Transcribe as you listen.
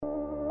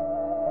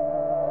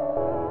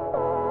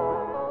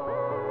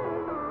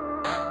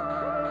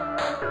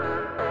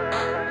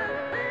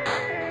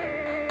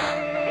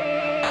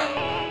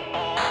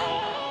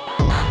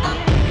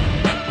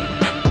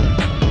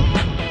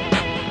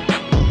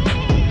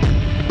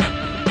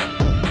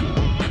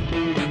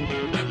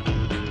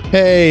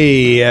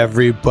Hey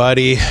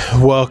everybody,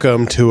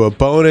 welcome to a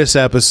bonus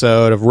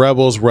episode of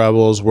Rebels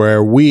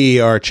where we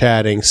are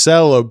chatting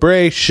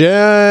Celebration.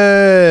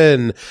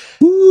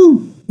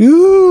 Woo!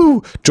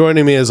 Woo!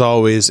 Joining me as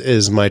always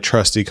is my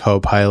trusty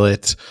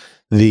co-pilot,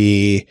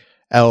 the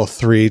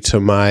L3 to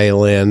my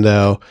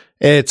Lando.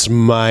 It's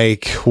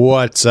Mike.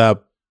 What's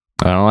up?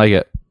 I don't like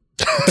it.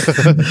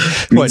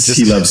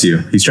 He loves you.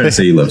 He's trying to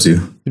say he loves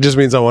you. It just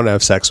means I want to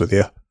have sex with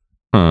you.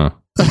 Huh.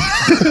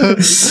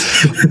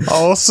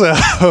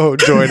 Also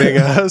joining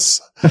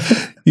us,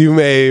 you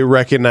may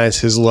recognize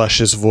his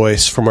luscious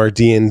voice from our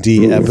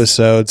D&D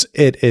episodes.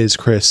 It is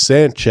Chris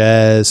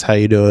Sanchez. How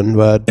you doing,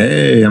 bud?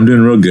 Hey, I'm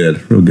doing real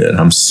good.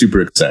 I'm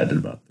super excited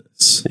about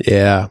this.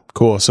 Yeah,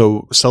 cool.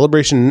 So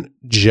Celebration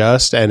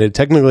just ended.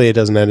 Technically, it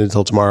doesn't end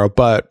until tomorrow,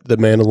 but the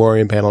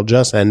Mandalorian panel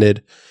just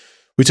ended.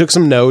 We took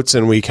some notes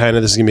and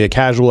this is going to be a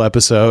casual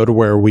episode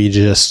where we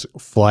just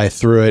fly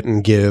through it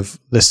and give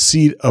the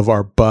seat of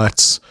our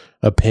butts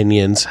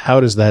opinions. How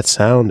does that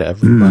sound,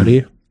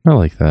 everybody? I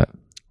like that.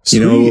 Sweet.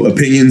 You know,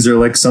 opinions are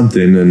like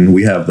something, and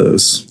we have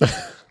those.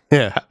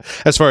 Yeah,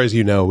 as far as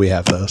you know, we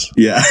have those.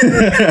 Yeah,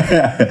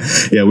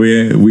 yeah.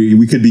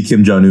 We could be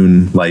Kim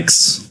Jong-un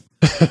likes.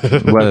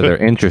 Whether they're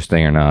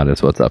interesting or not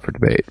is what's up for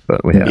debate.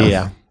 But we have.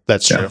 Yeah,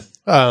 that's true.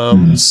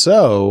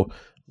 So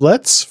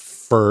let's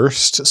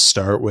first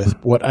start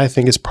with what I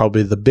think is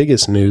probably the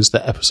biggest news: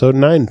 the episode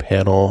 9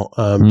 panel.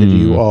 Did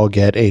you all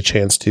get a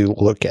chance to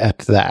look at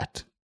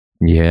that?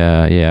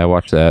 Yeah, I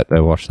watched that.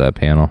 I watched that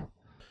panel.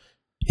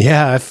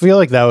 Yeah, I feel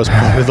like that was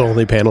probably the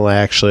only panel I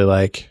actually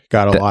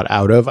got a lot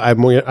out of. I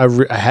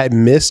had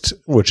missed,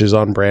 which is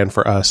on brand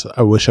for us.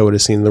 I wish I would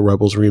have seen the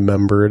Rebels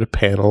Remembered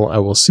panel. I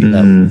will see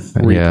that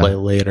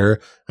replay later.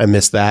 I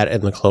missed that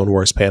and the Clone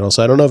Wars panel,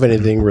 so I don't know if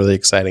anything really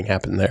exciting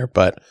happened there,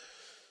 but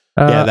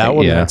that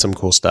one had some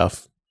cool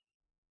stuff.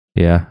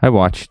 Yeah,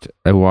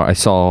 I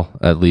saw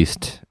at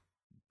least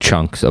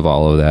chunks of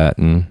all of that,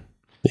 and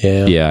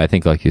I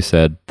think like you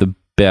said, the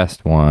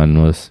best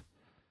one was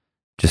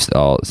just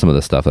some of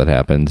the stuff that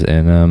happens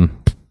in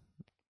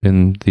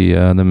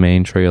the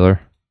main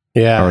trailer,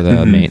 or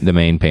the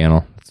main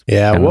panel.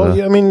 Yeah,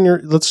 I mean,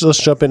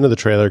 let's jump into the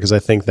trailer because I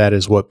think that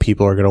is what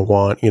people are going to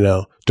want. You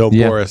know, don't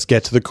bore us.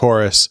 Get to the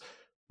chorus.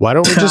 Why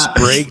don't we just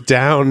break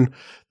down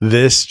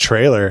this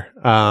trailer?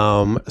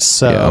 I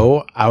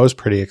was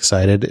pretty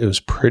excited. It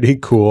was pretty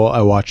cool.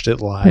 I watched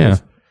it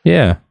live.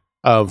 Yeah.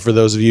 For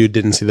those of you who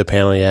didn't see the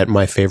panel yet,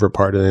 my favorite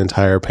part of the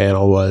entire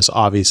panel was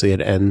obviously it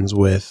ends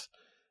with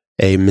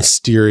a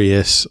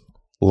mysterious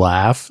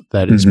laugh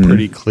that is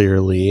pretty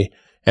clearly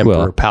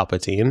Emperor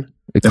Palpatine.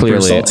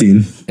 Clearly,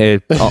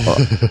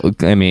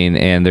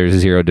 and there's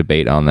zero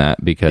debate on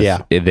that because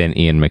then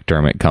Ian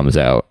McDermott comes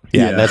out.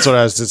 Yeah, that's what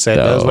I was to say.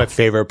 That was my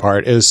favorite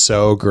part. It was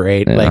so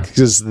great. Yeah.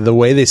 Because the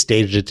way they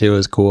staged it too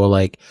is cool.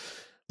 Like,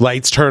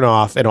 lights turn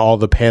off and all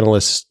the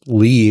panelists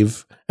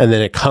leave. And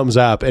then it comes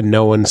up and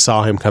no one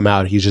saw him come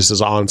out. He just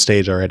is on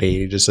stage already.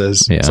 He just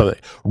says something,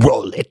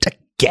 roll it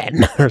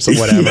again or some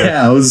whatever.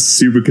 Yeah, I was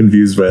super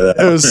confused by that.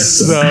 It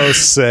was so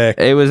sick.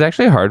 It was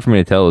actually hard for me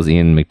to tell it was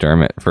Ian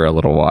McDermott for a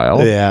little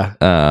while. Yeah.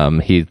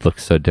 He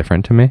looked so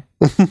different to me.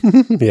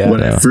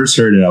 When I first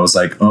heard it, I was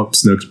like, oh,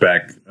 Snoke's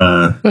back.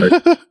 Kind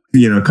of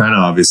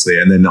obviously.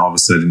 And then all of a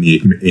sudden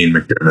Ian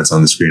McDermott's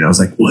on the screen. I was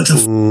like, what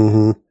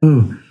the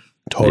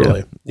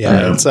Totally.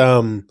 Yeah. It's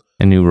I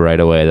knew right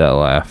away that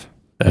laugh.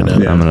 I know.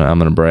 I'm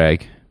gonna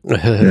brag. I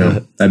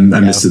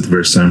missed it the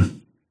first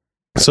time.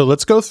 So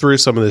let's go through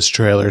some of this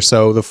trailer.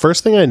 So the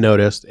first thing I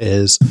noticed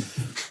is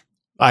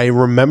I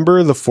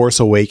remember the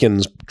Force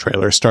Awakens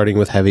trailer starting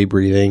with heavy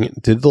breathing.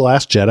 Did the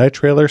Last Jedi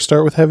trailer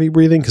start with heavy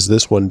breathing? Because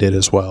this one did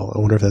as well. I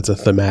wonder if that's a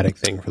thematic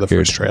thing for the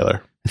first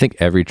trailer. I think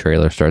every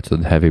trailer starts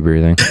with heavy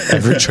breathing.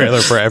 Every trailer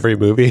for every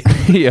movie.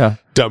 Yeah.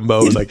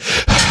 Dumbo was like...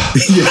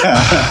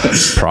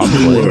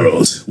 Probably. The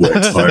world where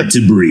it's hard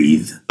to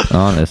breathe.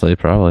 Honestly,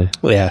 probably.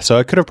 Yeah, so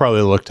I could have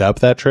probably looked up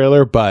that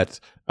trailer, but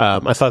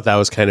I thought that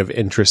was kind of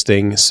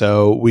interesting.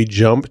 So we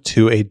jump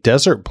to a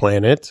desert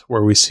planet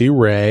where we see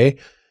Rey.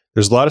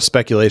 There's a lot of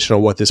speculation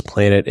on what this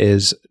planet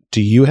is.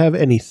 Do you have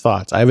any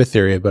thoughts? I have a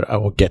theory, but I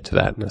will get to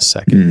that in a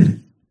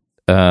second.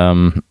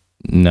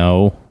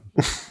 No.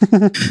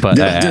 But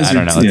I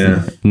don't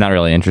know. It's not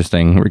really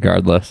interesting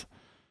regardless.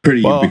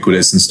 Pretty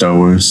ubiquitous in Star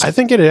Wars. I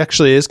think it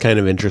actually is kind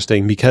of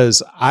interesting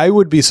because I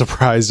would be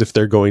surprised if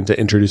they're going to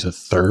introduce a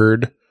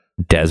third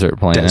desert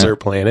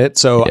planet.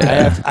 So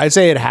I'd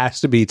say it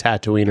has to be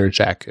Tatooine or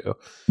Jakku.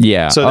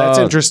 Yeah. So that's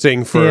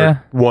interesting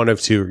for one of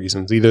two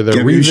reasons. Either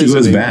they're revisiting.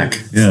 Goes back.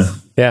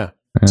 Yeah.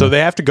 So they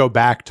have to go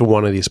back to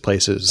one of these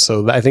places.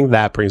 So I think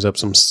that brings up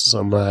some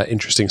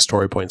interesting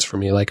story points for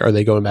me. Like, are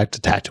they going back to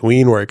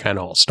Tatooine where it kind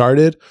of all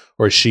started?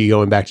 Or is she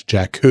going back to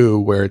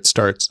Jakku where it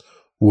starts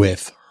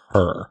with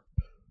her?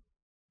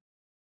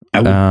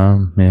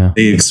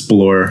 They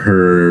explore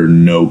her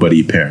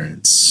nobody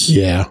parents.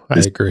 Yeah,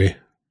 I agree.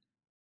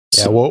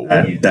 Yeah, well,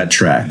 that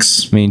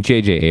tracks. I mean,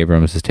 J.J.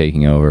 Abrams is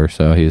taking over,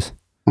 so he's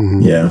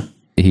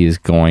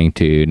going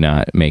to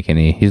not make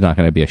any. He's not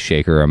going to be a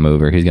shaker or a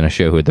mover. He's going to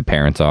show who the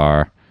parents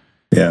are.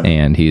 Yeah,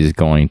 and he's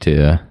going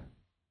to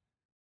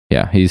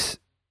Yeah, he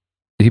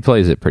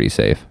plays it pretty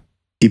safe.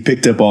 He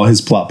picked up all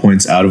his plot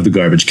points out of the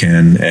garbage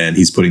can, and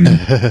he's putting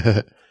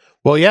them.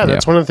 Well, yeah,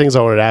 that's one of the things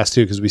I wanted to ask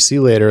too, because we see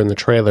later in the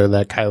trailer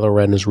that Kylo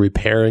Ren is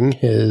repairing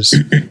his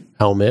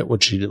helmet,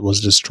 which was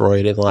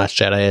destroyed in The Last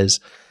Jedi. Is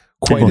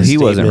quite. Well, he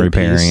wasn't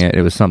repairing it;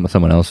 it was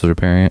someone else was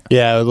repairing it.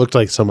 Yeah, it looked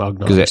like some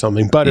Ugnaught or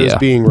something, but it was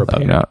being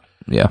repaired. Ugnaught.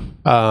 Yeah.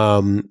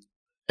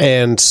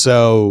 And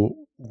so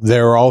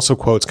there are also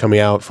quotes coming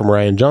out from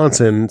Rian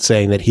Johnson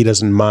saying that he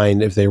doesn't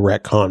mind if they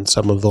retcon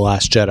some of the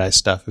Last Jedi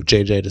stuff if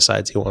JJ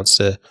decides he wants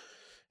to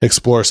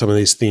explore some of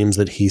these themes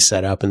that he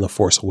set up in The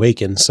Force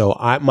Awakens. So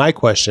my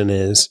question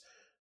is,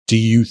 do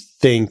you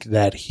think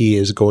that he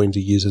is going to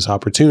use this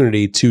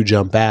opportunity to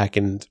jump back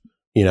and,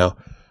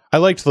 I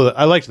liked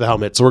the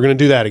helmet, so we're going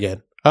to do that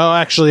again. Oh,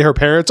 actually, her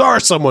parents are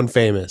someone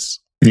famous.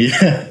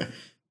 Yeah.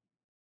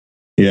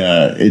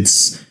 Yeah,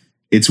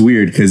 it's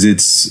weird because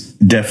it's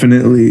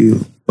definitely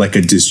like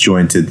a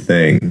disjointed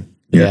thing.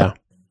 Yeah.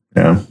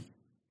 Yeah.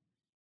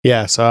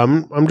 Yeah.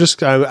 So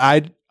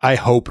I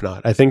hope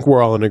not. I think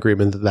we're all in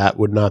agreement that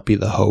would not be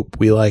the hope.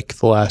 We like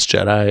The Last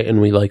Jedi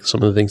and we like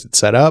some of the things it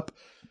set up.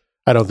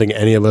 I don't think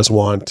any of us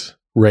want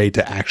Rey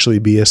to actually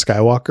be a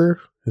Skywalker.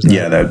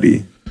 That'd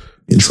be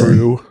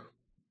true.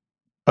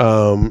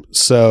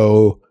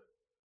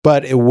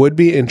 But it would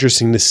be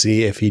interesting to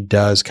see if he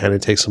does kind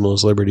of take some of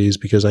those liberties,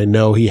 because I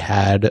know he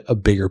had a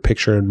bigger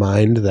picture in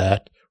mind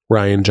that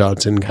Rian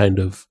Johnson kind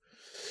of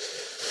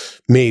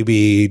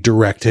maybe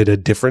directed a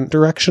different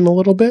direction a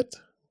little bit.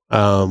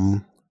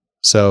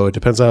 So it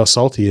depends on how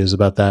salty he is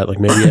about that. Like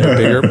maybe a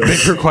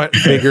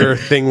bigger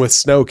thing with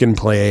Snoke in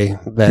play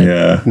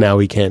that now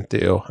he can't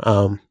do.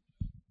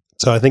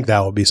 So I think that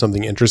will be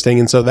something interesting.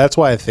 And so that's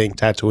why I think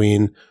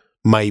Tatooine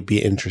might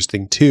be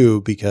interesting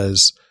too,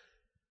 because,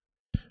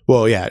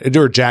 well, yeah,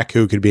 or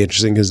Jakku could be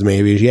interesting because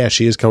maybe,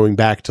 she is coming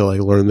back to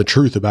like learn the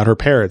truth about her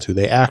parents, who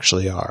they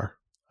actually are.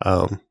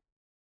 I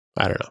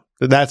don't know.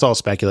 That's all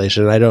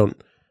speculation. I'm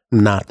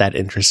not that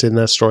interested in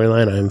that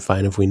storyline. I'm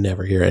fine if we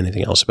never hear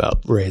anything else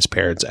about Rey's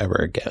parents ever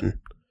again.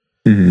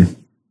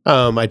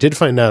 Mm-hmm. I did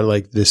find out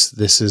like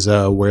this is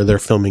where they're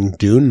filming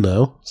Dune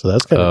though, so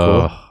that's kind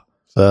of cool.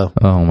 So,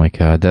 oh my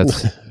god,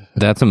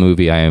 that's a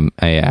movie I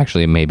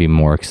actually may be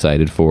more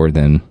excited for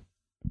than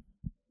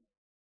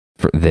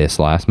for this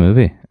last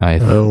movie.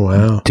 Oh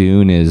wow,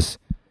 Dune is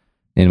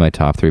in my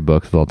top 3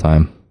 books of all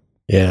time.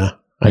 Yeah.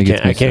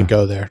 I can't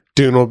go there.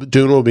 Dune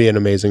will be an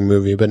amazing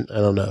movie, but I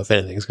don't know if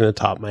anything's going to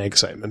top my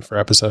excitement for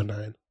Episode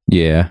 9.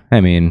 Yeah,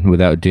 I mean,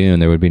 without Dune,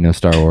 there would be no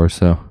Star Wars.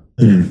 So,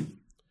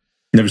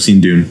 never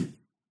seen Dune,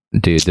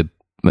 dude.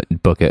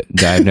 Book it.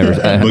 I've never.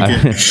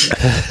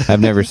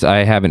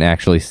 I haven't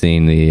actually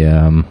seen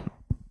the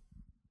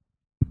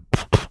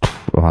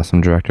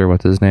awesome director.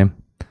 What's his name?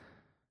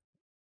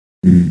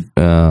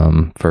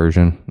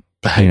 Version.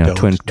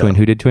 Twin.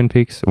 Who did Twin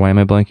Peaks? Why am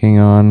I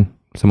blanking on?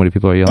 So many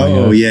people are yelling.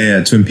 Oh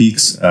yeah, Twin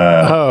Peaks.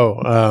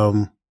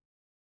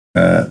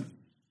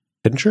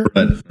 Fincher?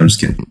 But I'm just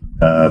kidding.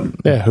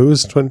 Who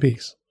is Twin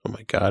Peaks? Oh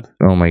my god.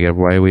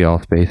 Why are we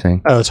all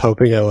spacing? I was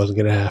hoping I wasn't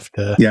gonna have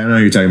to. Yeah, I know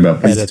who you're talking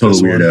about. He's a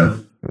total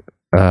weirdo.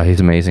 He's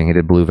amazing. He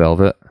did Blue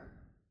Velvet.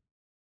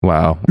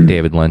 Wow,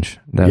 David Lynch.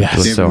 That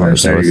was so hard.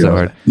 That was so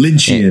hard.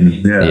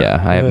 Lynchian.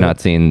 Yeah. I have not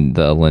seen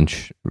the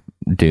Lynch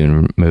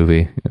Dune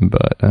movie,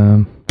 but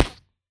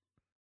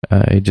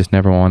I just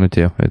never wanted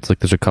to. It's like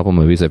there's a couple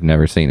movies I've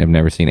never seen. I've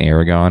never seen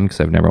Aragon because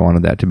I've never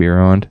wanted that to be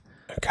ruined.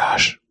 Oh,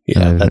 gosh.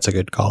 Yeah, that's a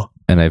good call.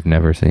 And I've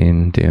never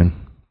seen Dune.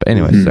 But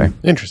anyways, sorry.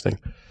 Interesting.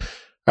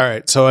 All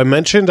right. So I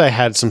mentioned I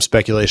had some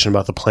speculation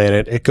about the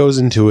planet. It goes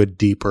into a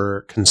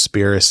deeper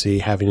conspiracy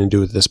having to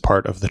do with this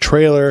part of the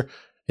trailer.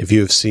 If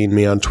you have seen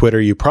me on Twitter,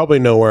 you probably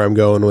know where I'm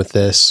going with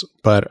this,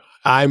 but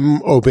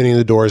I'm opening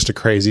the doors to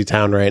Crazy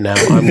Town right now.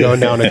 I'm going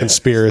down a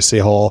conspiracy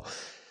hole.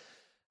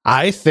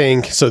 I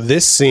think, so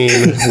this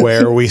scene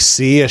where we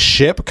see a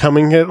ship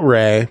coming at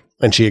Rey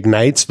and she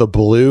ignites the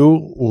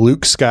blue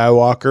Luke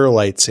Skywalker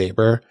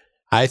lightsaber,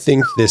 I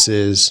think this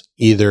is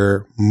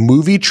either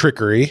movie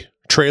trickery,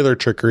 trailer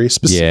trickery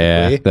specifically.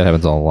 Yeah, that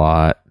happens a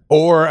lot.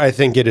 Or I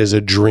think it is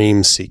a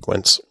dream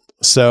sequence.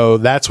 So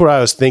that's what I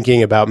was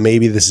thinking about.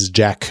 Maybe this is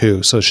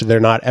Jakku. So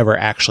they're not ever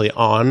actually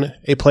on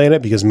a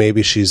planet because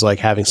maybe she's like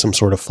having some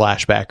sort of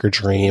flashback or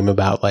dream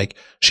about like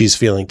she's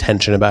feeling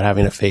tension about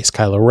having to face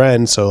Kylo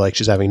Ren. So like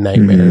she's having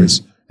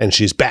nightmares and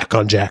she's back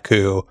on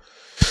Jakku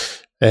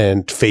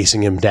and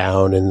facing him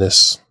down in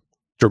this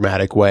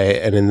dramatic way.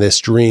 And in this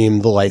dream,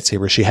 the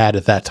lightsaber she had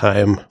at that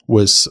time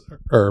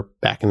or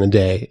back in the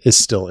day, is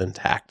still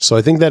intact. So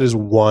I think that is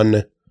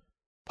one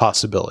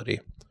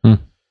possibility.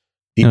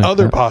 The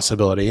other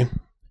possibility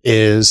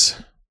is,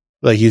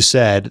 like you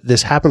said,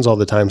 this happens all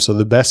the time. So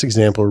the best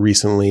example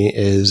recently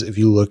is if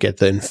you look at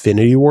the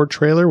Infinity War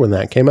trailer when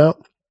that came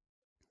out,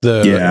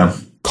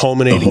 the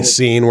culminating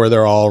scene where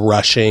they're all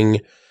rushing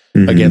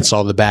against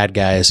all the bad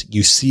guys.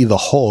 You see the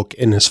Hulk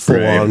in his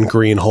full-on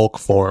green Hulk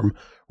form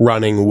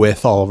running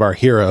with all of our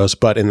heroes.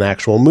 But in the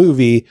actual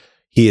movie,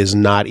 he is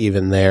not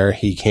even there.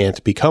 He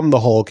can't become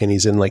the Hulk, and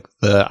he's in like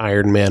the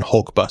Iron Man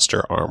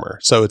Hulkbuster armor.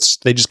 So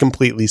they just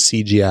completely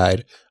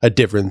CGI'd a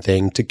different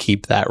thing to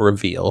keep that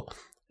reveal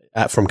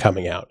from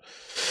coming out.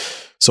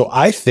 So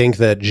I think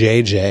that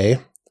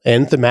JJ,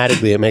 and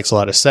thematically it makes a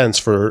lot of sense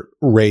for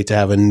Rey to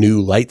have a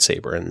new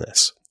lightsaber in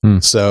this.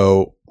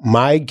 So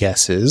my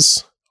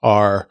guesses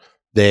are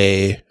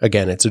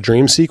it's a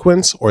dream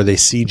sequence, or they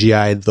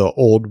CGI'd the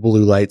old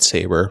blue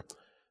lightsaber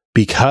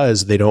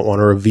because they don't want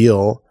to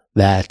reveal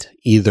that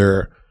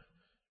either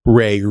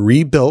Rey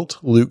rebuilt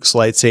Luke's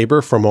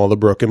lightsaber from all the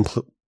broken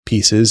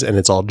pieces and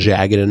it's all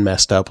jagged and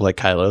messed up like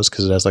Kylo's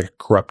because it has like a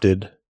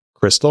corrupted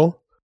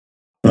crystal.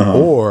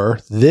 Or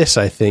this,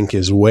 I think,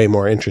 is way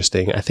more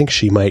interesting. I think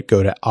she might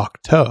go to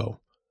Ahch-To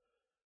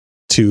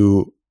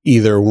to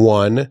either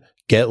one,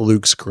 get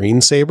Luke's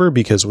green saber,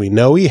 because we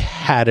know he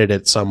had it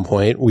at some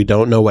point. We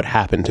don't know what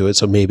happened to it,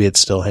 so maybe it's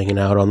still hanging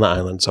out on the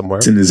island somewhere.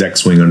 It's in his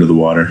X-Wing under the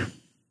water.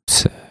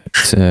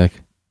 Sick.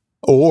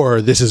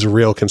 Or this is a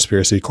real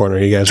conspiracy corner. Are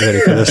you guys ready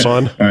for this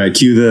one? All right,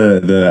 cue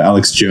the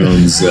Alex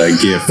Jones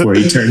gif where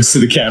he turns to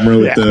the camera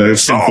with the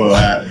info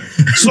hat.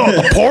 So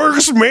the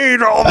pork's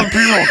made all the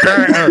people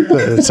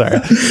gay. Sorry.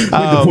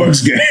 The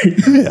pork's gay.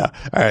 Yeah.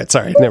 All right.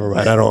 Sorry. Never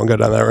mind. I don't want to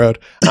go down that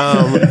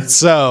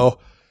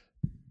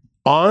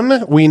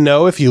road. We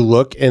know if you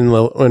look in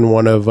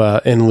one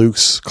of in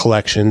Luke's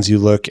collections, you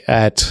look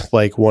at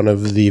like one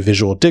of the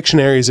visual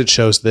dictionaries, it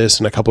shows this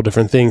and a couple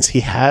different things.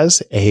 He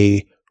has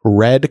a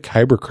red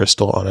kyber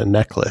crystal on a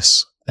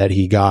necklace that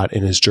he got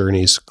in his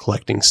journeys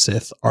collecting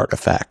Sith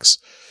artifacts.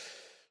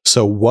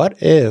 So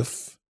what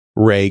if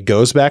Rey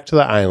goes back to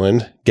the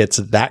island, gets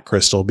that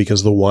crystal,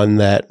 because the one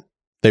that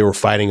they were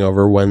fighting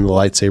over when the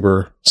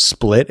lightsaber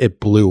split, it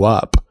blew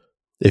up.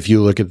 If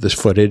you look at this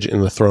footage in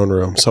the throne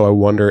room. So I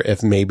wonder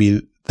if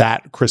maybe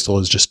that crystal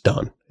is just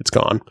done. It's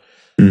gone.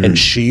 And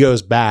she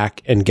goes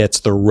back and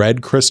gets the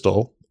red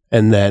crystal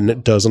and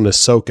then does an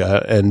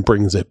Ahsoka and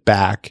brings it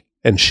back.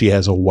 And she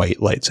has a white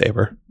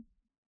lightsaber.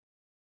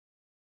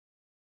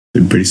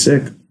 Pretty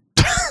sick.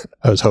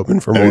 I was hoping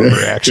for more of a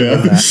reaction to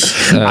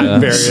that.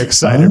 I'm very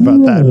excited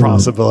about that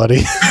possibility.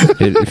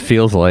 It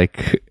feels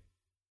like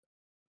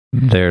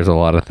there's a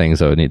lot of things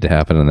that would need to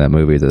happen in that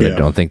movie that I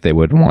don't think they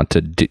would want to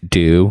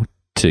do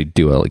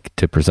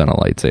to present a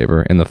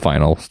lightsaber in the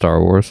final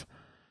Star Wars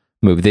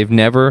movie. They've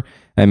never,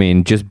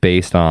 just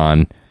based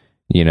on,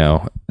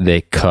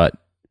 they cut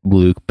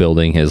Luke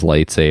building his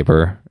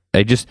lightsaber.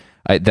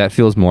 That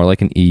feels more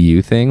like an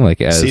EU thing. Like,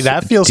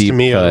 that feels to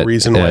me a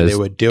reason why they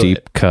would do it.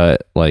 Deep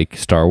cut, like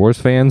Star Wars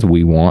fans,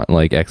 we want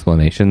like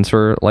explanations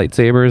for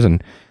lightsabers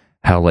and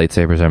how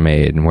lightsabers are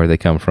made and where they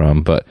come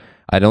from. But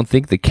I don't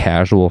think the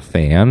casual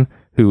fan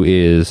who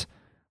is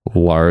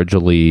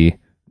largely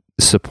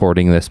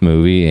supporting this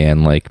movie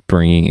and like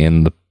bringing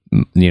in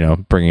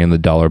the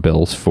dollar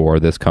bills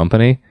for this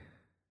company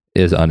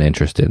is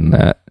uninterested in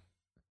that.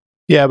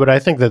 Yeah, but I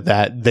think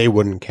that they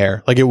wouldn't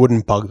care. Like, it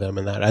wouldn't bug them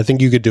in that. I think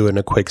you could do it in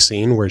a quick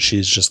scene where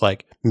she's just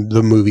like,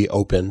 the movie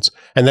opens.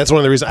 And that's one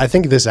of the reasons, I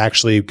think this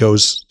actually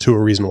goes to a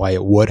reason why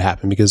it would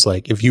happen. Because,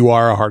 like, if you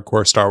are a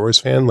hardcore Star Wars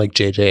fan, like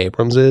J.J.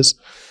 Abrams is,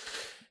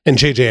 and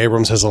J.J.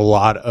 Abrams has a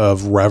lot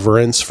of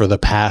reverence for the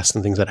past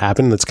and things that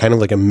happened. It's kind of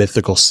like a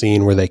mythical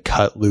scene where they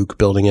cut Luke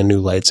building a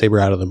new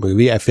lightsaber out of the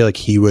movie. I feel like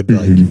he would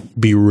like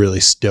be really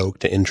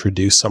stoked to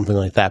introduce something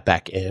like that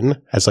back in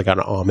as like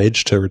an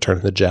homage to Return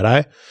of the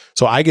Jedi.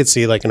 So I could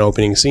see like an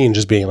opening scene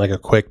just being like a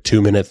quick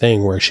 2-minute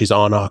thing where she's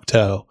on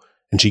Ahch-To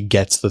and she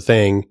gets the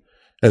thing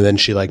and then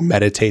she like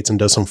meditates and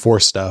does some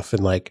Force stuff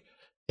and like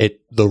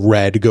the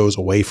red goes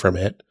away from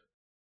it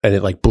and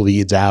it like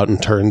bleeds out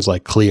and turns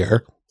like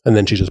clear. And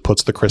then she just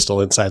puts the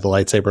crystal inside the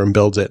lightsaber and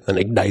builds it and then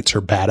ignites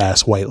her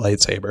badass white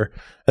lightsaber.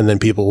 And then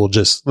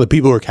the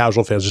people who are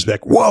casual fans just be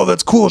like, whoa,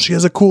 that's cool. She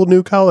has a cool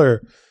new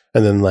color.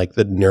 And then like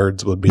the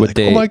nerds would be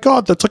oh my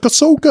God, that's like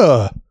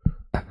Ahsoka.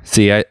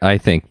 See, I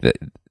think that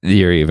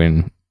you're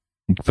even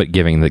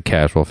giving the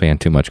casual fan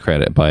too much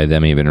credit by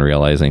them even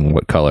realizing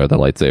what color the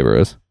lightsaber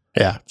is.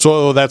 Yeah.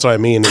 So that's what I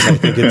mean. Is I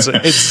think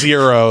it's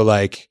zero,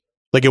 like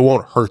it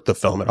won't hurt the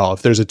film at all.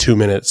 If there's a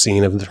 2-minute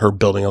scene of her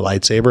building a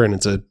lightsaber and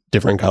it's a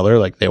different color,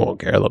 like they won't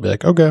care. They'll be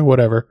like, okay,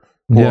 whatever.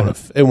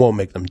 It won't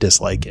make them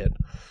dislike it.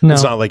 No.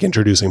 It's not like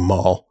introducing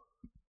Maul.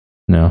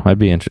 No, I'd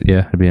be interested.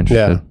 Yeah, I'd be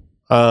interested.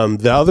 Yeah.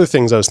 The other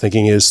things I was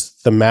thinking is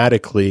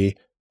thematically,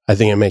 I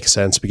think it makes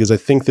sense because I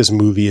think this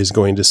movie is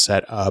going to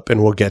set up,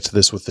 and we'll get to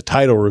this with the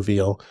title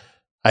reveal.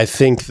 I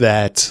think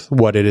that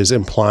what it is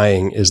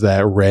implying is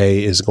that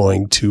Rey is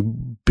going to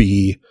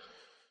be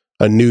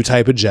a new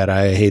type of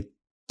Jedi.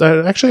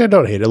 I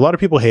don't hate it. A lot of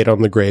people hate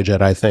on the gray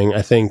Jedi thing.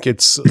 I think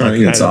it's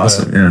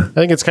awesome. I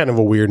think it's kind of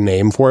a weird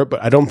name for it,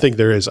 but I don't think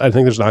there is. I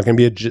think there's not going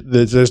to be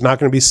there's not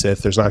going to be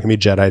Sith. There's not going to be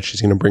Jedi.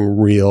 She's going to bring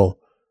real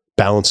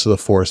balance to the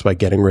Force by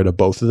getting rid of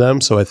both of them.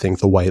 So I think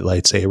the white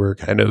lightsaber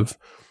kind of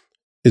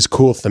is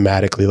cool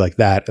thematically like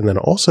that. And then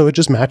also it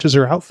just matches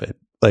her outfit.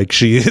 Like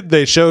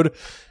they showed,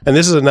 and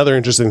this is another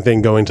interesting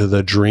thing going to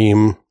the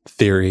dream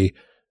theory.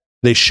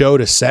 they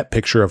showed a set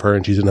picture of her,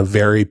 and she's in a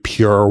very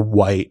pure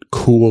white,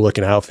 cool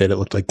looking outfit. It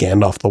looked like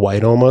Gandalf the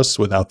White almost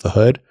without the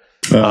hood.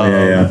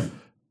 Yeah.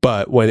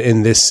 But when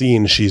in this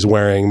scene, she's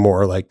wearing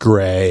more like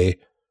gray,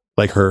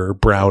 like her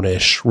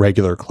brownish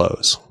regular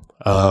clothes.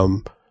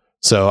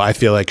 So I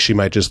feel like she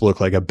might just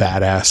look like a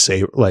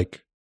badass,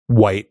 like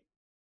white,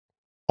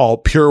 all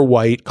pure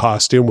white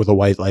costume with a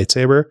white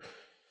lightsaber.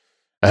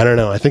 I don't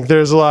know. I think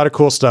there's a lot of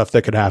cool stuff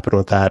that could happen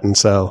with that. And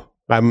so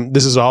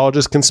this is all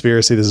just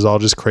conspiracy. This is all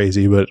just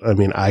crazy. But I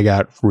mean, I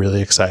got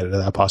really excited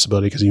at that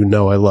possibility because I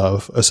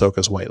love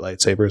Ahsoka's white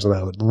lightsabers, and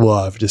I would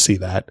love to see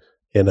that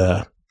in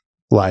a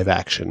live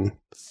action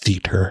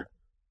theater.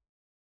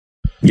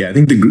 Yeah, I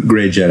think the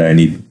Grey Jedi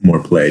need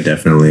more play.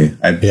 Definitely.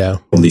 I've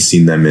only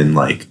seen them in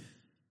like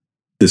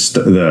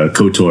the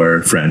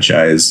KOTOR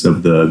franchise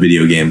of the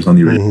video games on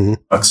the original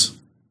Xbox.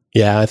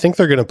 Yeah, I think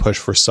they're going to push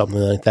for something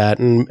like that.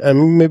 And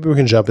maybe we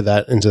can jump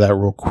into that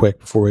real quick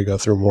before we go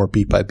through more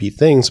beat by beat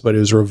things. But it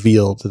was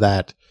revealed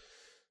that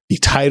the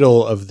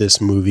title of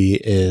this movie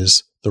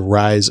is The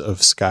Rise of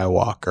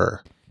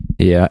Skywalker.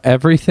 Yeah,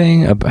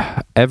 everything.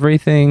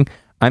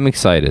 I'm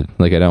excited.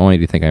 Like, I don't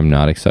want you to think I'm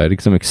not excited,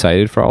 because I'm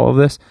excited for all of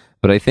this.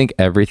 But I think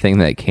everything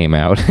that came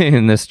out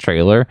in this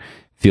trailer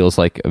feels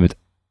like it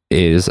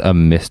is a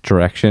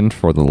misdirection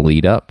for the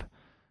lead up.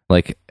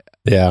 Like,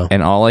 yeah.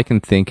 And all I can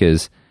think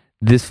is,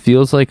 this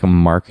feels like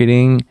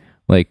marketing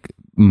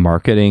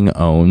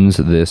owns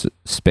this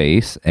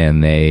space,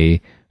 and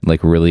they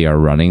like really are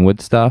running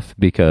with stuff,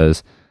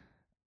 because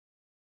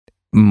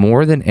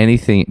more than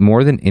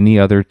any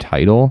other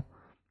title,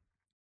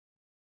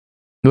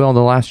 well,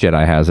 The Last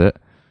Jedi has it,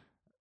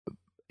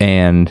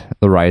 and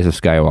The Rise of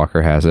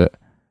Skywalker has it.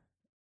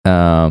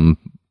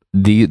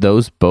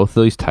 Both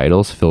those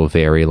titles feel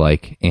very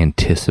like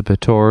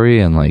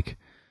anticipatory, and like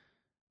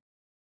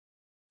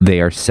they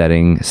are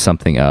setting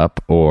something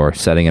up or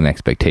setting an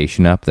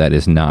expectation up that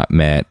is not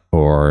met,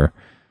 or,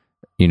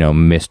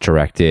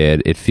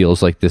 misdirected. It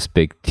feels like this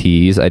big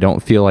tease. I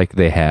don't feel like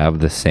they have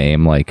the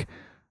same, like,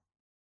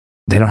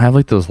 they don't have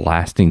like those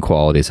lasting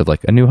qualities of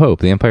like A New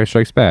Hope, The Empire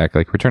Strikes Back,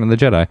 like Return of the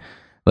Jedi.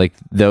 Like,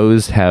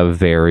 those have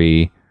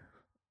very,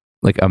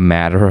 like, a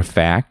matter of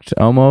fact,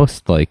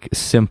 almost like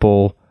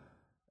simple,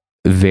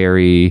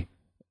 very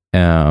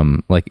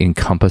like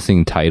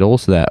encompassing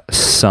titles that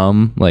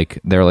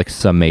they're like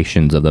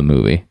summations of the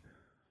movie.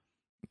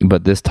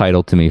 But this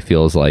title to me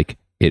feels like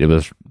it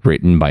was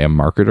written by a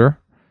marketer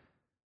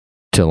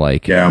to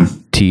like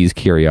tease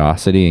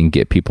curiosity and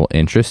get people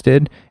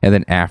interested, and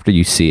then after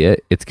you see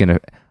it,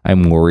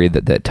 I'm worried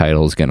that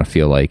title is gonna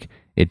feel like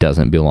it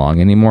doesn't belong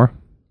anymore.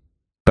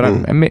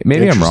 But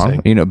maybe I'm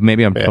wrong.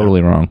 Maybe I'm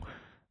totally wrong.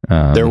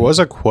 There was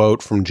a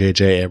quote from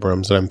J.J.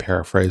 Abrams, and I'm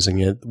paraphrasing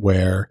it,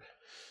 where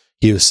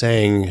he was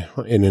saying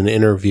in an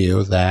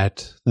interview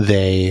that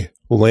they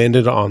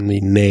landed on the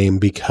name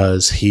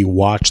because he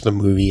watched the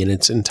movie in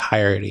its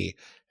entirety,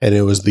 and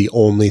it was the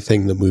only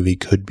thing the movie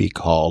could be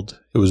called.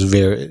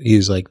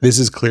 He's like, this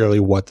is clearly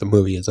what the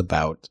movie is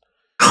about.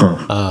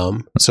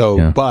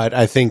 But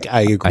I think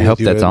I agree. I hope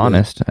that's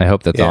honest. I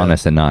hope that's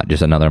honest and not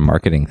just another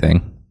marketing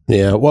thing.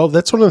 Yeah. Well,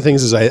 that's one of the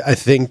things is I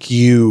think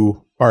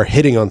you are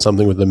hitting on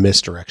something with the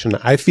misdirection.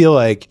 I feel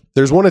like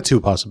there's one of two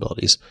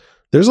possibilities.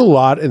 There's a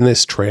lot in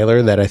this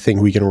trailer that I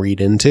think we can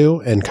read into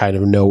and kind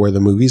of know where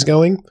the movie's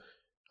going.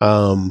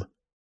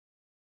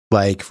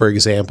 Like, for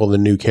example, the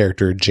new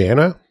character,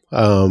 Janna,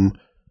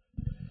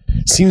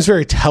 seems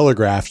very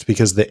telegraphed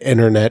because the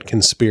internet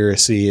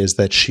conspiracy is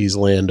that she's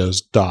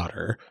Lando's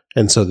daughter.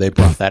 And so they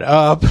brought that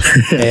up,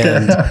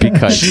 and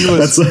because she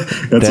was,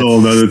 that's a whole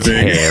other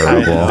thing.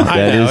 Terrible.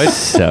 That is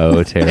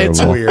so terrible.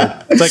 It's weird.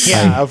 It's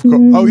like, of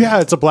course. Oh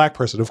yeah, it's a black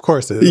person. Of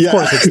course it is. Of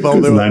course it's the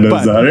only one.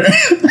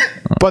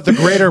 But the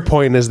greater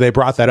point is they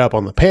brought that up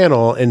on the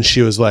panel, and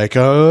she was like,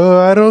 "Oh,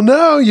 I don't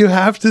know. You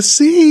have to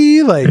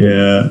see." Like,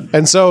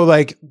 and so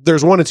like,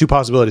 there's one of two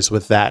possibilities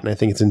with that, and I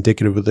think it's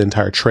indicative of the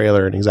entire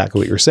trailer. And exactly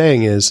what you're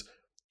saying is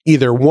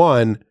either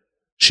one,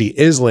 she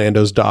is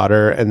Lando's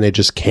daughter, and they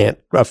just can't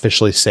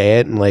officially say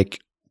it, and like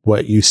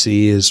what you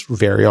see is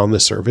very on the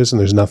surface,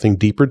 and there's nothing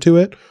deeper to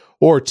it.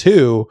 Or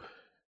two,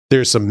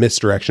 there's some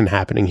misdirection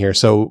happening here.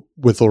 So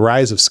with The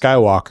Rise of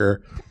Skywalker,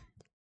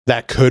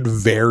 that could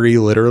very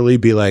literally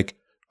be like,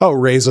 oh,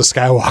 Rey's a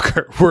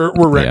Skywalker. We're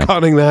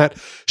retconning that.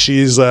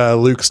 She's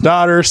Luke's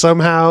daughter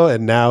somehow,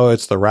 and now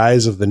it's the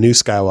rise of the new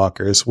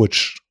Skywalkers,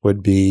 which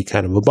would be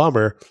kind of a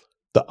bummer.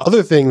 The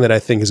other thing that I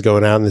think is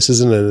going on, and this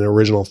isn't an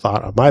original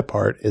thought on my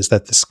part, is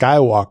that the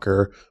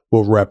Skywalker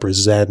will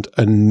represent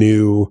a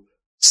new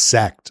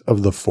sect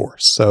of the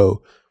Force.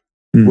 So,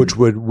 which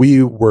would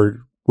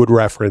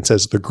reference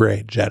as the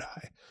Grey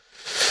Jedi.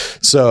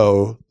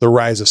 So the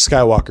Rise of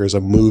Skywalker is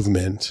a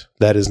movement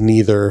that is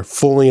neither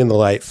fully in the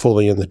light,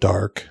 fully in the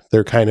dark.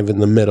 They're kind of in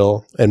the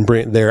middle, and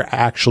they're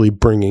actually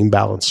bringing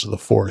balance to the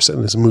Force.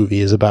 And this movie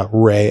is about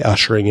Rey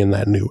ushering in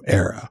that new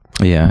era.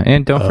 Yeah,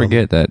 and don't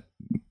forget that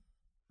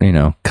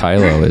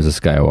Kylo is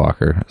a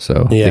Skywalker,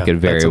 so it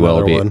could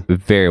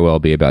very well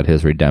be about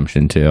his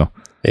redemption too.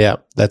 Yeah,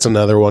 that's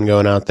another one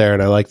going out there,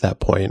 and I like that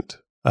point.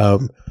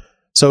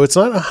 So it's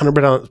not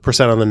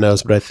 100% on the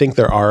nose, but I think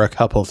there are a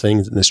couple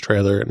things in this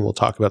trailer, and we'll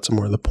talk about some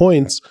more of the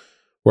points,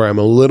 where I'm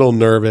a little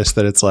nervous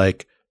that it's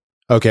like,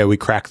 okay, we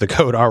cracked the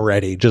code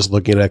already, just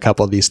looking at a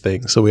couple of these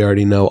things. So we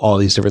already know all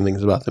these different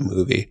things about the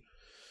movie.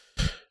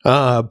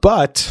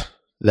 But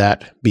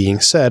that being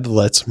said,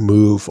 let's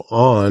move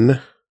on.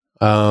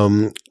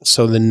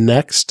 So the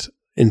next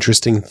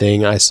interesting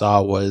thing I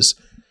saw was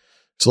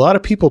there's a lot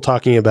of people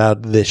talking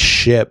about this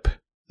ship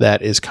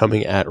that is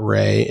coming at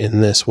Rey in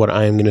this, what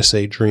I am going to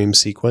say, dream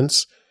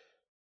sequence.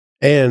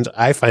 And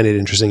I find it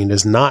interesting. It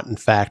is not, in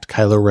fact,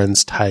 Kylo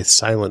Ren's TIE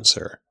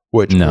silencer,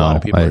 which a lot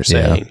of people are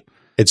saying. Yeah.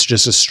 It's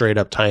just a straight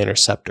up TIE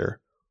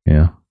interceptor.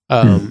 Yeah.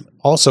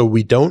 Also,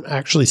 we don't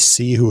actually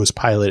see who is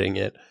piloting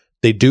it.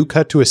 They do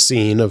cut to a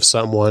scene of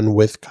someone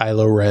with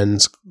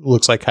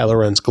looks like Kylo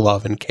Ren's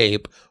glove and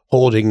cape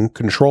holding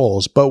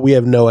controls, but we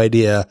have no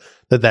idea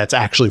that that's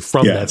actually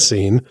from that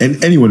scene.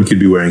 And anyone could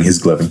be wearing his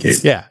glove and cape.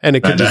 Yeah, and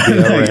it could just be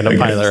a random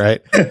pilot,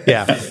 right?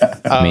 Yeah.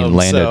 I mean,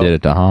 Lando did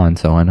it to Han,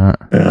 so why not?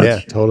 Yeah,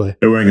 totally.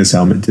 They're wearing his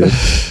helmet too.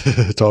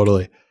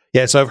 Totally.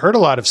 Yeah, so I've heard a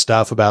lot of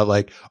stuff about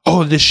like,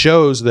 oh, this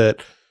shows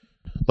that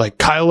like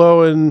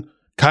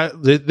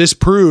this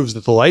proves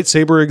that the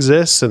lightsaber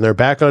exists and they're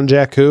back on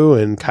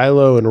Jakku, and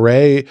Kylo and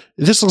Rey,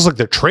 this looks like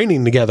they're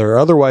training together.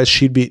 Otherwise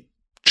she'd be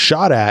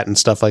shot at and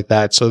stuff like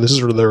that. So this is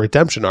sort of the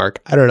redemption arc.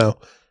 I don't know.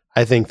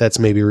 I think that's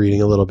maybe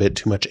reading a little bit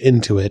too much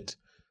into it.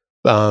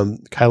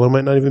 Kylo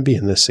might not even be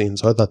in this scene.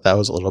 So I thought that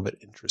was a little bit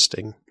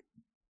interesting.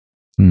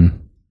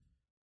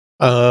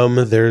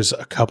 There's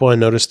a couple. I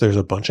noticed there's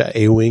a bunch of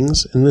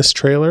A-Wings in this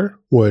trailer,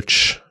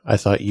 which I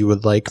thought you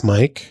would like,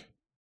 Mike.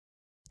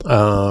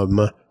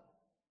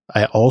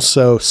 I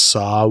also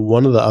saw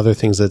one of the other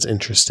things that's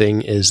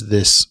interesting is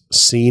this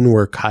scene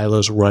where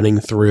Kylo's running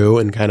through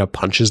and kind of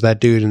punches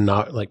that dude and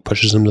not like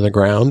pushes him to the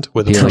ground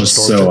with a bunch of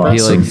stormtroopers.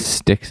 He like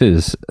sticks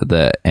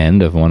the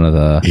end of one of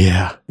the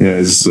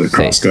his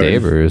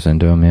sabers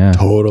into him. Yeah,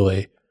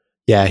 totally.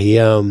 Yeah, he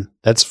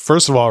that's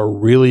first of all a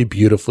really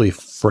beautifully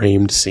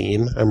framed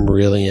scene. I'm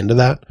really into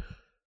that.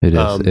 It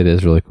is. It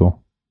is really cool.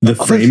 The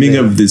framing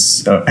of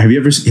this, have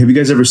you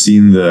guys ever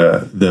seen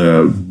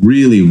the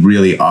really,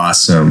 really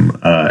awesome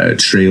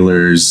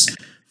trailers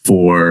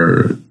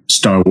for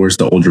Star Wars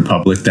The Old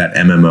Republic, that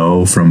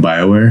MMO from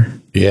BioWare?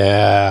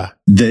 Yeah.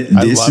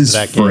 This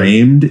is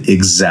framed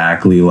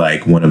exactly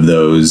like one of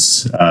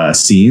those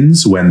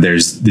scenes when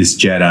there's this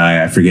Jedi,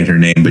 I forget her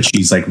name, but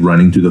she's like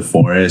running through the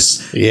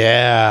forest.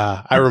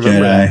 Yeah, I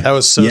remember that. That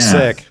was so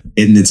sick.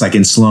 And it's like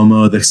in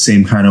slow-mo, the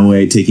same kind of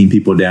way, taking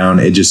people down.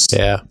 It just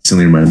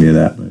instantly reminded me of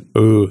that. But.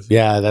 Ooh,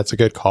 yeah, that's a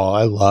good call.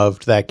 I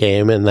loved that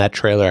game and that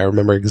trailer. I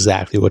remember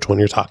exactly which one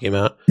you're talking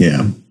about.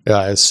 Yeah.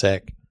 Yeah, it was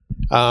sick.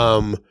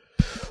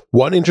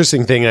 One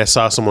interesting thing I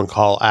saw someone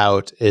call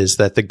out is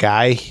that the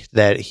guy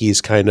that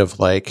he's kind of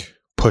like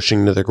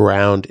pushing to the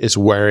ground is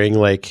wearing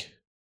like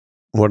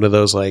one of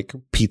those like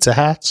pizza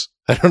hats.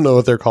 I don't know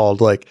what they're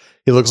called. Like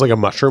he looks like a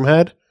mushroom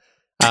head,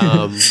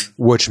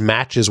 which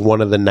matches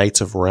one of the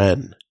Knights of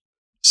Ren.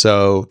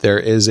 So there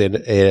is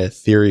a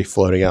theory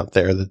floating out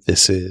there that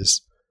this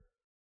is,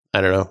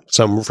 I don't know,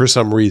 for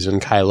some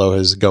reason Kylo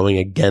is going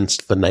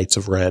against the Knights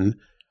of Ren.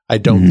 I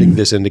don't think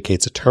this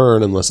indicates a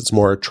turn unless it's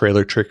more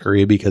trailer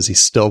trickery because he's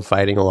still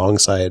fighting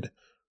alongside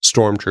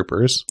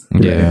stormtroopers.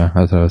 Yeah,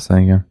 that's what I was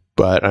thinking.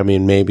 But I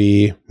mean,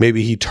 maybe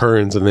he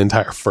turns and the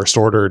entire First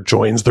Order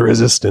joins the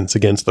resistance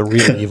against the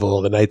real evil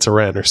of the Knights of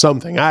Ren or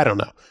something. I don't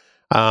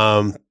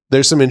know.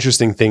 There's some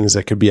interesting things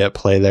that could be at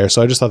play there.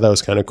 So I just thought that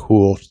was kind of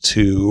cool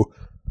to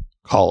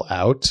call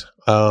out.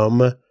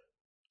 Some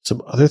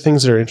other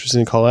things that are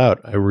interesting to call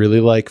out. I really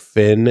like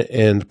Finn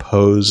and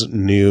Poe's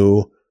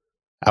new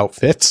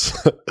outfits,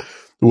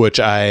 which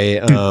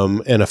I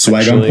am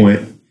affectionately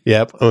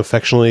I'm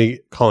affectionately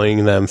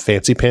calling them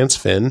Fancy Pants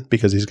Finn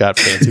because he's got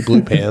fancy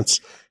blue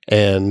pants,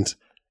 and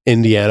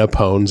Indiana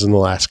Pones in The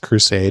Last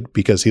Crusade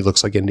because he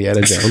looks like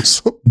Indiana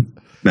Jones.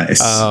 Nice.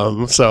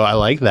 So I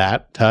like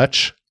that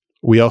touch.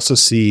 We also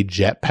see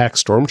jetpack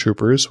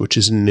stormtroopers, which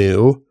is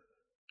new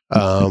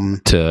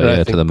to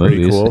the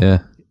movies. Cool.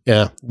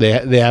 Yeah,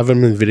 they have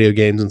them in video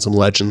games and some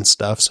Legends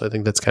stuff, so I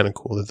think that's kind of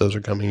cool that those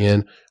are coming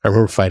in. I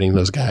remember fighting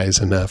those guys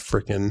in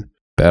freaking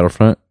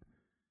Battlefront.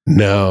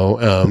 No,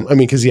 I mean,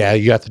 because you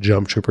got the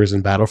Jump Troopers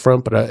in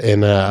Battlefront, but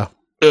in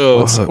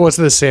what's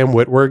the Sam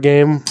Witwer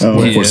game?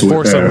 Force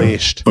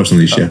Unleashed. Force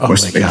Unleashed. Yeah. Oh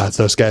my god,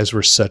 those guys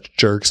were such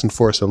jerks in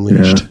Force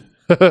Unleashed.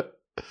 Yeah.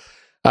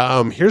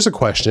 Here's a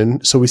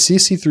question. So we see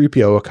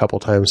C-3PO a couple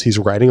times. He's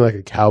riding like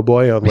a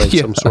cowboy on like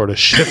some sort of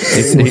ship.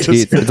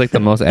 It's like the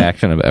most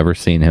action I've ever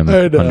seen him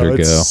undergo.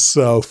 It's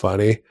so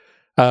funny.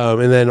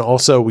 And then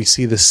also we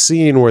see the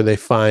scene where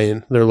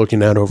they're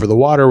looking out over the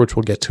water, which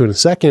we'll get to in a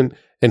second,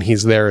 and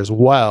he's there as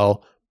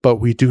well. But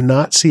we do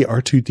not see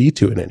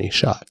R2-D2 in any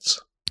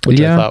shots,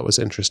 which I thought was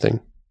interesting.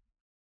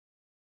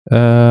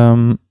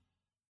 Yeah.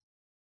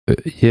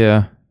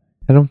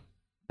 I don't.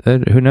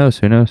 Who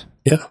knows?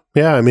 Yeah.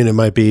 I mean,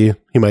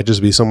 he might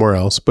just be somewhere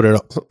else, but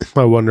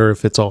I wonder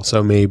if it's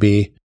also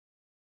maybe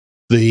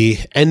the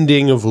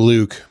ending of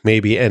Luke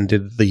maybe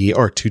ended the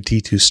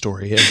R2-D2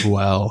 story as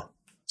well.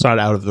 It's not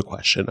out of the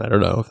question. I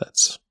don't know if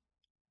that's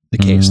the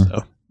case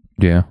though.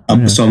 Yeah.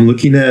 So I'm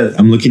looking at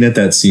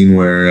that scene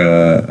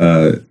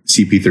where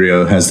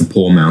CP3O has the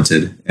pole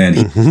mounted, and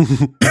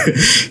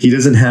he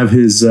doesn't have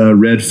his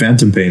red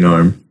Phantom Pain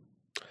arm.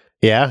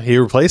 Yeah, he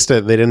replaced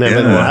it. They didn't have it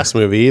in the last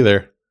movie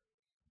either.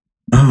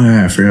 Oh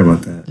yeah, I forgot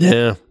about that.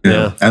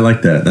 Yeah. I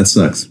like that. That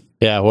sucks.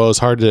 Yeah, well, it's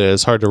hard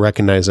to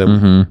recognize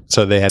him,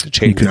 so they had to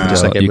change it to the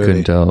second movie. You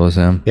couldn't tell it was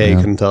him. Yeah, you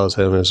couldn't tell it was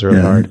him. It was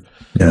really hard.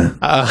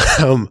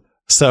 Yeah.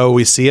 So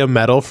we see a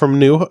medal from A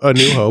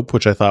New Hope,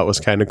 which I thought was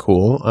kind of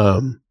cool.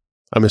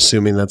 I'm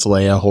assuming that's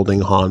Leia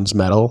holding Han's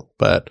medal,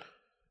 but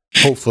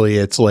hopefully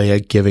it's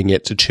Leia giving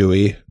it to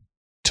Chewie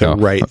to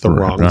right the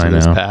wrongs in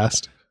his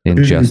past.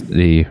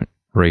 The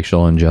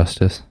racial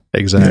injustice.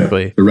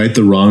 Exactly. Yeah, to right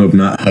the wrong of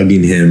not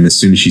hugging him as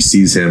soon as she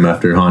sees him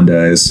after Han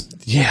dies.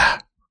 Yeah.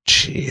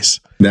 Jeez.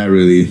 That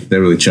really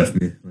chuffed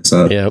me. I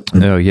saw it. Yep.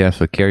 Oh yeah,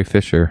 so Carrie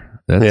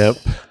Fisher. Yep.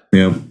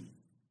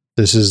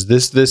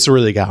 This This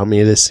really got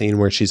me, this scene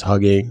where she's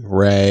hugging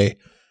Rey.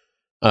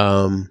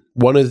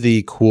 One of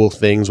the cool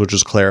things which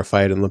was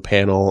clarified in the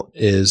panel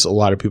is a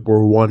lot of people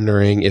were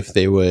wondering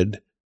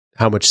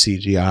how much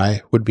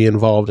CGI would be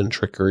involved in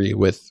trickery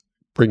with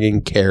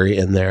bringing Carrie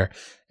in there.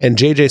 And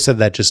JJ said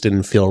that just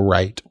didn't feel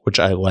right, which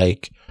I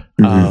like.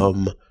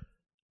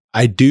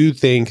 I do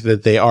think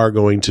that they are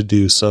going to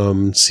do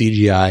some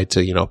CGI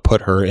to,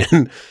 put her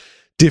in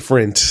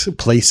different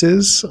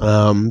places.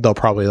 They'll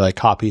probably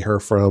copy her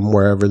from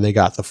wherever they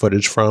got the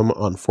footage from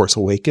on Force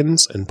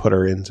Awakens and put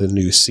her into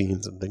new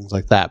scenes and things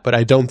like that. But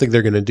I don't think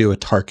they're going to do a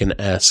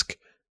Tarkin-esque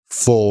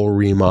full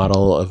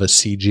remodel of a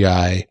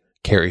CGI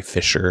Carrie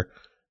Fisher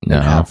and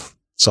have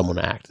someone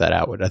act that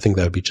out. I think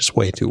that would be just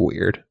way too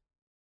weird.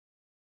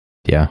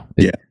 Yeah.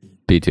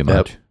 Be too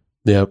much.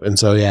 Yep. And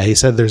so, he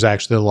said there's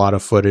actually a lot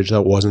of footage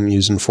that wasn't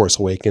used in Force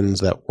Awakens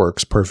that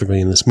works perfectly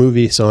in this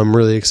movie. So I'm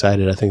really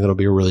excited. I think that'll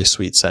be a really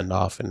sweet send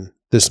off. And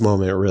this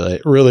moment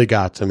really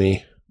got to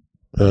me.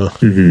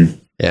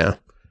 Yeah.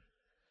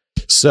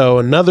 So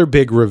another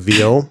big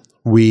reveal.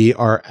 We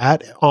are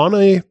on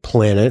a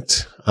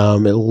planet.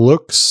 It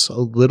looks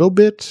a little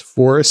bit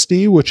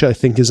foresty, which I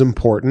think is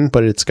important,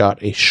 but it's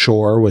got a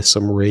shore with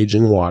some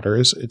raging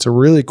waters. It's a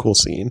really cool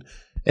scene.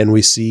 And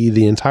we see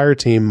the entire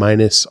team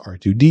minus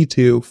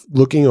R2-D2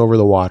 looking over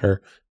the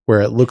water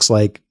where it looks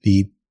like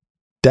the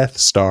Death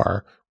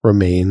Star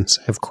remains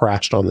have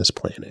crashed on this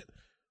planet.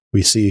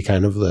 We see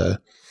kind of the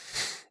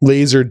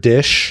laser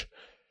dish.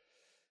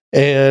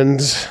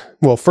 And,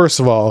 well, first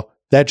of all,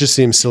 that just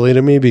seems silly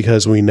to me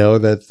because we know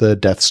that the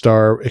Death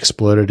Star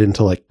exploded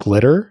into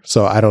glitter.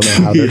 So I don't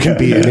know how there can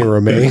be any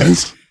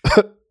remains.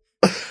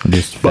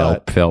 Just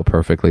fell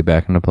perfectly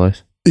back into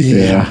place.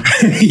 Yeah.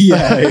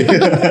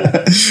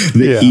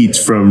 The heat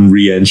from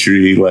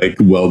re-entry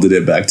welded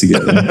it back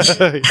together.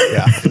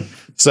 Yeah.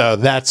 So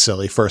that's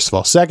silly, first of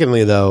all.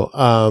 Secondly, though,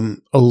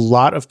 a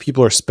lot of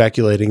people are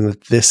speculating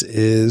that this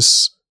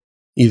is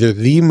either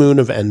the moon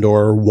of Endor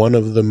or one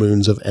of the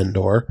moons of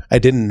Endor. I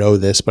didn't know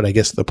this, but I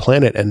guess the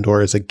planet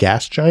Endor is a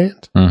gas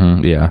giant.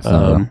 Yeah.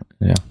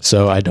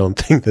 So I don't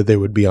think that they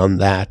would be on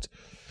that.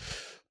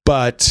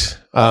 But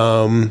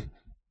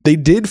they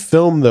did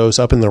film those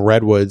up in the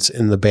Redwoods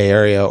in the Bay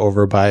Area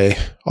over by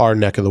our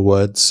neck of the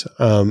woods.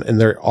 And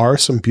there are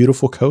some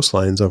beautiful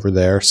coastlines over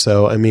there.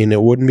 So, I mean,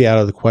 it wouldn't be out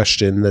of the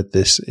question that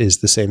this is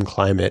the same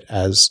climate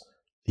as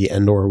the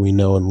Endor we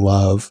know and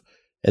love.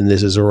 And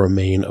this is a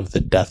remain of the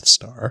Death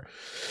Star.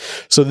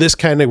 So this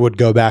kind of would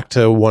go back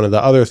to one of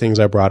the other things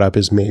I brought up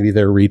is maybe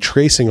they're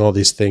retracing all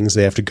these things.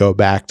 They have to go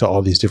back to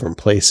all these different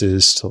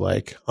places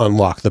to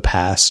unlock the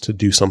past to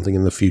do something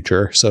in the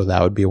future. So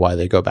that would be why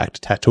they go back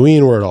to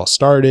Tatooine where it all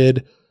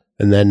started.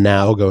 And then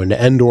now go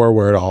into Endor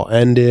where it all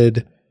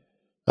ended.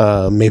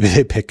 Maybe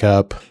they pick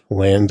up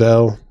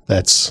Lando.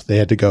 They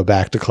had to go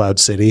back to Cloud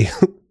City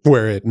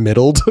where it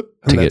middled.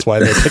 And that's why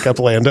they pick up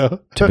Lando.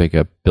 To pick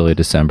up Billy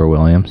December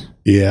Williams.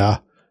 Yeah.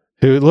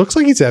 Who looks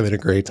like he's having a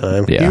great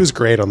time. Yeah. He was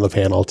great on the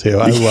panel, too.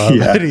 I love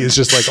it. He's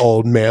just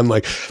old man,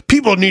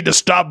 people need to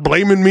stop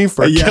blaming me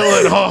for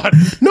killing Han.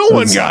 No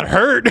one got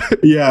hurt.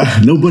 Yeah,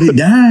 nobody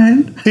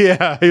died.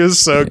 Yeah, he was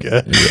so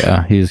good.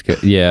 Yeah, he's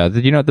good. Yeah,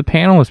 the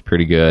panel was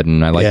pretty good,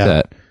 and I like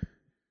that.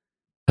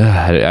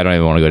 I don't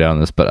even want to go down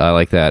this, but I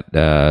like that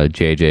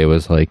JJ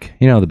was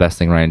the best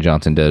thing Rian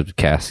Johnson did,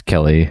 cast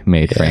Kelly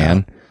Maid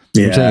Tran.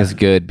 Yeah. Which I think is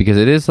good because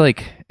it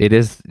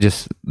is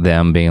just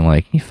them being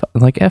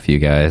F you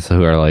guys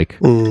who are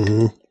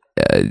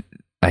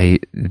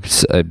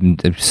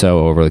I'm so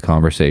over the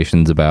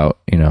conversations about,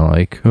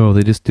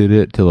 they just did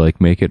it to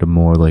make it a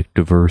more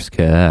diverse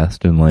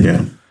cast and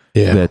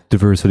that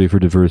diversity for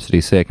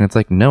diversity's sake. And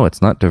it's no,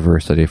 it's not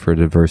diversity for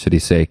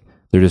diversity's sake.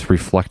 They're just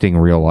reflecting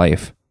real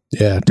life.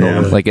 Yeah,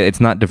 totally.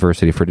 It's not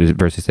diversity for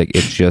diversity's sake.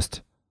 It's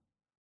just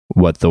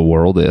what the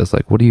world is.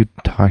 What are you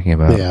talking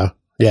about?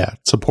 Yeah,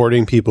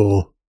 supporting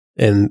people.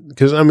 And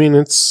because,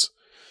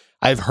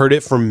 I've heard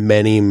it from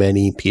many,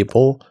 many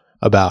people.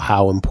 about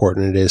how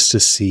important it is to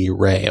see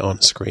Rey on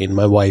screen.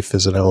 My wife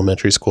is an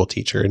elementary school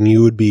teacher, and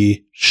you would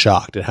be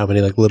shocked at how many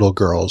like little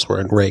girls were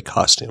in Rey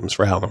costumes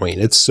for Halloween.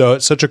 It's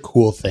such a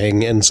cool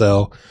thing. And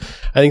so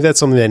I think that's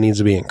something that needs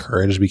to be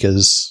encouraged,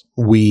 because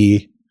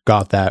we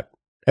got that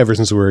ever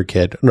since we were a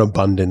kid, an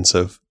abundance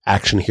of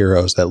action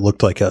heroes that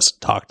looked like us,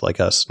 talked like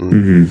us,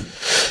 and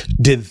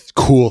did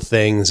cool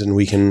things. And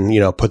we can,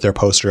 put their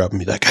poster up and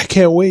be like, I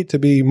can't wait to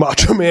be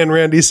Macho Man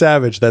Randy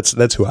Savage. That's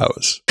who I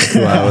was.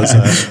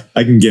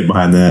 I can get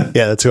behind that.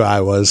 Yeah, that's who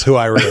I was, who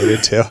I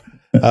related to.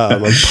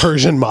 A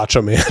Persian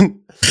Macho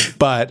Man.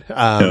 But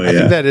I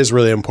think that is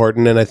really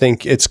important. And I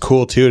think it's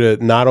cool too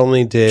to not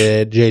only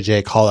did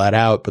JJ call that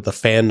out, but the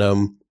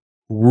fandom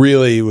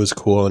really was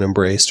cool and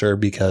embraced her,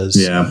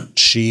 because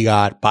she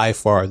got by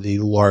far the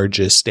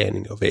largest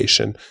standing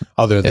ovation,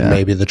 other than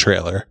maybe the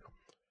trailer.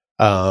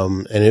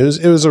 And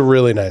it was a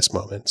really nice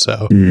moment.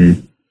 So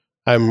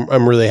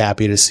I'm really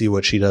happy to see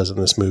what she does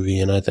in this movie,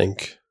 and I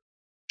think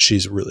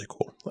she's really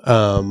cool.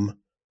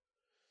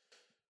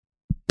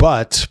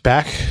 But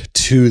back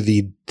to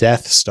the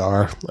Death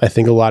Star, I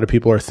think a lot of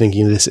people are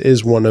thinking this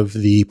is one of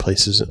the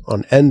places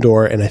on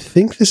Endor, and I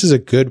think this is a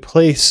good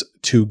place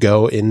to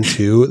go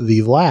into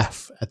the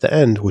laugh at the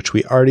end, which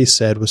we already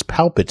said was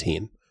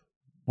Palpatine.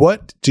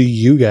 What do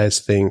you guys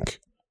think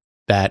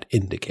that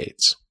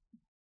indicates?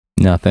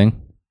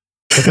 Nothing.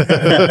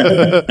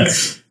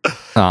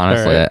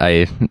 Honestly,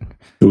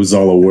 it was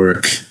all a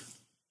work.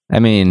 I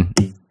mean,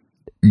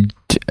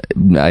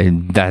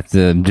 that's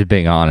just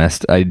being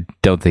honest. I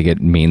don't think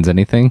it means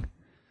anything.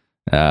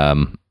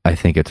 I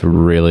think it's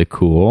really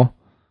cool.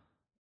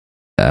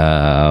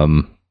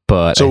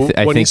 But so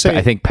I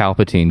think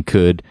Palpatine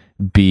could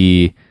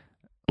be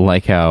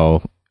like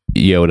how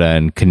Yoda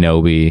and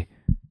Kenobi,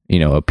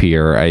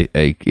 appear.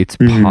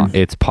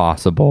 It's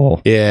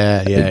possible.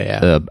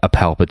 Yeah. A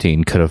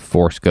Palpatine could have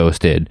Force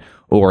ghosted,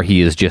 or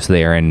he is just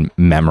there in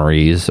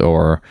memories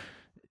or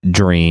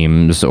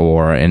dreams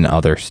or in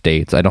other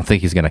states. I don't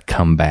think he's going to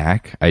come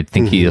back. I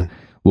think he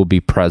will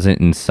be present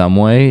in some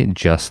way,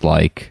 just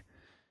like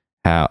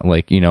how,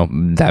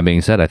 that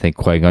being said, I think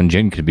Qui-Gon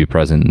Jinn could be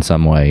present in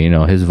some way.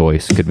 His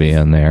voice could be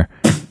in there.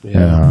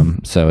 Yeah.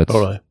 So it's,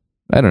 totally.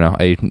 I don't know.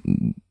 I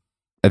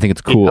think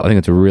it's cool. I think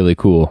it's really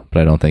cool,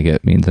 but I don't think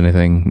it means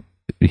anything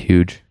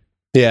huge.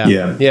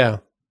 Yeah.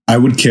 I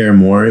would care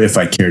more if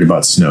I cared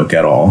about Snoke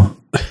at all.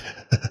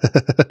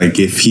 Like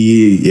if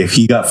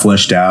he got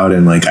fleshed out,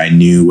 and like I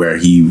knew where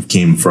he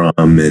came from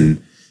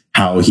and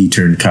how he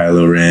turned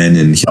Kylo Ren,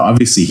 and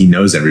obviously he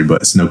knows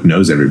everybody. Snoke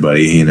knows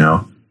everybody.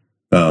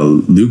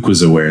 Luke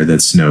was aware that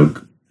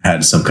Snoke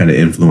had some kind of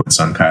influence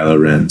on Kylo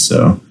Ren.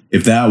 So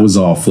if that was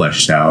all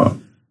fleshed out,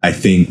 I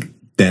think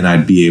then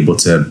I'd be able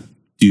to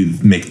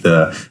make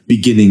the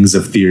beginnings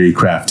of theory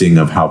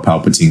crafting of how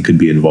Palpatine could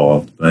be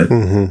involved, but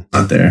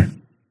not there.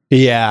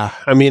 Yeah,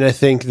 I mean, I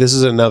think this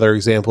is another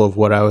example of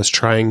what I was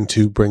trying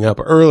to bring up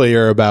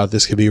earlier about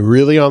this could be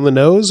really on the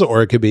nose,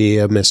 or it could be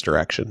a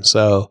misdirection.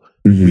 So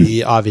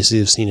we obviously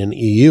have seen in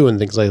EU and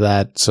things like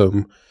that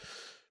some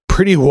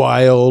pretty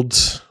wild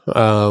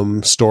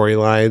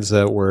storylines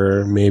that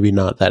were maybe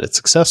not that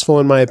successful,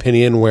 in my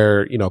opinion,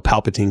 where,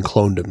 Palpatine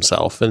cloned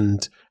himself,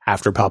 and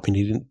after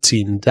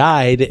Palpatine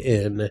died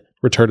in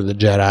Return of the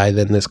Jedi,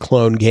 then this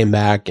clone came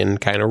back and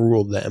kind of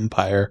ruled the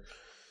Empire.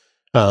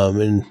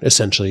 And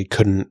essentially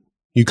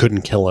you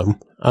couldn't kill him.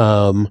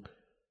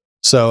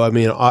 So, I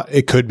mean,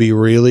 it could be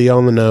really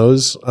on the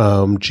nose.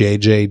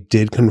 JJ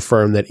did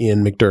confirm that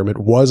Ian McDiarmid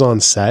was on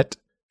set,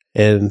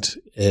 and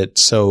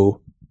so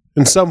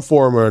in some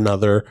form or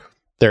another,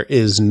 there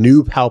is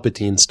new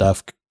Palpatine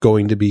stuff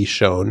going to be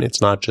shown.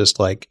 It's not just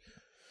like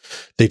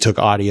they took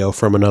audio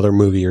from another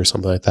movie or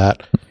something like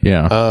that.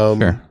 Yeah.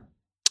 Sure.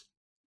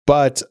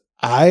 But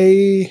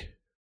I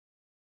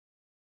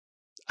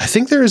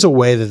think there is a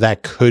way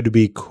that could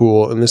be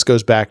cool. And this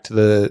goes back to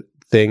the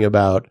thing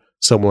about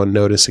someone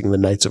noticing the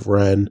Knights of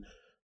Ren.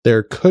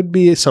 There could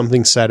be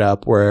something set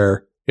up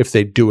where if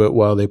they do it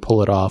well, they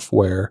pull it off,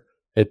 where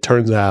it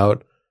turns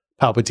out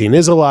Palpatine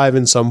is alive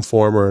in some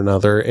form or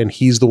another, and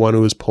he's the one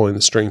who was pulling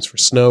the strings for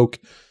Snoke.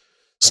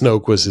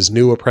 Snoke was his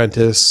new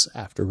apprentice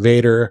after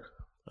Vader.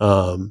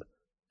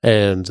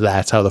 And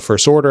that's how the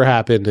First Order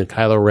happened, and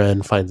Kylo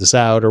Ren finds this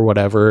out or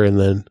whatever, and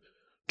then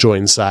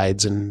joins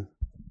sides, and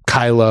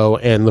Kylo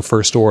and the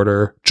First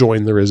Order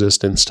join the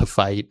Resistance to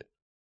fight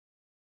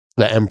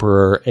the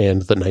Emperor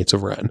and the Knights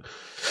of Ren.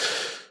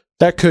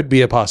 That could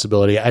be a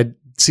possibility. It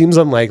seems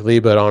unlikely,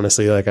 but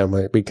honestly, I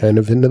might be kind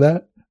of into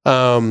that.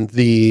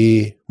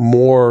 The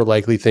more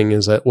likely thing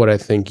is that what I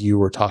think you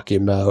were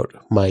talking about,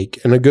 Mike,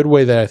 and a good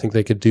way that I think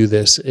they could do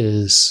this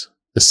is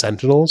the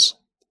Sentinels.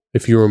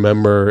 If you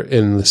remember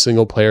in the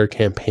single player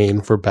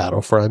campaign for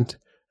Battlefront,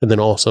 and then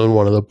also in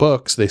one of the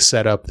books, they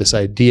set up this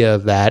idea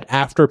that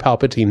after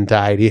Palpatine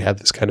died, he had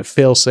this kind of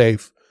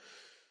failsafe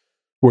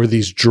where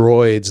these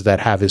droids that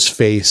have his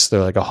face,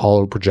 they're like a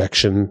hollow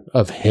projection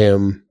of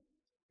him,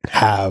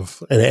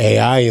 have an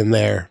AI in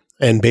there.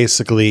 And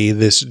basically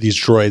these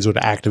droids would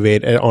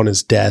activate on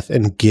his death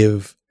and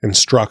give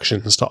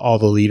instructions to all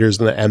the leaders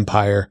in the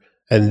Empire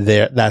and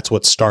that's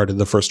what started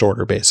the First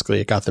Order.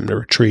 Basically, it got them to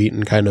retreat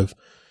and kind of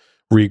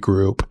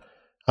regroup.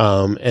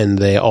 And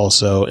they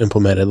also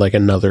implemented like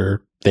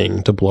another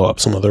thing to blow up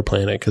some other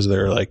planet because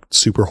they're like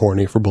super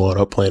horny for blowing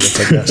up planets,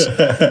 I guess.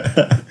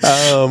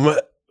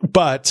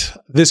 But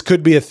this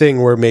could be a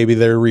thing where maybe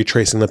they're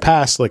retracing the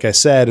past, like I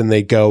said, and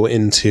they go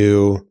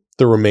into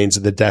the remains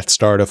of the Death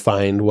Star to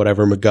find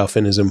whatever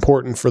MacGuffin is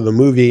important for the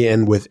movie,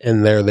 and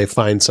within there they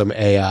find some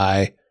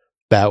AI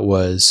that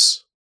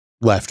was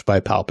left by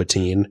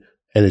Palpatine,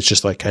 and it's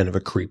just like kind of a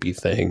creepy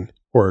thing,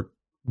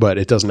 but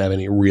it doesn't have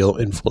any real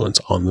influence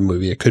on the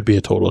movie. It could be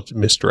a total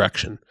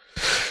misdirection.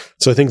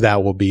 So I think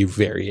that will be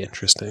very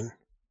interesting.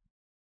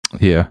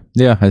 Yeah,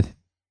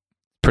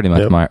 pretty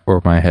much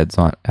where my head's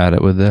on at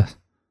it with this.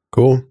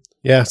 Cool.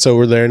 Yeah, so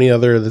were there any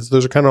other...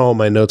 Those are kind of all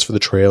my notes for the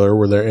trailer.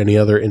 Were there any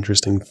other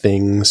interesting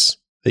things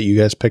that you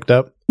guys picked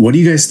up? What do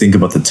you guys think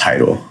about the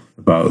title,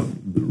 about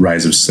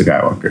Rise of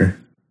Skywalker?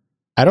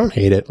 I don't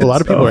hate it. A lot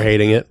of people are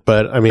hating it,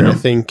 but I mean, I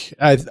think...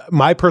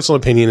 my personal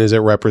opinion is it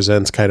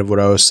represents kind of what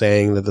I was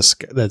saying, that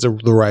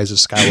the Rise of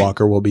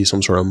Skywalker will be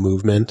some sort of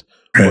movement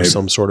or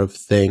some sort of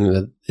thing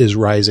that is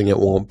rising. It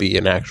won't be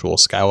an actual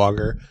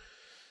Skywalker.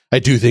 I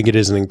do think it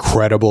is an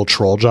incredible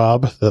troll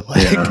job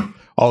that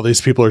all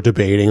these people are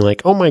debating,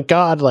 like, oh my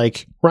God,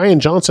 like Rian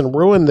Johnson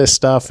ruined this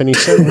stuff and he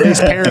said his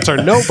parents are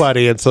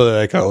nobody. And so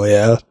they're like, oh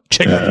yeah,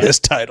 check out this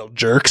title,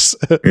 jerks.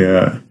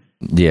 Yeah.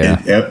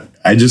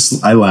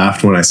 I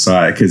laughed when I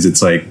saw it because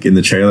it's like in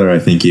the trailer, I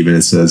think even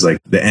it says like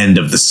the end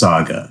of the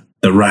saga,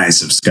 the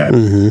Rise of Skywalker.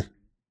 Mm-hmm.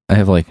 I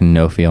have like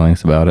no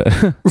feelings about it.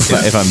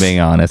 If I'm being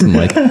honest, I'm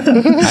like,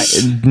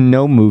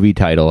 no movie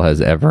title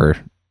has ever.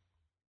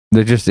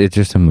 It's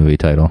just a movie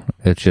title.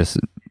 It's just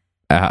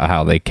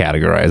how they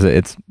categorize it.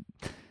 It's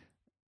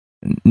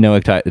no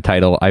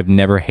title. I've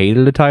never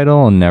hated a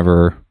title and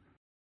never,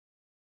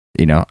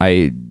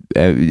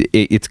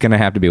 it's going to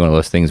have to be one of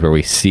those things where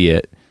we see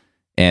it.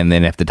 And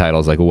then if the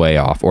title is like way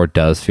off or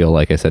does feel,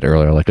 like I said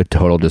earlier, like a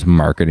total just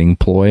marketing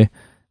ploy,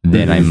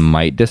 then I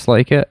might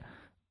dislike it.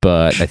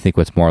 But I think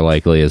what's more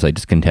likely is I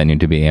just continue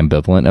to be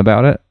ambivalent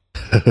about it.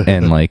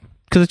 And like,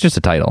 because it's just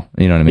a title,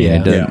 you know what I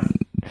mean? Yeah.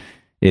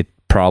 It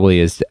probably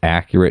is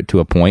accurate to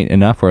a point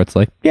enough where it's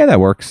like, yeah, that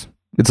works.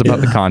 It's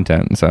about the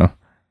content. So,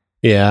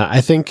 yeah, I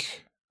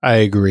think I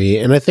agree.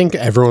 And I think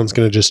everyone's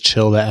going to just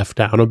chill the F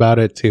down about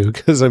it too.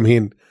 Because I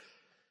mean,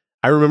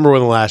 I remember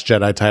when The Last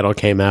Jedi title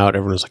came out,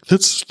 everyone was like,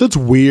 that's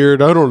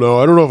weird. I don't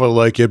know if I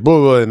like it. Blah,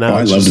 blah. And now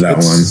I love that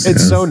one.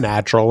 It's so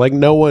natural. Like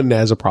no one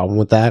has a problem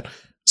with that.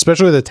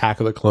 Especially with Attack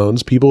of the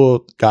Clones.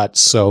 People got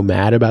so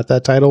mad about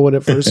that title when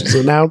it first was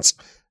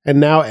announced. And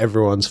now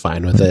everyone's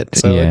fine with it.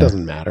 So it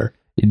doesn't matter.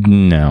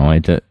 No,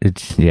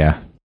 it's yeah.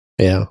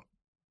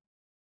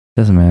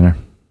 Doesn't matter.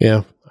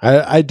 Yeah.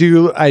 I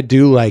do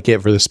like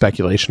it for the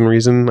speculation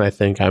reason. I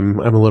think I'm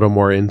a little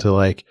more into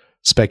like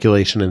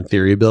speculation and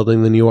theory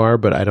building than you are,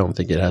 but I don't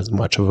think it has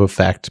much of an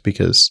effect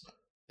because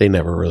they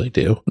never really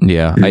do.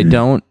 Yeah, I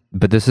don't,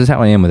 but this is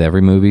how I am with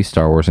every movie,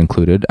 Star Wars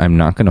included. I'm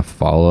not going to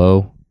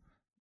follow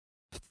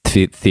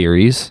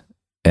theories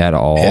at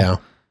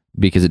all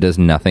because it does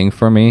nothing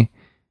for me,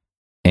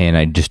 and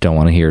I just don't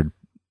want to hear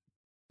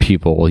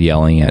people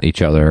yelling at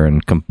each other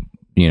and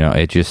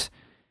it just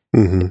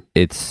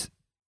it's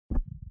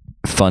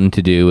fun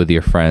to do with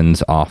your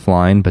friends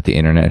offline, but the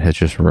internet has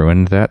just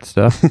ruined that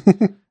stuff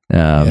to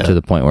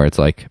the point where it's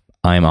like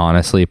I'm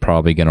honestly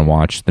probably going to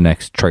watch the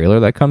next trailer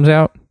that comes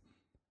out,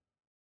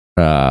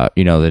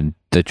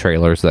 the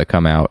trailers that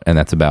come out, and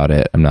that's about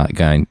it. I'm not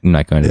going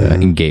to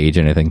engage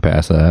anything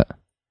past that.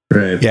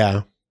 Right.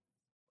 Yeah.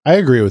 I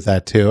agree with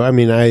that too. I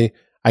mean, I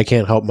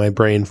can't help my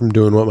brain from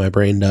doing what my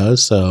brain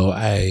does, so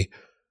I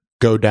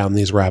go down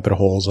these rabbit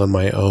holes on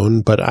my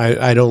own, but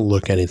I don't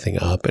look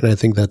anything up, and I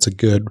think that's a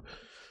good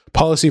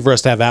policy for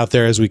us to have out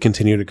there as we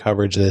continue to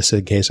coverage this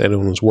in case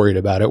anyone was worried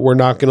about it. We're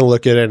not going to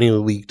look at any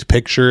leaked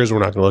pictures. We're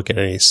not going to look at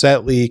any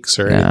set leaks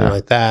or anything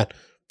like that.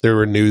 There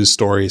were news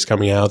stories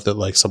coming out that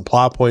like some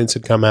plot points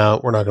had come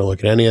out. We're not going to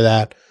look at any of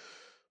that.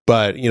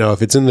 But,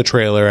 if it's in the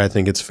trailer, I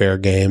think it's fair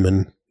game,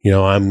 and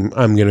I'm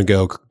going to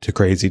go to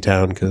Crazy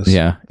Town because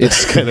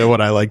it's kind of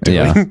what I like doing.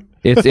 Yeah.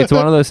 It's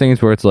one of those things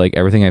where it's like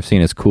everything I've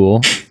seen is cool,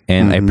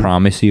 and I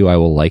promise you I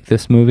will like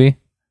this movie.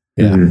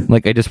 Yeah.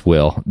 Like I just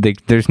will.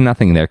 There's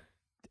nothing there.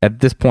 At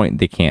this point,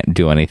 they can't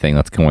do anything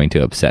that's going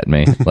to upset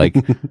me. Like,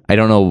 I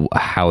don't know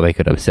how they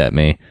could upset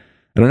me.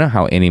 I don't know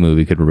how any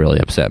movie could really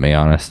upset me,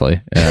 honestly.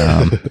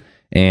 And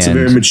it's a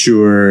very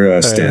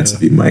mature stance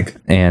of you, Mike.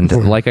 And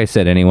like I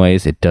said,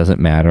 anyways, it doesn't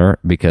matter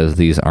because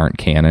these aren't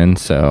canon,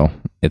 so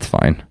it's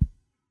fine.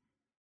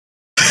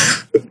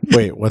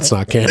 Wait, what's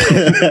not canon?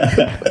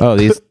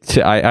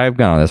 I've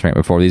gone on this rant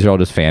before. These are all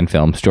just fan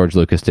films. George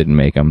Lucas didn't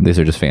make them. These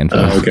are just fan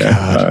films.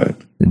 God.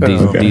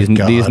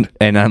 These,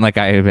 and I'm like,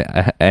 I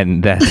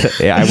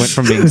went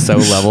from being so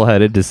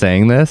level-headed to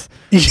saying this.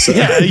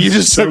 Yeah, you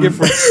just took it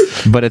from.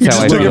 But it's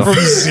how I feel. Took it from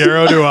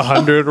 0 to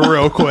 100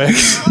 real quick.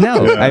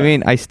 No, I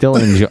mean, I still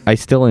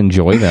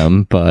enjoy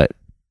them, but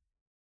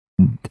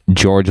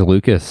George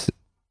Lucas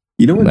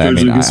You know what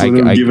George Lucas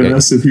would have given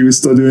us if he was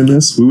still doing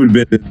this? We would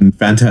have been in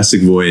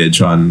Fantastic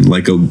Voyage on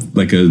like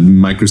a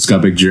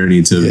microscopic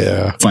journey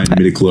to find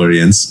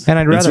midichlorians.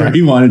 And that's where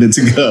he wanted it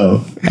to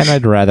go. And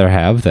I'd rather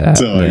have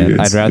that.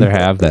 I'd rather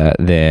have that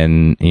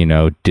than, you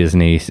know,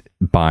 Disney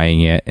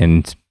buying it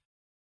and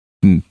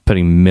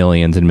putting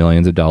millions and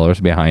millions of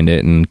dollars behind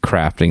it and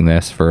crafting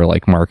this for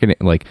like marketing,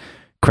 like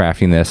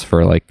crafting this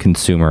for like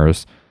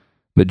consumers.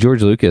 But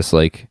George Lucas,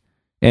 like,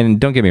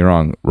 and don't get me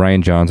wrong,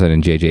 Rian Johnson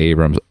and J.J.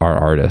 Abrams are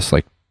artists.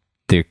 Like,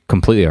 they're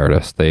completely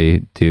artists.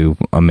 They do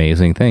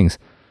amazing things.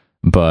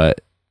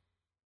 But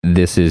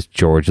this is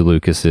George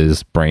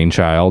Lucas's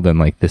brainchild, and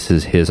like, this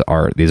is his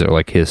art. These are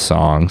like his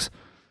songs.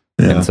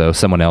 Yeah. And so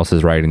someone else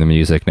is writing the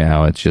music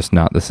now. It's just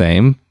not the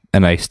same.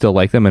 And I still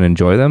like them and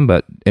enjoy them,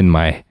 but in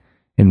my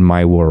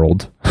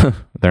world,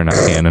 they're not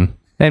canon.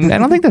 And I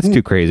don't think that's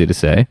too crazy to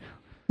say.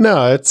 No,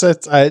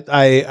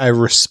 I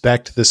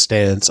respect the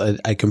stance.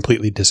 I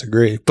completely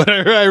disagree, but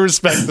I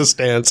respect the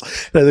stance.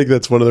 And I think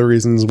that's one of the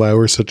reasons why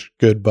we're such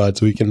good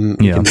buds. We can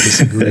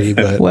disagree,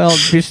 but well,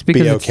 just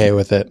because be okay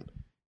with it.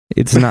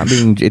 It's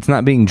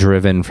not being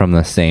driven from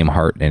the same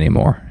heart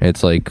anymore.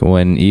 It's like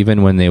when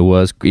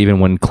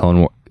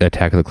Clone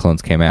Attack of the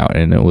Clones came out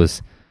and it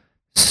was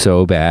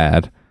so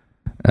bad.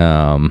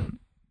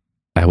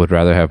 I would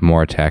rather have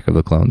more Attack of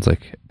the Clones,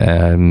 like,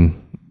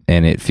 and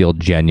it feel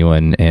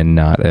genuine and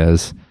not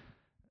as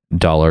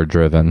dollar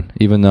driven.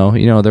 Even though,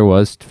 you know, there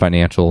was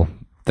financial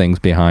things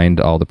behind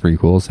all the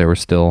prequels, they were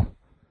still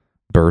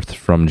birthed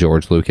from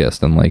George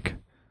Lucas, and like,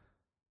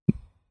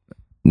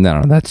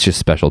 no, that's just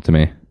special to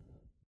me.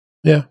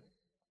 Yeah.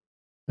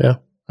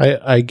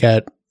 I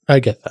get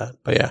that,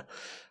 but yeah,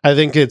 I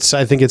think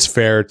it's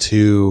fair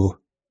to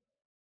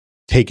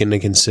take into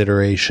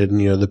consideration,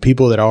 you know, the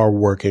people that are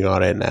working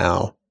on it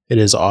now. It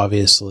is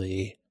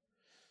obviously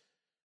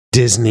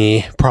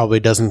Disney probably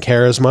doesn't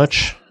care as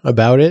much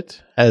about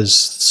it as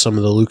some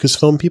of the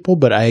Lucasfilm people,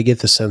 but I get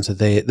the sense that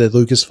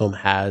Lucasfilm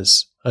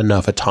has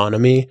enough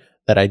autonomy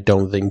that I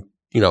don't think,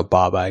 you know,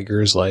 Bob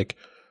Iger's like,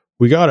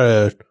 we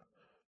gotta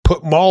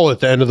put Maul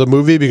at the end of the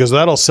movie because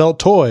that'll sell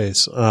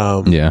toys.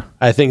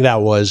 I think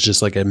that was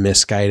just like a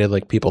misguided,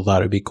 like, people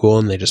thought it'd be cool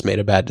and they just made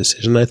a bad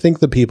decision. I think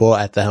the people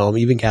at the helm,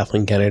 even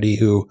Kathleen Kennedy,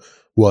 who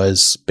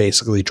was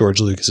basically George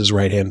Lucas's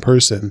right-hand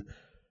person,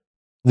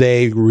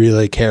 they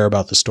really care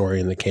about the story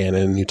and the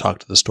canon. You talk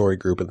to the story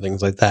group and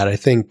things like that. I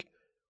think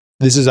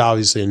this is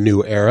obviously a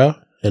new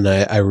era, and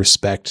I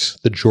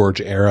respect the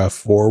George era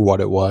for what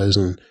it was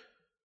and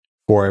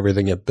for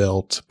everything it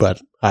built.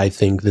 But I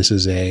think this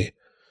is a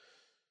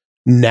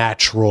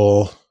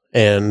natural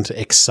and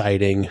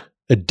exciting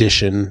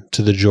addition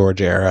to the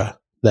George era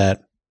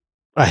that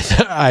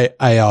I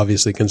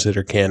obviously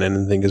consider canon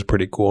and think is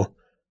pretty cool.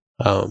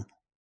 Yeah,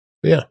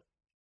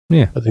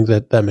 I think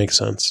that makes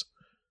sense.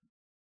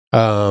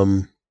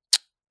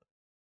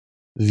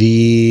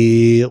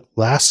 The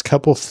last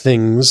couple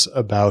things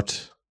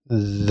about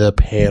the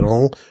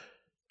panel.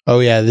 Oh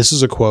yeah, this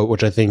is a quote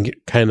which I think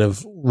kind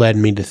of led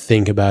me to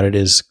think about it.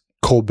 Is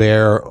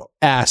Colbert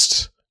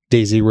asked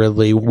Daisy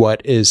Ridley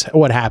what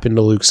happened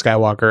to Luke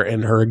Skywalker,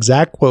 and her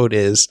exact quote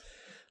is,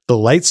 "The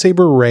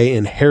lightsaber Rey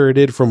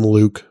inherited from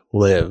Luke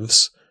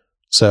lives."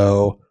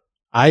 So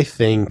I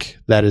think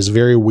that is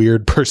very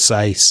weird,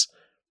 precise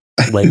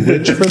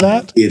language for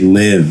that. It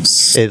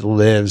lives.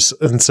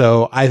 And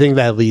so I think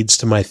that leads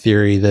to my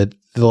theory that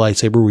the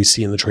lightsaber we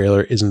see in the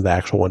trailer isn't the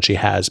actual one she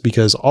has,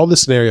 because all the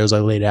scenarios I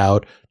laid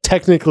out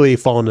technically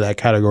fall into that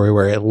category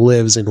where it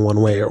lives in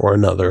one way or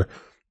another,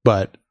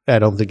 but I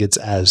don't think it's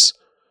as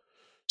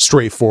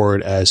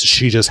straightforward as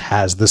she just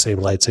has the same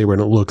lightsaber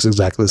and it looks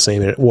exactly the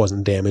same and it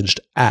wasn't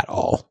damaged at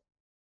all.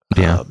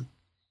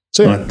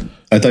 So yeah.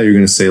 I thought you were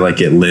going to say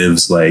like it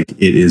lives, like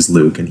it is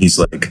Luke, and he's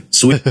like,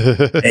 sweet,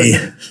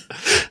 hey,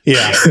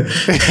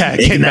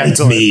 ignite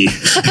me.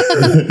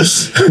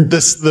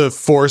 The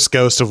Force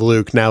ghost of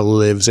Luke now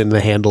lives in the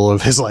handle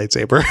of his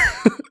lightsaber.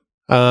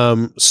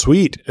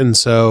 Sweet. And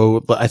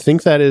so I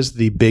think that is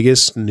the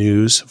biggest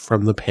news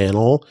from the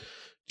panel.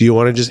 Do you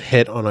want to just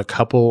hit on a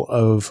couple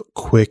of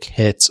quick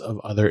hits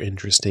of other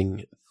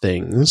interesting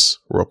things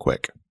real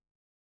quick?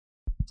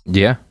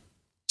 Yeah.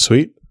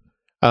 Sweet.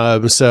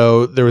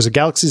 So there was a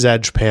Galaxy's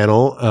Edge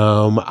panel.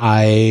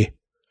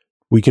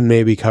 We can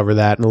maybe cover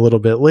that in a little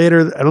bit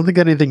later. I don't think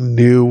anything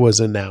new was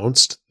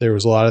announced. There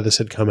was a lot of this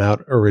had come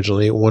out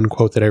originally. One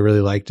quote that I really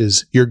liked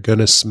is, "You're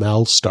gonna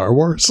smell Star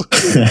Wars."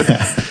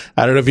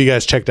 I don't know if you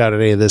guys checked out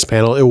any of this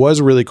panel. It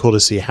was really cool to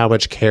see how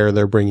much care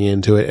they're bringing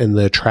into it and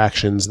the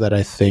attractions that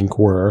I think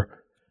were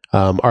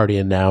already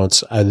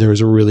announced. There was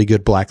a really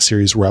good Black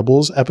Series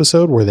Rebels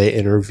episode where they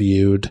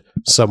interviewed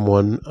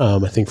someone, I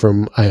think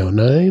from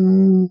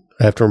IO9.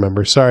 I have to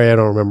remember. Sorry, I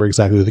don't remember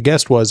exactly who the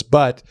guest was,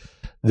 but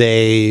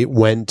they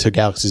went to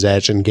Galaxy's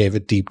Edge and gave a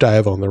deep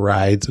dive on the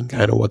rides and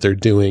kind of what they're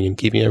doing and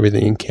keeping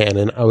everything in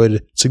canon. I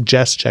would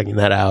suggest checking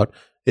that out.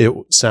 It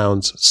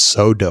sounds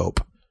so dope,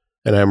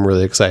 and I'm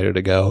really excited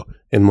to go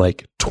in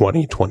like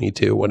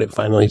 2022 when it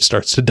finally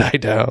starts to die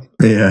down.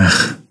 Yeah.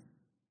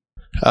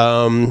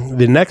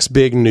 The next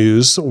big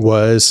news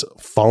was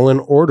Fallen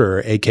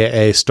Order,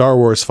 aka Star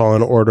Wars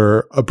Fallen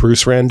Order, a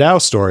Bruce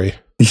Randau story.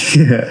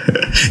 Yeah,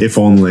 if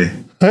only.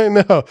 I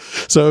know.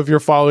 So if you're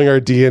following our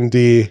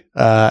D&D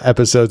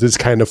episodes, it's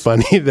kind of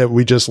funny that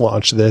we just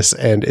launched this,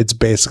 and it's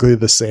basically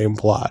the same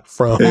plot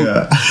from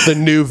the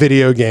new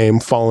video game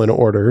Fallen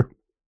Order.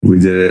 We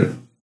did it.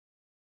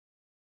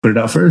 Put it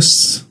out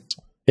first.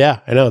 Yeah,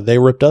 I know. They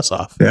ripped us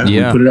off. Yeah,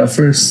 we put it out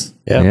first.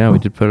 Yeah, we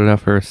did put it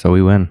out first, so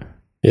we win.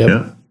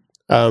 Yep.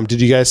 Yeah.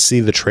 Did you guys see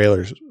the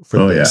trailers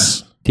for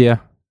this? Yeah.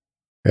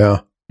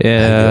 Yeah.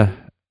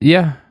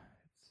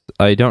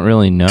 I don't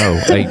really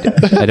know.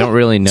 I don't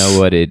really know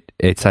what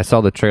it's. I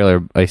saw the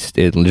trailer.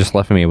 It just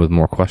left me with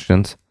more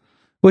questions,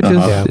 which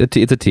is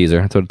it's a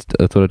teaser.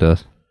 That's what it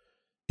does.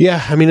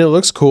 Yeah, I mean, it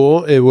looks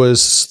cool.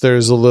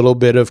 There's a little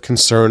bit of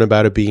concern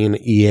about it being an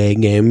EA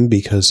game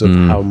because of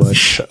how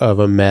much of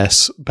a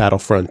mess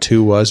Battlefront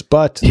 2 was.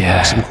 But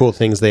some cool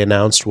things they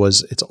announced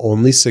was it's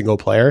only single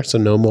player, so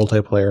no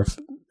multiplayer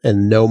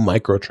and no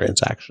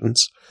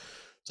microtransactions.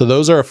 So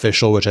those are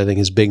official, which I think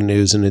is big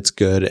news, and it's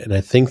good. And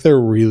I think I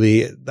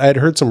had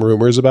heard some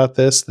rumors about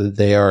this, that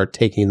they are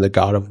taking the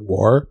God of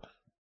War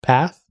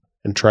path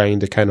and trying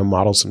to kind of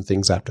model some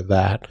things after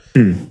that.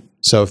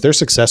 So if they're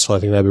successful, I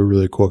think that'd be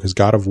really cool, because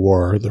God of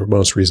War, the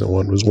most recent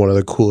one, was one of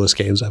the coolest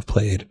games I've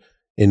played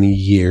in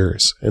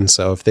years. And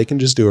so if they can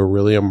just do a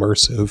really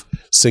immersive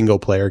single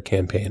player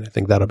campaign, I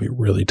think that'll be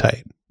really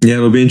tight. Yeah,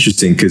 it'll be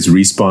interesting because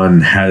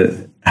Respawn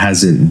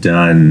hasn't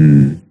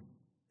done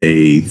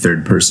a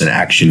third person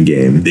action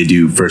game. They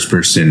do first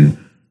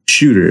person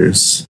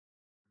shooters.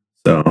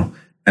 So,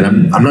 and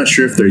I'm not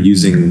sure if they're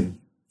using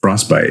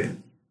Frostbite.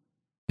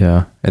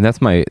 Yeah, and that's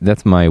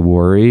my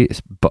worry,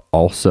 but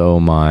also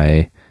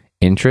my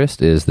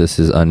interest is this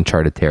is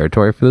uncharted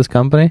territory for this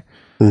company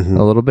a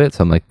little bit.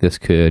 So I'm like, this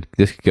could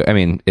go. I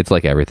mean, it's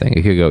like everything;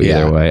 it could go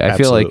either way. I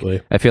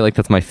feel like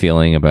that's my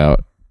feeling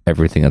about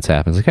everything that's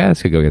happened. It's like,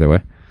 this could go either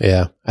way.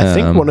 Yeah, I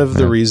think one of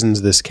the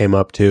reasons this came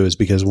up too is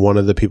because one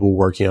of the people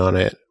working on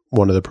it,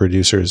 one of the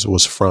producers,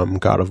 was from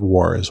God of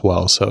War as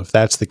well. So if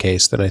that's the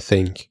case, then I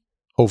think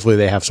hopefully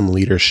they have some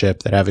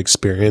leadership that have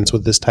experience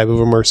with this type of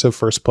immersive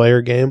first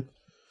player game.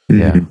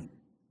 Yeah.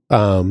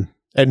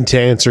 And to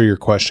answer your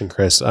question,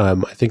 Chris, I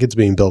think it's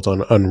being built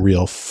on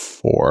Unreal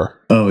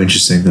 4. Oh,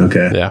 interesting.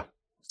 Okay. Yeah.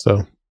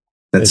 So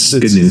that's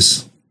good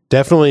news.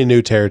 Definitely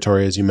new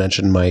territory, as you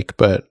mentioned, Mike,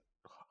 but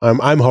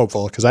I'm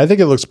hopeful because I think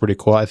it looks pretty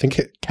cool. I think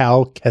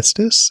Cal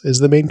Kestis is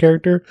the main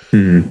character.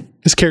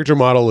 His character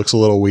model looks a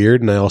little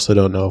weird, and I also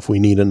don't know if we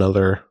need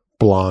another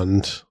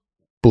blonde,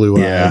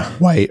 blue-eyed,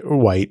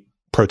 white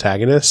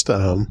protagonist.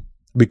 It'd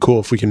be cool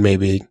if we can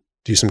maybe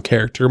do some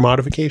character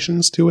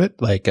modifications to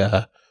it, like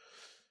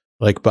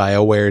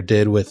BioWare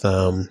did with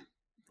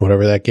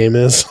whatever that game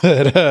is.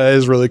 It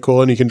is really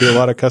cool, and you can do a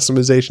lot of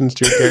customizations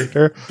to your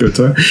character.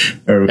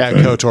 KOTOR? Yeah,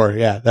 KOTOR.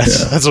 Yeah,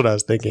 that's what I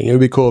was thinking. It would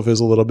be cool if it was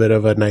a little bit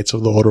of a Knights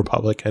of the Old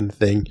Republic kind of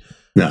thing.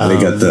 No, they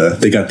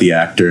got the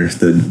actor,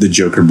 the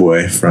Joker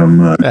boy from.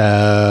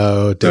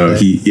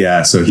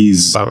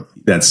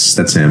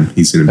 That's him.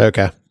 He's gonna be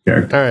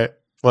character. All right.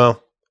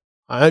 Well,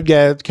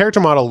 the character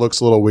model looks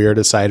a little weird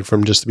aside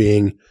from just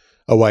being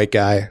a white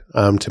guy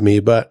to me,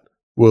 but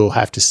we'll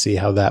have to see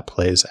how that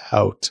plays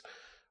out.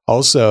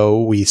 Also,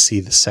 we see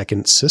the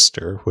second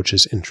sister, which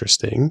is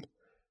interesting.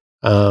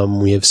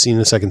 We have seen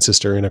the second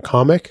sister in a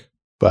comic,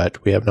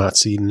 but we have not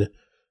seen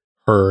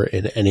her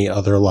in any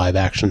other live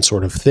action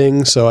sort of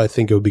thing. So I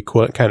think it would be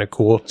kind of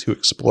cool to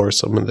explore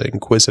some of the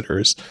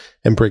Inquisitors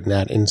and bring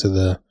that into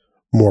the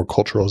more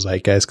cultural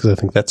zeitgeist, because I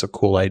think that's a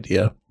cool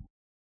idea.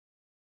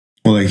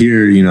 Well, I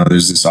hear,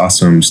 there's this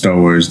awesome Star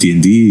Wars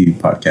D&D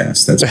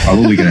podcast that's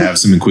probably going to have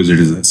some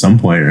Inquisitors at some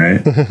point,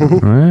 right?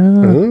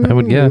 I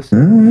would guess.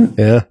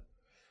 Yeah.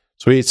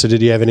 Sweet. So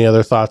did you have any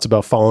other thoughts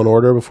about Fallen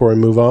Order before we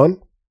move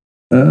on?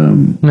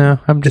 No,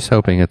 I'm just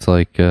hoping it's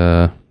like,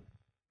 I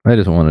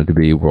just want it to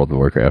be World of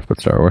Warcraft, but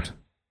Star Wars.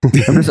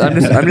 I'm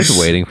just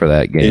waiting for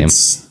that game.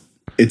 It's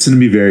going to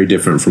be very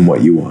different from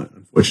what you want,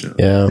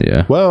 unfortunately.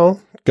 Yeah. Well,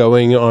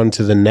 going on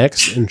to the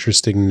next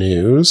interesting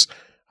news,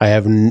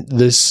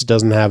 this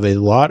doesn't have a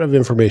lot of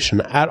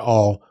information at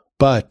all,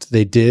 but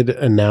they did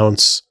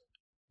announce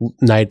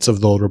Knights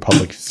of the Old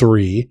Republic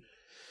 3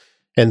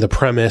 and the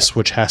premise,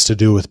 which has to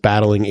do with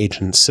battling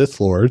ancient Sith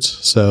Lords.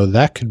 So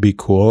that could be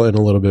cool and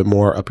a little bit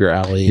more up your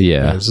alley.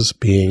 Yeah. As this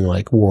being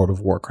like World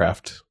of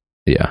Warcraft.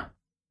 Yeah.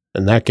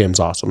 And that game's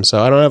awesome.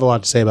 So I don't have a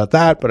lot to say about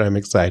that, but I'm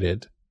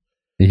excited.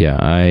 Yeah,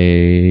 I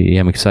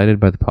am excited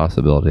by the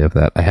possibility of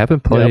that. I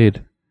haven't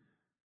played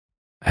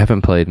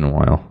in a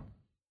while.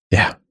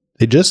 Yeah.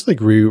 They just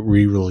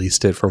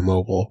re-released it for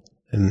mobile,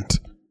 and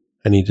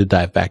I need to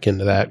dive back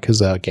into that because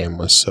that game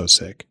was so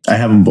sick. I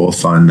have them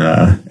both on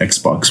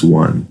Xbox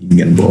One. You can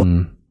get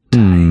them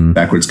both.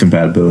 Backwards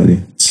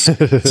compatibility.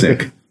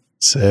 Sick.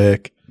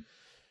 Sick.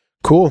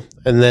 Cool.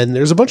 And then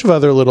there's a bunch of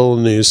other little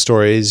news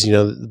stories,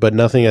 but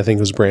nothing I think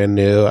was brand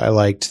new. I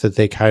liked that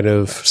they kind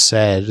of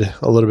said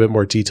a little bit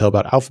more detail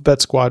about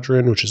Alphabet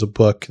Squadron, which is a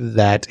book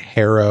that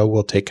Hera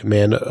will take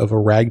command of a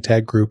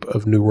ragtag group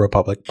of New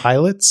Republic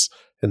pilots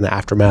in the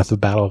aftermath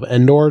of Battle of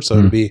Endor. So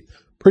it'll be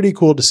pretty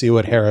cool to see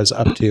what Hera's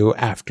up to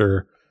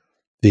after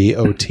the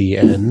OT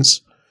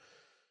ends.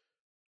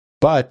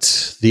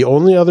 But the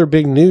only other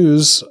big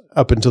news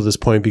up until this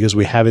point, because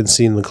we haven't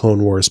seen the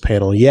Clone Wars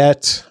panel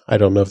yet, I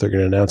don't know if they're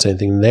going to announce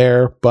anything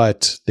there,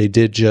 but they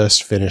did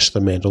just finish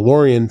the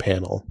Mandalorian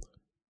panel,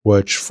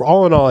 which for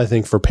all in all, I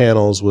think for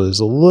panels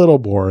was a little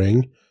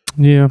boring.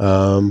 Yeah.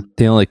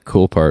 The only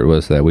cool part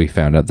was that we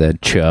found out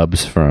that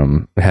Chubbs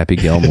from Happy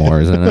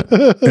Gilmore is in it.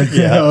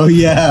 Yeah. Oh,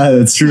 yeah,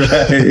 that's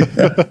right.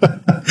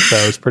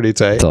 That was pretty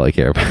tight. That's all I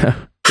care about.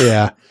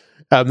 Yeah.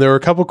 There were a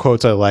couple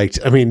quotes I liked.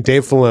 I mean,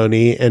 Dave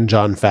Filoni and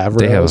Jon Favreau.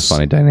 They have a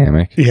funny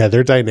dynamic. Yeah,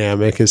 their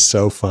dynamic is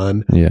so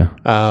fun. Yeah.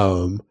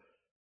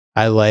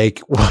 I like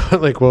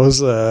what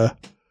was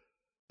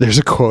there's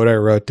a quote I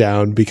wrote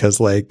down because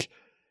Jon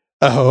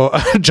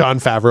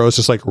Favreau was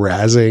just like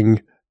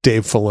razzing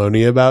Dave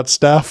Filoni about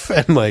stuff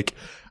and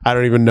I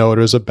don't even know what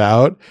it was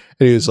about.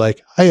 And he was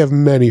like, I have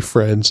many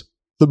friends,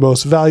 the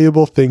most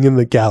valuable thing in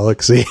the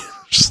galaxy.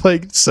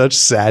 Just such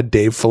sad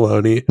Dave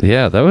Filoni.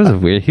 Yeah, that was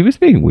weird. He was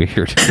being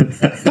weird.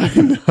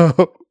 I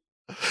know.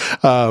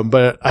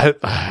 But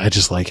I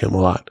just like him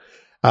a lot.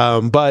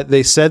 But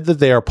they said that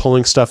they are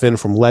pulling stuff in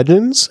from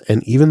Legends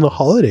and even the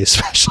holiday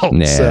special.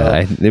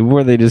 Yeah,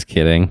 were they just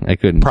kidding? I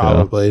couldn't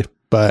probably. Tell.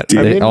 But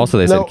they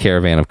said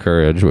Caravan of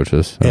Courage, which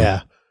is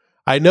yeah.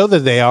 I know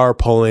that they are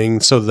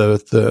pulling. So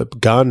the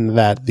gun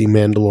that the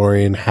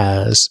Mandalorian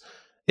has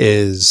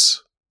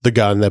is the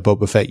gun that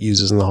Boba Fett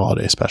uses in the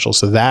holiday special.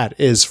 So that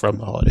is from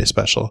the holiday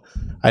special.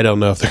 I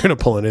don't know if they're going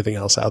to pull anything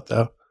else out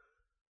though.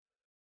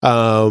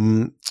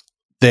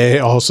 They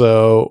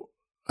also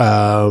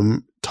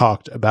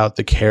talked about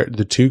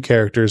the two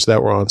characters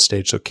that were on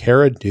stage. So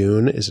Cara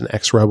Dune is an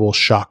ex-rebel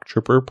shock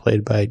trooper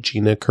played by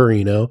Gina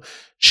Carano.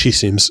 She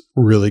seems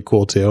really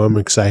cool too. I'm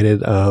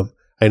excited. I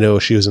know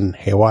she was in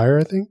Haywire,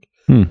 I think,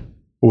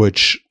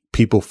 which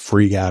people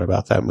freak out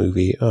about that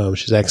movie.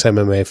 She's an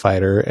ex-MMA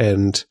fighter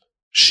and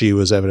she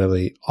was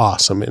evidently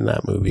awesome in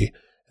that movie.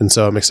 And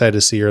so I'm excited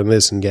to see her in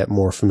this and get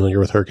more familiar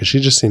with her because she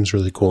just seems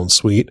really cool and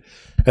sweet.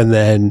 And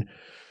then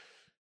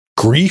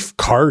Greef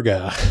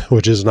Karga,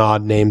 which is an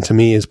odd name to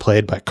me, is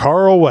played by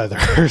Carl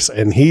Weathers.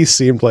 And he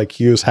seemed like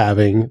he was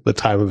having the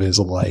time of his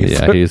life.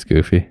 Yeah, he is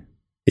goofy.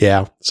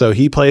 Yeah. So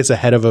he plays the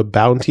head of a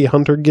bounty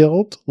hunter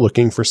guild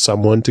looking for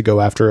someone to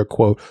go after a,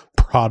 quote,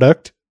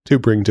 product to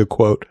bring to,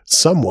 quote,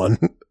 someone.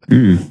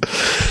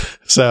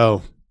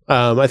 So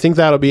I think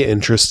that'll be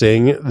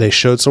interesting. They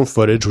showed some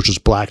footage, which was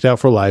blacked out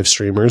for live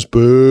streamers.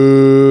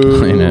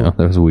 Boo. I know.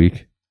 That was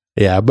weak.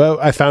 Yeah, but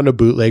I found a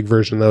bootleg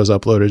version that was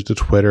uploaded to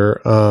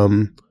Twitter.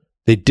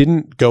 They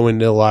didn't go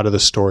into a lot of the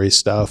story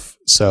stuff,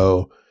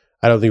 so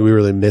I don't think we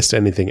really missed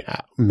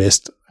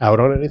out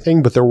on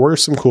anything, but there were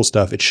some cool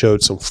stuff. It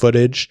showed some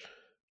footage,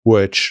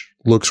 which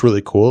looks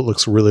really cool. It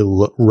looks really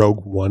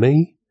Rogue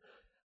One-y.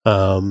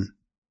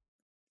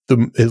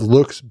 It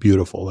looks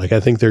beautiful. I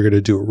think they're going to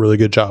do a really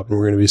good job, and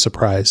we're going to be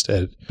surprised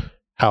at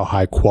how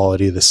high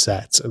quality the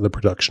sets and the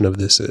production of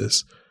this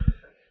is.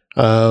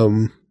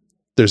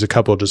 There's a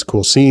couple of just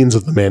cool scenes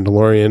of the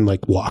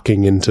Mandalorian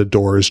walking into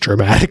doors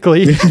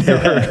dramatically. There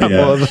were a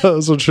couple of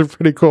those, which are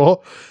pretty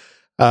cool.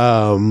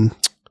 Then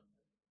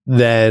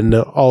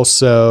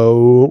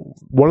also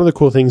one of the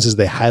cool things is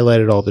they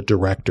highlighted all the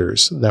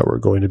directors that were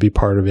going to be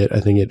part of it. I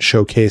think it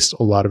showcased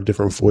a lot of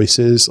different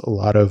voices, a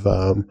lot of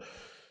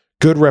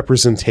good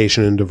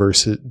representation and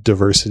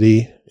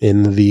diversity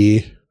in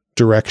the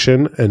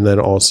direction. And then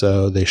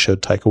also they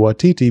showed Taika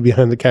Waititi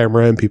behind the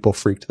camera and people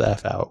freaked the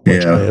F out,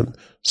 which I am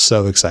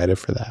so excited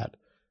for that.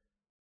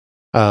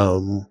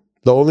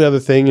 The only other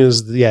thing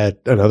is,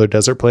 another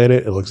desert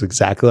planet. It looks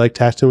exactly like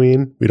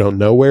Tatooine. We don't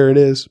know where it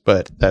is,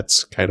 but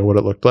that's kind of what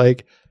it looked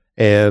like.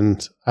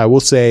 And I will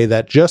say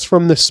that just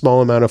from this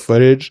small amount of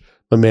footage,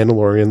 the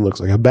Mandalorian looks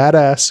like a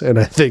badass. And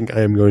I think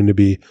I am going to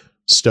be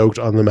stoked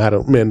on the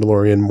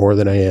Mandalorian more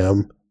than I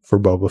am for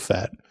Boba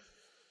Fett.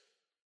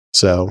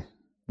 So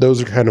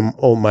those are kind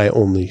of my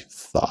only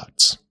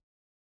thoughts.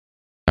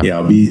 Yeah,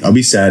 I'll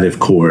be sad if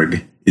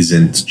Korg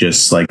isn't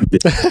just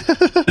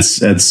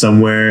at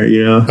somewhere,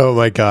 Oh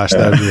my gosh,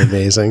 that would be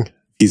amazing.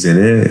 He's in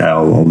it.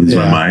 I'll lose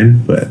my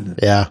mind, but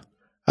yeah.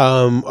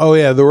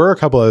 There were a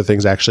couple other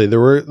things actually. There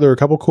were a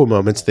couple cool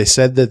moments. They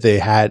said that they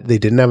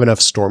didn't have enough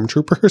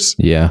stormtroopers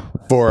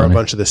for a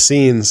bunch of the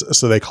scenes,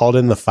 so they called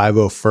in the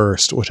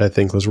 501st, which I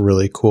think was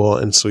really cool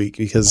and sweet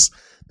because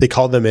they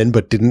called them in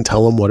but didn't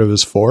tell them what it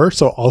was for.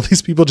 So all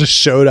these people just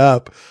showed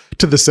up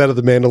to the set of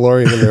The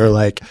Mandalorian and they were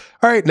like,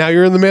 all right, now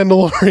you're in The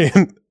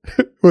Mandalorian,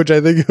 which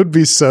I think would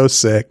be so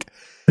sick.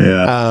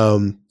 Yeah.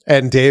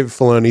 And Dave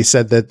Filoni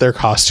said that their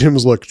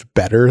costumes looked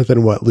better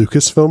than what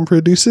Lucasfilm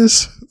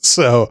produces.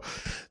 So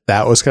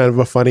that was kind of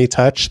a funny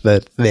touch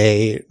that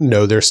they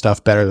know their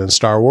stuff better than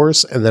Star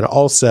Wars. And then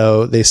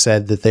also they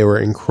said that they were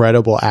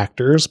incredible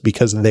actors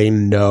because they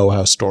know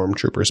how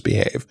stormtroopers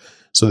behave.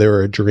 So they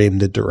were a dream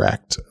to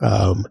direct.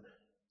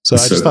 So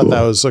I just thought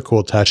that was a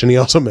cool touch. And he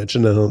also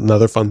mentioned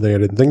another fun thing I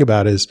didn't think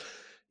about is,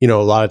 a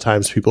lot of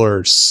times people are,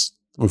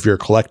 if you're a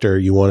collector,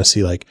 you want to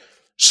see like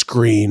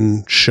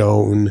screen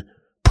shown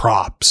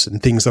props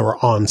and things that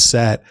were on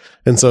set.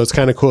 And so it's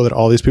kind of cool that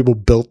all these people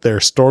built their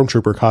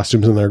stormtrooper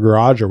costumes in their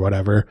garage or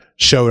whatever,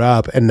 showed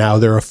up, and now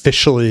they're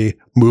officially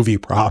movie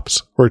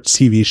props or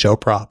TV show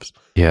props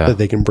that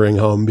they can bring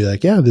home and be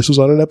like, yeah, this was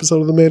on an episode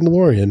of The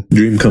Mandalorian.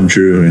 Dream come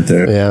true right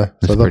there. Yeah.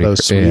 So I thought that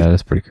was sweet. Yeah,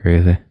 that's pretty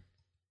crazy.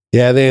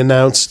 Yeah,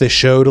 they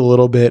showed a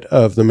little bit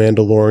of the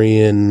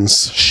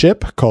Mandalorian's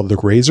ship called the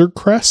Razor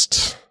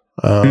Crest.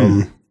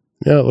 Yeah,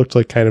 it looked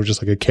like kind of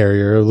just like a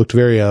carrier. It looked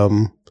very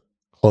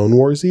Clone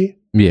Wars-y.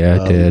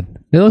 Yeah, it did.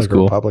 It looks like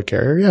cool. A Republic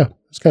carrier. Yeah,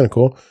 it's kind of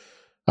cool.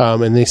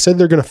 And they said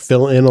they're going to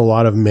fill in a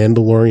lot of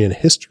Mandalorian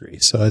history.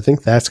 So I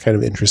think that's kind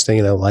of interesting.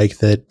 And I like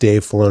that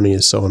Dave Filoni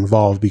is so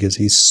involved because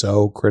he's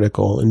so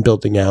critical in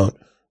building out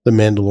the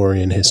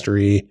Mandalorian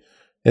history.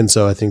 And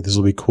so I think this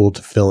will be cool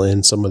to fill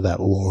in some of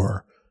that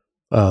lore.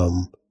 I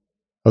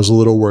was a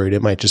little worried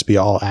it might just be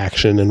all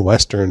action and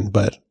Western,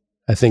 but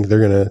I think they're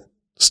going to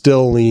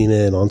still lean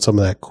in on some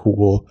of that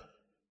cool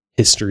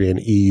history and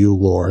EU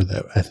lore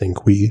that I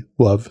think we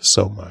love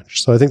so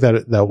much. So I think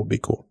that will be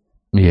cool.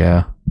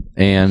 Yeah.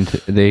 And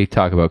they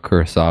talk about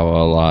Kurosawa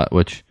a lot,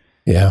 which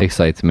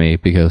excites me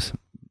because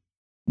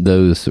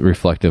those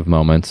reflective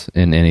moments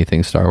in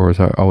anything Star Wars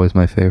are always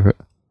my favorite.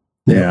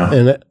 Yeah.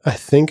 And I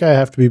think I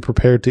have to be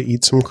prepared to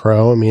eat some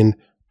crow. I mean,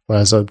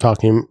 as I'm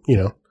talking,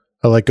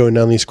 I like going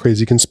down these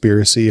crazy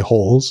conspiracy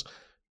holes,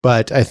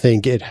 but I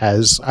think I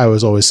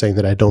was always saying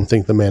that I don't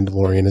think the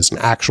Mandalorian is an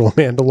actual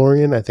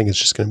Mandalorian. I think it's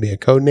just going to be a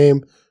code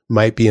name,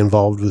 might be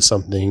involved with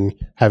something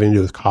having to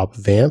do with Cobb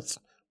Vanth,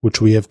 which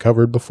we have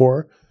covered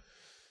before.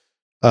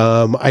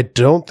 I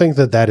don't think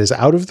that is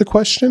out of the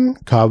question.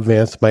 Cobb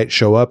Vanth might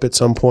show up at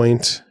some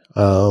point.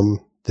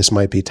 This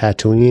might be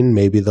Tatooine.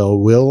 Maybe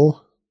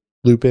will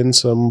loop in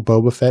some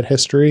Boba Fett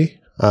history.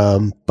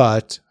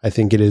 But I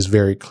think it is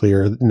very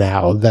clear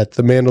now that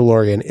the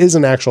Mandalorian is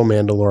an actual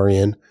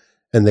Mandalorian,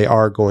 and they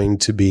are going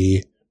to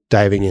be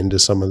diving into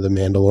some of the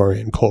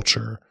Mandalorian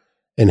culture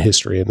and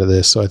history into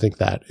this. So I think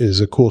that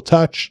is a cool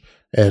touch,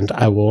 and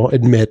I will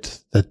admit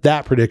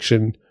that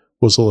prediction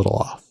was a little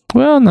off.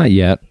 Well, not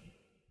yet.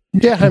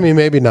 Yeah, I mean,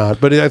 maybe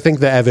not, but I think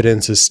the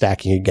evidence is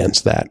stacking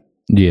against that.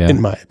 Yeah, in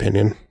my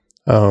opinion.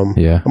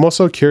 I'm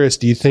also curious,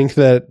 do you think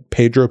that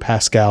Pedro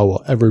Pascal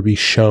will ever be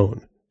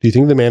shown? Do you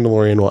think the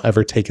Mandalorian will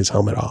ever take his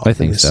helmet off? I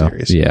think so.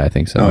 Series? Yeah, I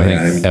think so. I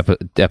think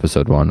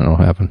episode 1 it'll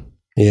happen.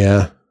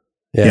 Yeah.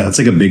 It's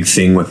like a big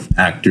thing with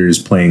actors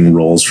playing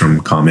roles from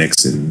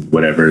comics and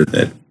whatever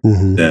that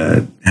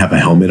have a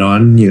helmet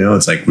on.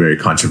 It's like very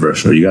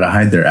controversial. You got to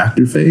hide their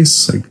actor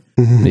face. Like,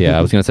 yeah,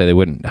 I was gonna say they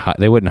wouldn't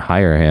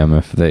hire him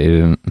if they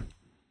didn't.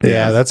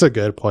 Yeah, that's a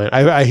good point.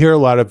 I hear a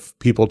lot of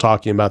people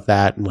talking about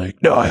that and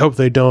like, no, I hope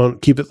they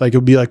don't keep it like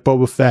it'll be like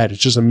Boba Fett.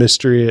 It's just a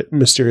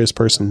mysterious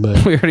person.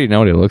 But we already know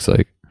what he looks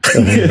like.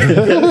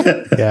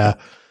 Yeah,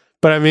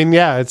 but I mean,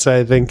 I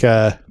think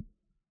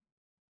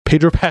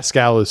Pedro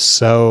Pascal is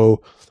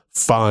so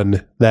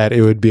fun that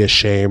it would be a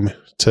shame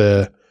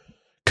to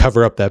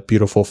cover up that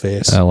beautiful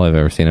face. All I've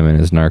ever seen him in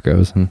is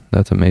Narcos, and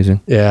that's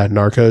amazing. Yeah,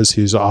 Narcos.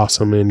 He's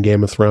awesome in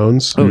Game of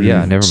Thrones. Oh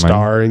yeah, never mind.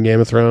 Star in Game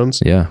of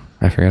Thrones. Yeah,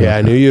 I forgot. Yeah,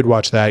 I knew you'd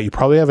watch that. You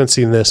probably haven't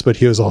seen this, but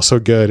he was also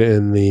good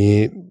in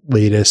the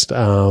latest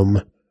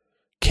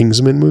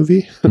Kingsman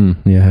movie.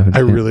 I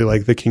really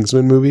like the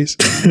Kingsman movies.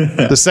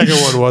 The second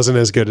one wasn't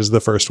as good as the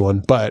first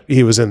one, but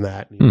he was in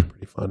that. He was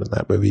pretty fun in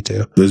that movie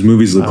too. Those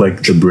movies look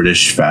like the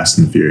British Fast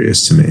and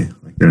Furious to me.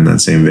 Like they're in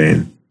that same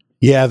vein.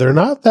 Yeah, they're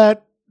not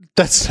that.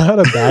 That's not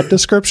a bad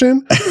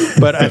description,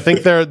 but I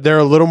think they're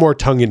a little more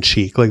tongue in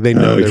cheek. Like they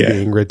know they're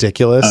being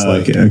ridiculous.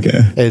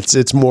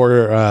 It's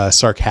more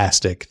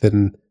sarcastic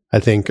than. I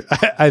think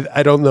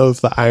I don't know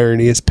if the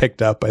irony is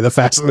picked up by the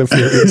Fast and the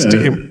Furious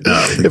team,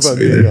 if I'm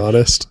being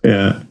honest.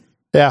 Yeah.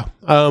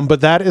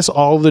 But that is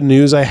all the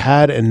news I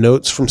had and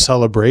notes from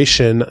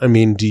Celebration. I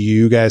mean, do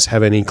you guys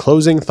have any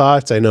closing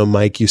thoughts? I know,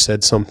 Mike, you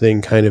said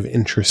something kind of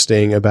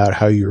interesting about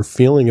how you're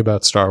feeling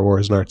about Star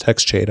Wars in our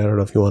text chain. I don't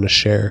know if you want to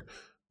share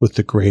with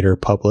the greater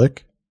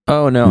public.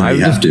 Oh, no. I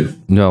have to.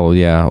 No,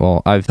 yeah.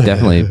 Well, I've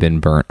definitely been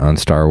burnt on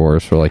Star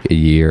Wars for like a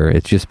year.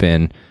 It's just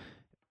been...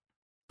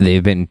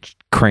 They've been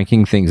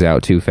cranking things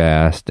out too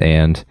fast,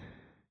 and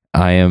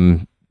I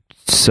am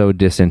so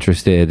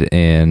disinterested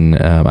in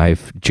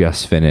I've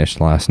just finished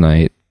last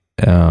night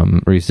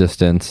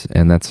Resistance,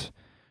 and that's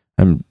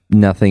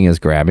nothing is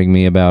grabbing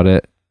me about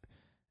it.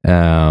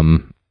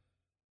 And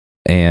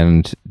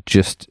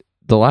just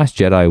The Last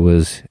Jedi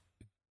was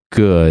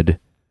good,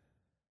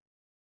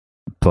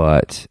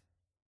 but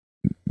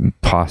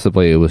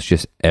possibly it was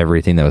just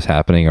everything that was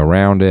happening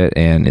around it,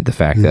 and the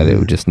fact that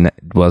it just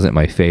wasn't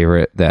my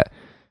favorite, that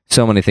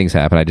so many things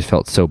happened. I just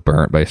felt so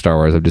burnt by Star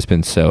Wars. I've just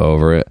been so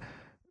over it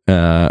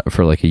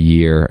for like a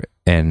year.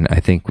 And I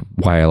think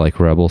why I like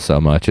Rebels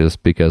so much is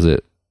because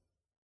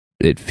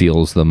it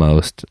feels the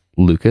most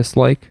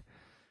Lucas-like.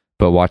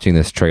 But watching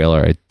this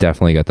trailer, I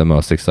definitely got the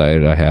most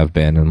excited I have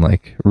been, and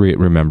like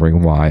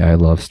remembering why I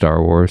love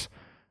Star Wars.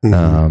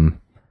 Mm-hmm.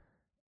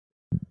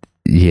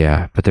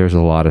 Yeah, but there's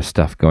a lot of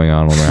stuff going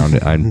on around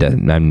it.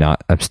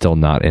 I'm still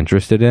not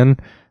interested in.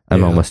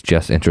 I'm almost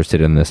just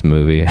interested in this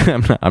movie.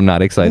 I'm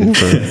not excited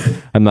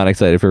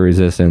for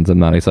Resistance. I'm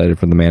not excited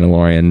for The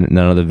Mandalorian.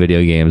 None of the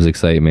video games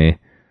excite me.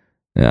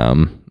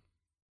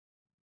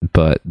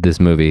 But this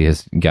movie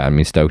has gotten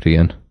me stoked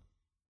again.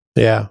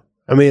 Yeah.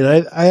 I mean,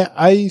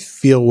 I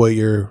feel what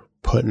you're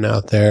putting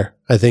out there.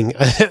 I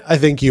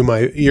think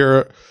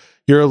you're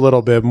a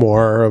little bit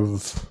more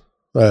of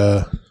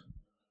a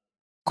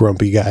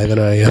grumpy guy than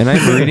I am. And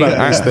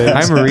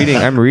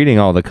I'm reading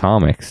all the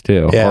comics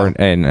too. Yeah.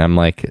 And I'm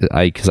like,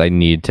 because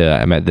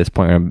I'm at this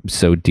point, I'm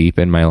so deep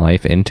in my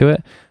life into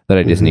it that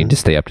I just need to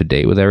stay up to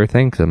date with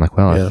everything. Because I'm like,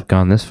 well, I've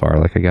gone this far.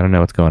 Like, I got to know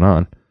what's going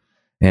on.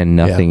 And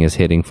nothing is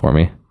hitting for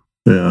me.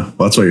 Yeah,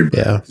 well, that's why you're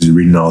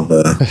reading all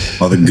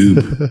the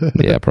goop.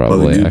 Yeah,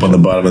 probably. All the goop on the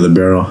bottom of the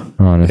barrel.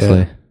 Honestly.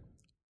 Yeah.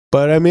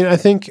 But I mean, I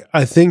think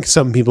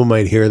some people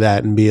might hear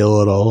that and be a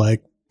little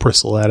like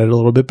bristle at it a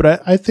little bit.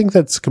 But I think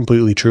that's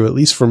completely true. At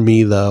least for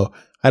me, though,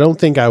 I don't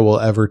think I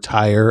will ever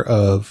tire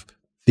of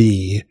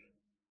the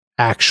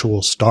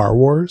actual Star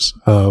Wars.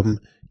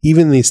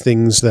 Even these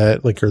things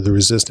that like are the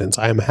Resistance,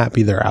 I'm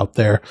happy they're out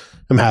there.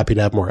 I'm happy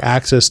to have more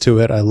access to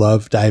it. I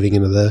love diving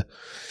into the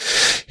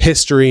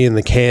history and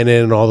the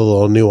canon and all the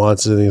little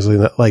nuances and things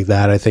like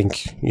that. I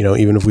think,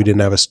 even if we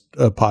didn't have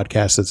a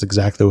podcast, that's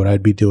exactly what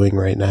I'd be doing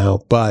right now.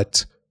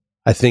 But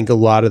I think a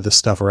lot of the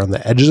stuff around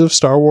the edges of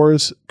Star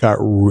Wars got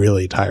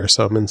really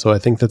tiresome. And so I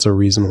think that's a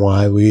reason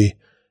why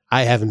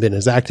I haven't been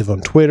as active on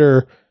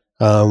Twitter.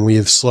 We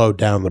have slowed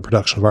down the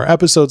production of our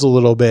episodes a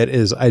little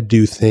bit. I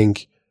do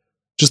think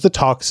just the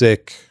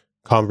toxic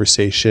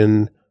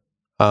conversation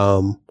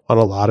on a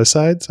lot of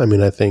sides. I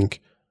mean, I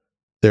think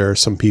there are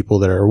some people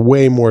that are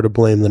way more to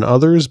blame than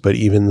others, but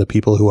even the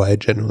people who I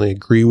genuinely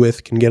agree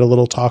with can get a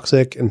little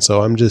toxic. And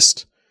so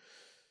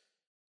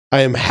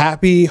I am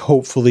happy,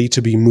 hopefully, to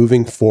be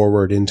moving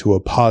forward into a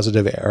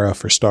positive era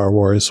for Star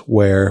Wars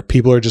where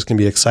people are just going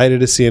to be excited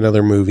to see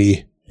another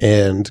movie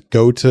and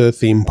go to a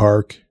theme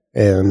park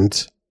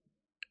and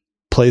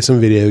play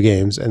some video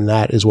games. And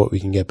that is what we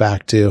can get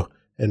back to.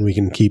 And we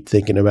can keep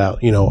thinking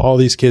about, all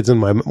these kids in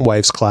my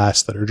wife's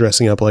class that are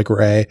dressing up like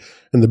Rey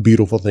and the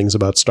beautiful things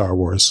about Star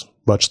Wars,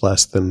 much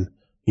less than,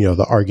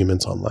 the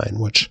arguments online,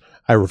 which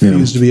I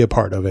refuse to be a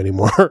part of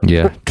anymore.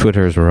 Yeah,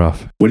 Twitter is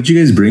rough. What did you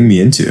guys bring me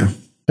into?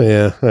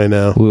 Yeah, I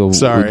know.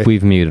 Sorry.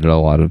 We've muted a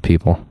lot of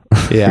people.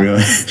 Yeah.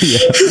 Really? Yeah.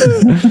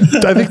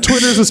 I think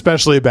Twitter's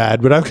especially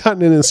bad, but I've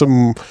gotten into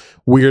some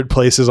weird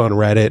places on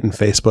Reddit and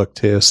Facebook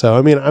too. So,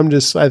 I mean,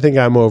 I think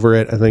I'm over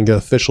it. I think the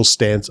official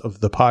stance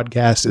of the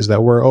podcast is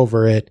that we're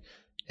over it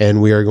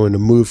and we are going to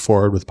move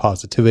forward with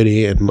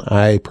positivity. And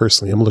I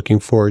personally am looking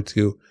forward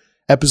to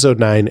episode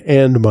 9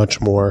 and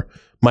much more.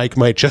 Mike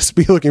might just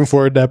be looking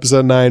forward to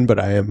episode 9, but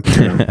I am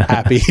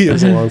happy he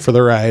is along for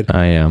the ride.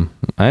 I am.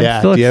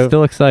 I'm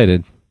still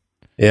excited.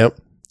 Yep.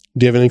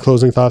 Do you have any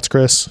closing thoughts,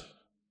 Chris?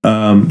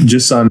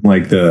 Just on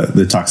like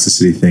the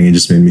toxicity thing, it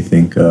just made me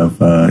think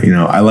of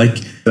I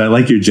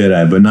like your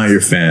Jedi, but not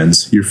your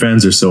fans. Your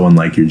fans are so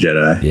unlike your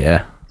Jedi.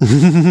 Yeah.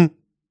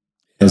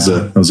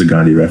 That was a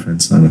Gandhi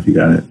reference. I don't know if you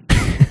got it.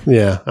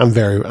 Yeah, I'm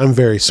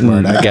very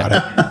smart. I got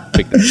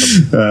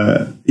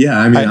it. Yeah,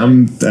 I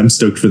mean, I'm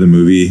stoked for the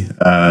movie.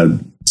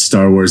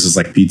 Star Wars is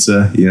like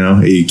pizza.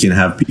 You can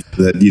have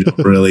pizza that you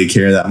don't really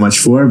care that much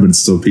for, but it's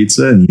still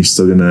pizza, and you're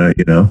still gonna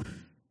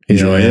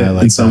enjoy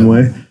it in some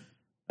way.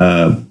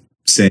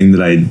 Saying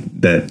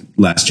that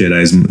Last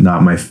Jedi is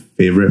not my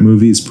favorite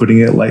movie is putting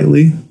it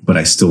lightly, but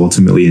I still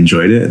ultimately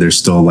enjoyed it. There's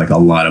still like a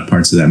lot of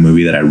parts of that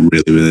movie that I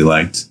really, really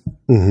liked,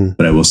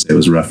 but I will say it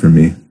was rough for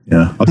me.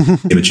 Yeah, I'll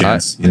give it a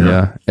chance.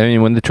 Yeah, I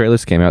mean, when the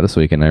trailers came out this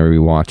week and I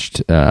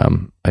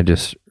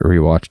just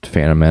rewatched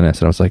Phantom Menace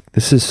and I was like,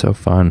 this is so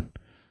fun.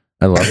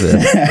 I love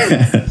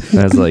this.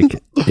 And I was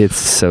like, it's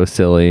so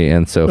silly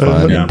and so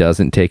fun. It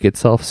doesn't take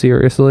itself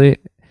seriously,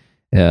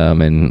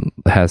 and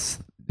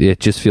it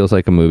just feels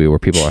like a movie where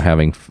people are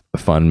having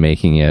fun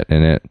making it,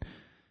 and it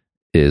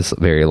is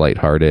very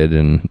lighthearted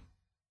and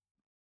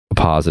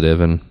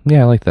positive, and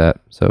I like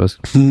that. So it was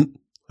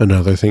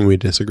another thing we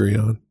disagree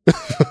on.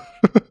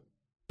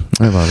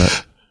 I love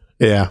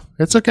it. Yeah,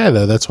 it's okay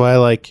though. That's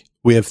why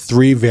we have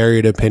 3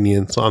 varied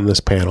opinions on this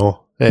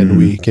panel, and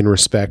we can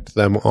respect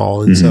them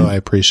all, and so I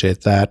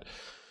appreciate that.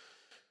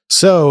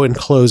 So in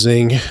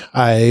closing,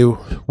 I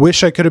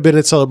wish I could have been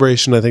at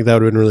Celebration. I think that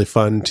would have been really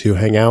fun to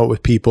hang out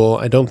with people.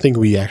 I don't think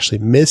we actually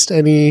missed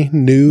any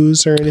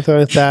news or anything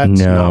like that.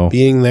 No. Not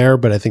being there,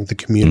 but I think the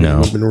community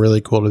would have been really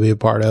cool to be a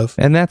part of.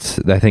 And I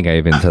think I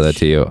even said that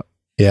to you.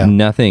 Yeah.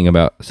 Nothing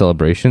about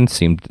Celebration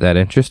seemed that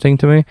interesting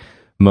to me,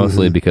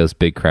 mostly because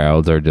big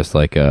crowds are just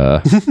like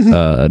a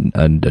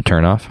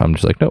turnoff. I'm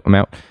just like, nope, I'm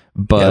out.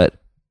 But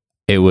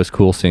it was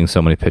cool seeing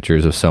so many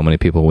pictures of so many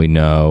people we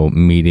know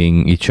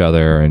meeting each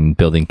other and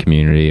building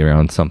community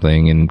around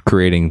something and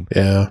creating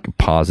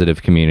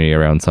positive community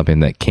around something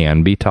that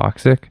can be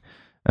toxic.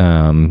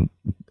 For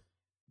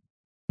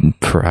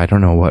I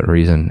don't know what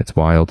reason. It's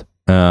wild.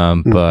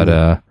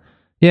 But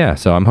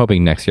so I'm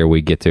hoping next year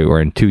we get to,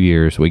 or in 2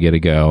 years we get to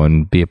go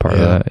and be a part of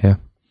that. Yeah.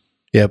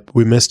 Yep.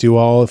 We missed you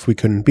all. If we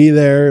couldn't be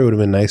there, it would have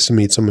been nice to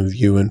meet some of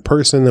you in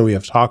person that we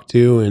have talked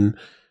to and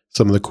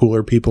some of the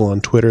cooler people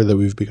on Twitter that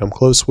we've become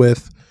close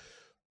with.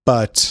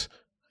 But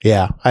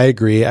yeah, I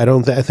agree. I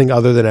think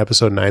other than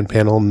episode 9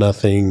 panel,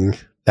 nothing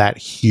that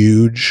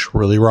huge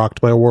really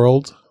rocked my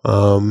world.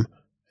 And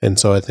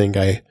so I think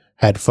I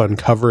had fun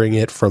covering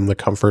it from the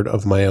comfort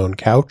of my own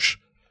couch.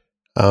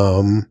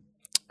 And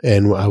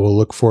I will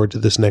look forward to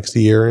this next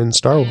year in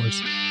Star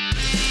Wars.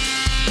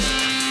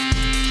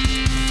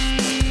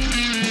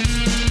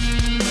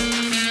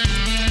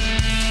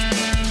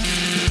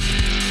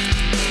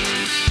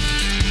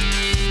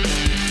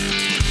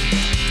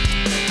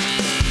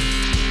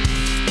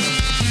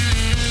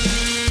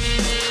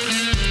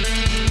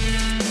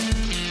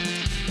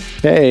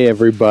 Hey,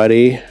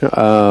 everybody.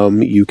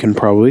 You can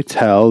probably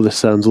tell this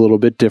sounds a little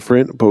bit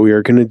different, but we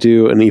are going to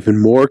do an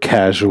even more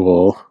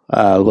casual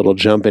little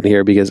jump in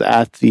here because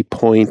at the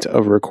point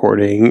of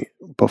recording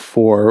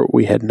before,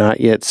 we had not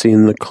yet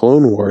seen the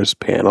Clone Wars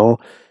panel,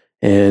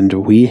 and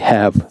we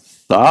have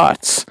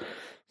thoughts.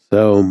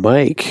 So,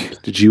 Mike,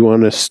 did you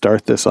want to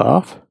start this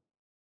off?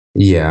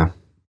 Yeah.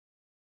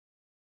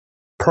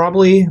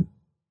 Probably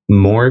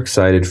more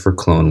excited for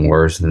Clone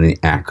Wars than the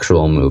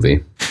actual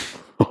movie.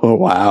 Oh,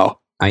 wow.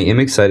 I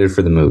am excited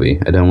for the movie.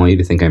 I don't want you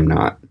to think I'm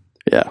not.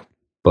 Yeah.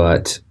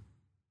 But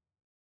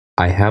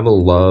I have a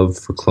love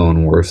for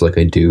Clone Wars like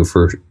I do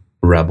for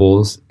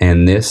Rebels.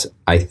 And this,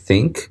 I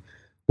think,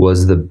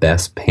 was the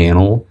best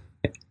panel,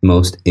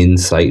 most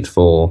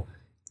insightful,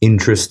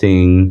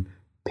 interesting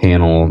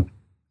panel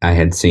I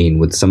had seen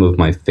with some of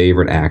my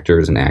favorite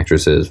actors and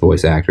actresses,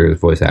 voice actors,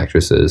 voice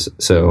actresses.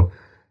 So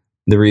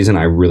the reason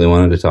I really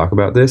wanted to talk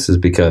about this is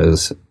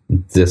because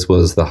this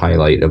was the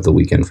highlight of the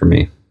weekend for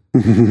me.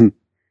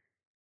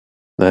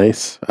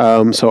 Nice.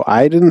 So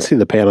I didn't see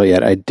the panel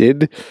yet. I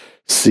did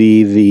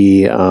see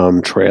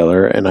the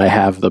trailer, and I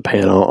have the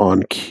panel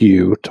on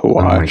queue to watch.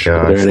 Oh my gosh.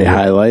 Are there any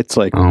highlights?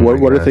 Like,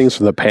 what are things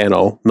from the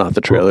panel, not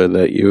the trailer,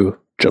 that you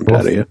jumped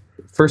out of you?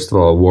 First of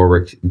all,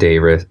 Warwick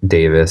Davis,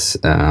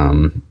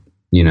 being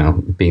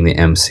the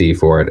MC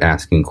for it,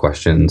 asking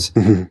questions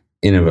in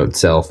and of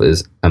itself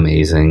is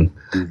amazing.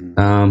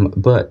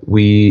 But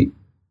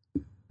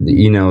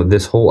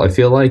this whole, I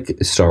feel like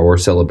Star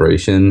Wars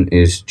Celebration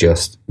is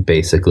just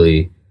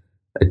basically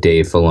a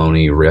Dave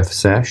Filoni riff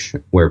sesh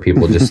where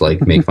people just like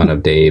make fun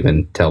of Dave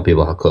and tell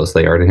people how close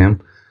they are to him.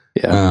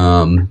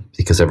 Yeah.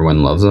 Because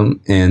everyone loves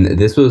him. And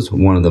this was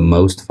one of the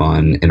most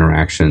fun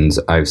interactions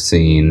I've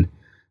seen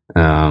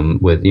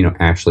with,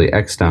 Ashley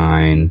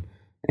Eckstein.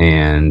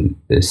 And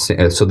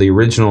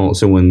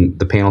so when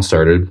the panel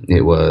started,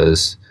 it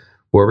was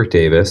Warwick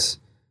Davis,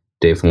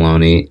 Dave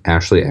Filoni,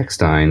 Ashley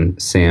Eckstein,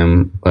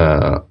 Sam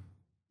Witwer.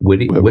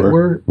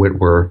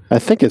 I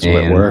think it's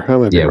Witwer.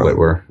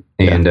 Witwer.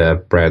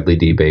 And Bradley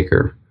D.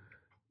 Baker.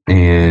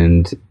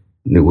 And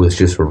it was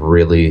just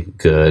really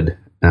good.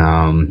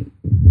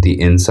 The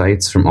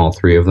insights from all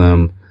three of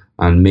them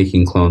on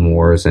making Clone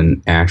Wars,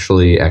 and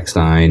Ashley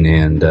Eckstein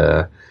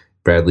and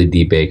Bradley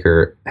D.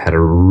 Baker had a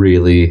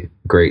really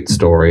great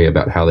story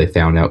about how they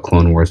found out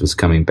Clone Wars was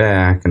coming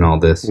back and all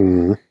this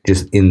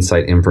just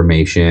inside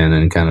information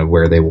and kind of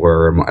where they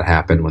were and what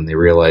happened when they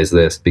realized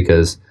this,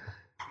 because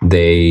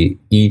they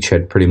each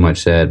had pretty much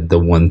said the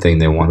one thing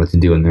they wanted to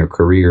do in their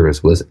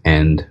careers was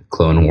end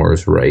Clone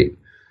Wars right,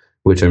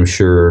 which I'm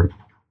sure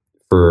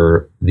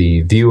for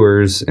the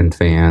viewers and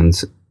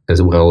fans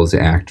as well as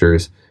the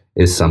actors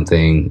is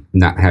something.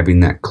 Not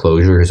having that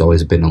closure has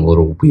always been a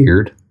little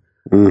weird.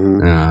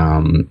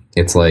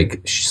 It's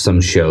like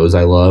some shows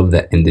I love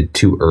that ended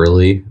too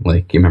early.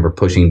 Like, you remember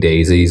Pushing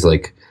Daisies?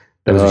 Like,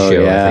 that was a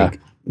show I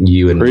think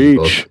you and me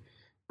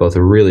both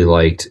really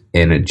liked,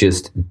 and it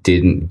just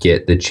didn't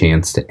get the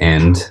chance to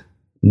end,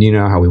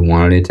 how we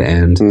wanted it to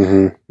end.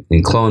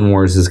 And Clone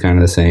Wars is kind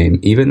of the same.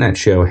 Even that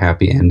show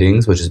Happy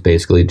Endings, which is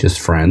basically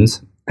just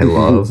friends, I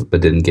love,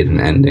 but didn't get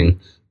an ending.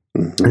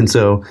 And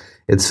so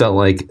it's felt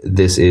like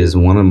this is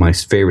one of my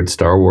favorite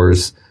Star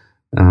Wars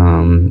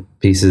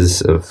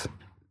pieces of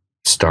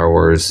Star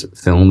Wars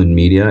film and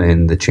media,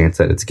 and the chance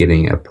that it's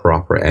getting a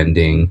proper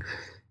ending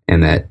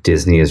and that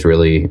Disney is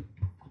really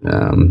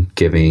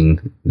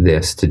giving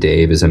this to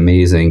Dave is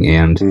amazing.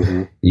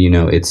 And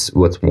it's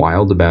what's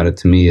wild about it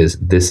to me is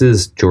this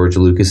is George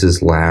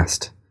Lucas's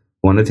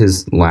one of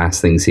his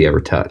last things he ever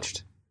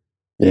touched.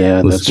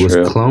 Yeah, that's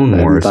true. Was Clone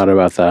Wars. I hadn't thought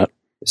about that.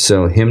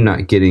 So him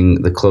not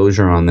getting the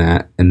closure on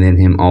that, and then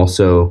him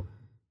also,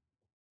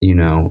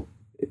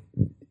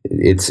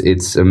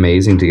 it's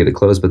amazing to get it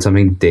closed. But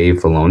something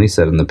Dave Filoni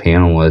said in the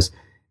panel was,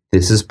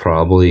 this is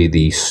probably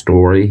the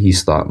story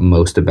he's thought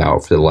most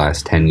about for the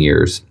last 10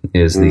 years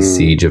is the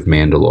Siege of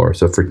Mandalore.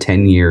 So for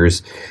 10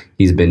 years,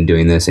 he's been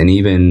doing this. And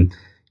even,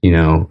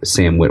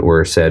 Sam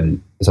Witwer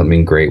said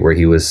something great where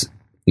he was,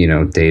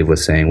 Dave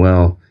was saying,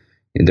 well,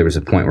 there was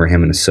a point where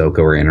him and Ahsoka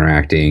were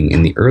interacting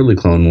in the early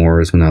Clone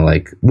Wars when they're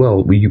like,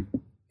 well,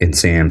 and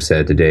Sam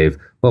said to Dave,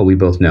 well, we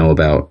both know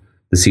about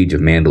the Siege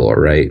of Mandalore,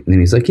 right? And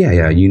he's like,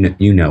 yeah, you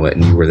know it,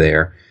 and you were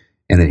there.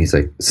 And then he's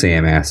like,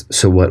 Sam asked,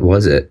 so what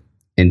was it?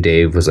 And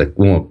Dave was like,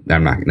 well,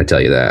 I'm not going to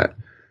tell you that.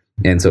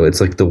 And so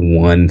it's like the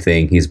one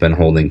thing he's been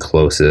holding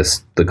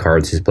closest, the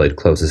cards he's played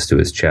closest to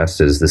his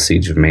chest is the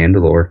Siege of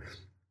Mandalore.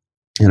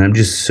 And I'm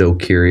just so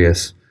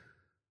curious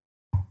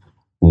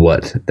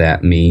what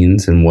that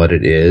means and what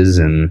it is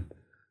and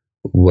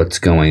what's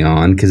going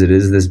on, because it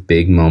is this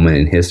big moment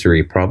in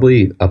history,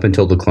 probably up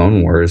until the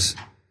Clone Wars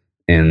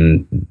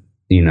and,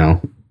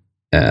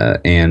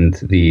 and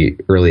the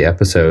early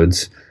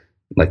episodes,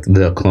 like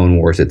the Clone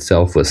Wars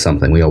itself was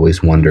something we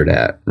always wondered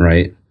at,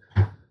 right?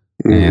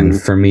 Mm-hmm.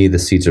 And for me, the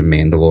Siege of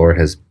Mandalore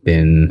has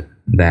been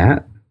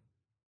the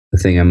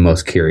thing I'm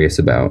most curious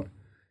about.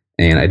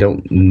 And I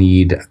don't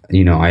need,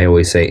 I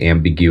always say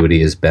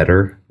ambiguity is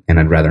better, and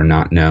I'd rather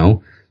not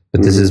know.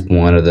 But this is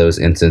one of those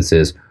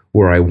instances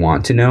where I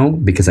want to know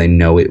because I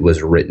know it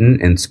was written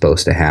and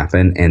supposed to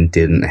happen and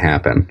didn't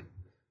happen.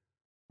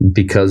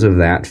 Because of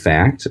that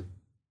fact,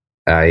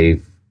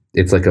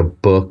 it's like a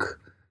book.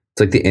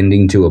 It's like the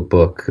ending to a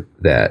book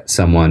that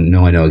I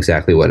know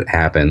exactly what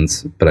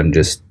happens, but I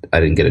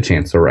didn't get a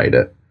chance to write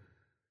it.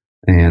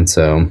 And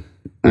so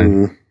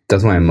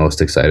that's why I'm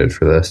most excited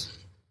for this.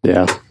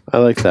 Yeah, I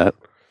like that.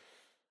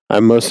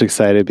 I'm most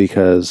excited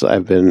because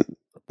I've been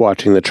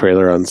watching the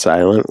trailer on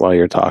silent while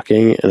you're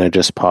talking, and I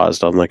just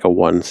paused on like a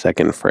 1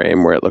 second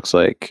frame where it looks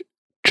like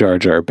Jar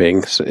Jar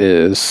Binks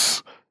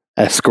is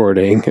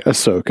escorting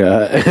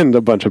Ahsoka and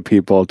a bunch of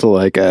people to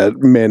like a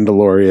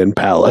Mandalorian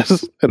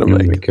palace. And I'm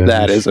like,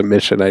 that is a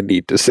mission I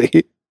need to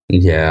see.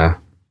 Yeah.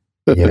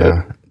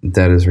 Yeah.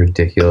 That is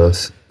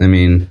ridiculous. I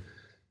mean,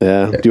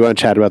 yeah. Do you want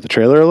to chat about the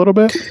trailer a little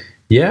bit?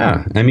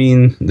 Yeah. I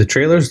mean, the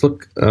trailers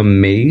look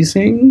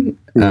amazing.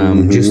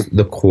 Just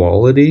the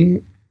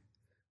quality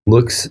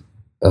looks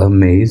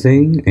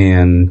amazing.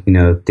 And,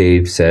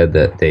 Dave said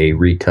that they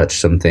retouched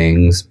some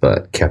things,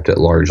 but kept it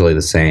largely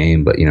the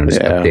same, but,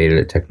 just updated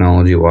it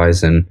technology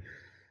wise. And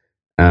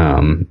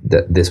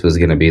that this was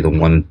going to be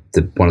one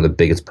of the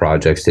biggest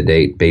projects to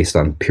date based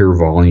on pure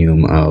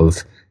volume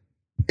of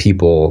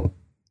people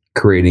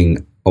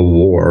creating a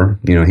war.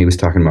 He was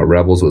talking about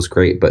Rebels was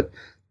great, but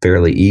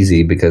fairly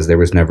easy because there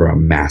was never a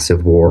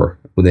massive war.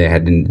 They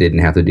didn't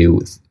have to do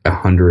with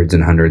hundreds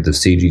and hundreds of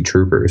CG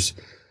troopers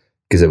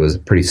because it was a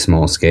pretty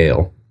small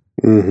scale.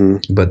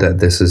 Mm-hmm. But that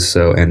this is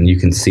so, and you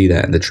can see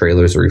that the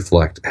trailers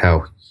reflect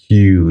how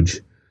huge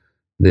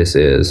this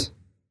is.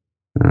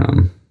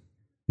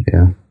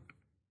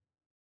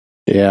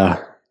 Yeah.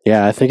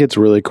 I think it's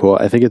really cool.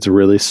 I think it's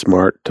really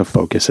smart to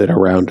focus it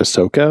around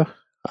Ahsoka.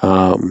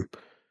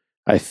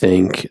 I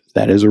think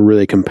that is a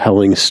really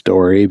compelling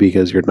story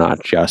because you're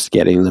not just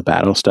getting the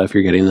battle stuff,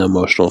 you're getting the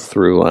emotional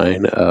through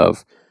line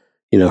of,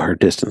 her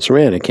distance from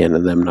Anakin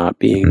and them not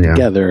being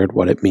together and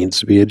what it means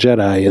to be a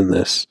Jedi in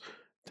this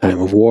time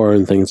of war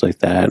and things like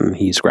that. And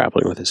he's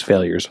grappling with his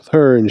failures with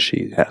her and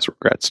she has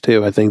regrets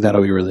too. I think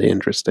that'll be really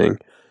interesting.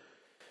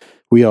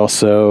 We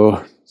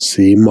also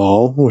see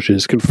Maul, which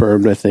is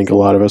confirmed. I think a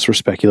lot of us were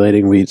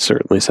speculating. We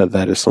certainly said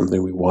that is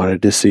something we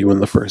wanted to see when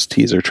the first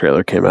teaser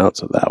trailer came out.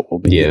 So that will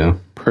be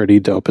pretty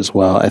dope as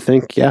well. I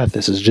think,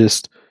 this is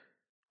just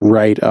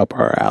right up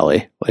our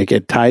alley. Like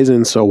it ties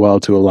in so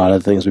well to a lot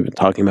of things we've been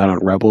talking about on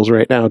Rebels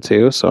right now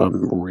too. So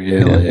I'm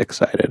really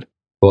excited.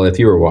 Well, if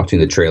you were watching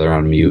the trailer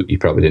on mute, you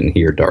probably didn't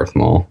hear Darth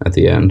Maul at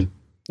the end.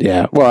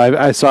 Yeah, well,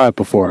 I saw it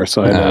before,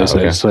 so I know. So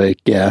it's like,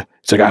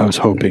 it's like I was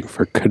hoping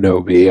for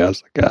Kenobi. I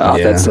was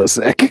like, that's so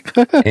sick.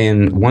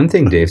 And one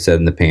thing Dave said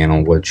in the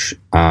panel, which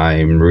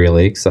I'm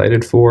really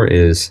excited for,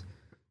 is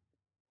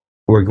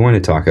we're going to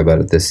talk about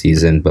it this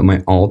season, but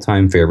my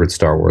all-time favorite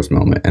Star Wars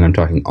moment, and I'm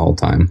talking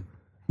all-time,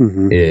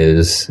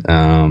 is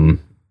Maul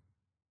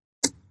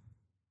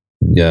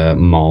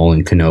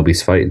and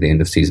Kenobi's fight at the end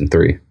of season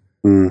 3.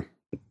 And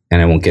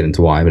I won't get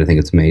into why, but I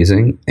think it's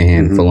amazing.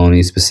 And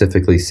Filoni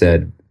specifically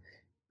said,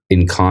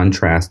 in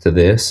contrast to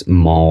this,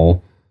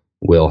 Maul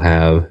will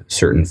have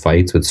certain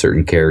fights with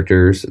certain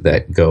characters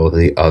that go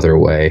the other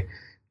way.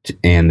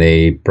 And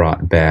they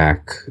brought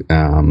back,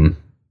 oh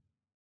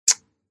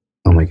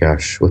my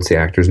gosh, what's the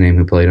actor's name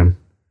who played him?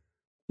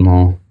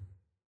 Maul?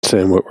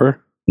 Sam Witwer?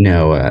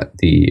 No,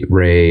 the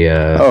Ray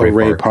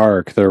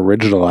Park, the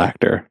original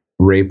actor.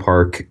 Ray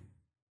Park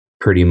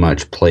pretty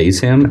much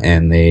plays him,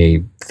 and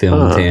they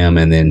filmed him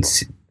and then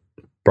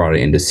brought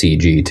it into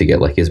CG to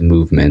get like his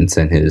movements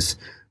and his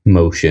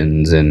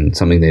motions and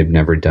something they've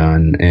never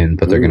done,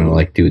 but they're gonna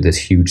like do this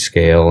huge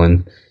scale.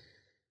 And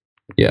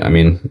I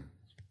mean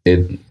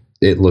it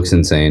looks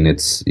insane.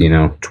 It's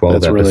 12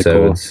 That's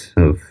episodes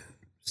really cool.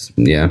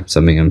 Of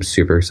something I'm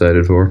super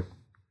excited for.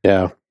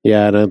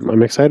 And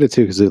I'm excited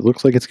too because it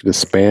looks like it's going to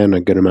span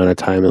a good amount of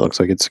time. It looks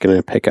like it's going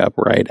to pick up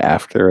right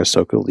after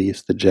Ahsoka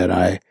leaves the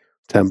Jedi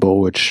Temple,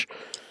 which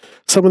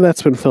some of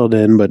that's been filled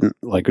in, but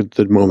like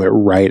the moment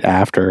right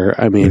after,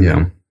 I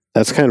mean,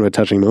 that's kind of a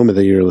touching moment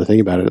that you really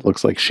think about it. It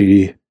looks like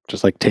she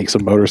just like takes a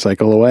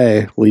motorcycle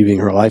away, leaving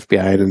her life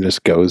behind, and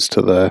just goes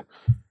to the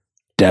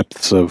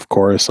depths of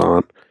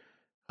Coruscant.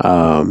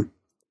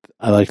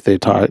 I like they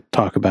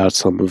talk about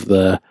some of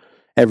the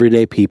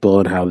everyday people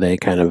and how they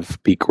kind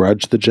of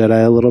begrudge the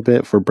Jedi a little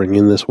bit for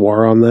bringing this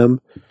war on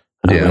them.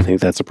 I think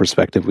that's a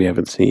perspective we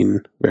haven't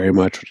seen very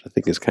much, which I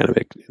think is kind of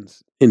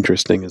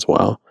interesting as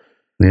well.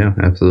 Yeah,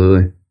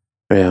 absolutely.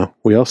 Yeah.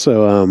 We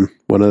also,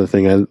 one other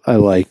thing I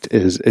liked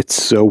is it's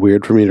so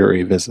weird for me to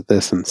revisit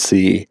this and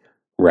see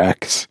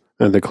Rex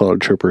and the clone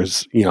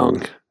troopers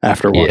young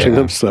after watching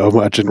them so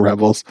much in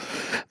Rebels.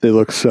 They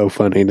look so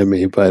funny to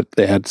me, but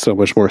they had so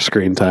much more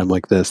screen time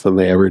like this than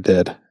they ever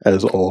did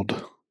as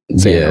old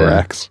Xander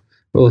Rex.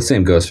 Well, the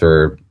same goes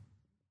for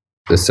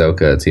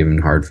Ahsoka. It's even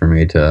hard for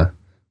me to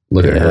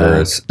look at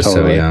her as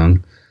so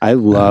young. I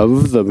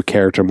love the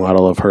character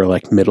model of her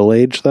like middle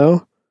age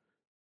though.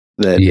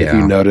 That if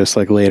you notice,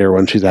 like later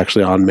when she's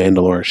actually on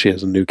Mandalore, she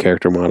has a new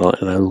character model,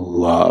 and I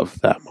love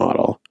that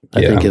model.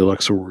 I think it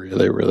looks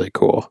really, really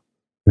cool.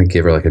 They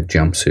give her like a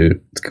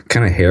jumpsuit. It's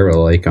kind of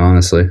Hera-like,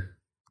 honestly.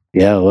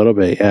 Yeah, a little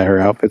bit. Yeah, her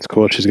outfit's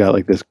cool. She's got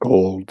like this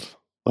gold,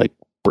 like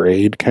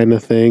braid kind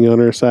of thing on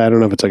her side. I don't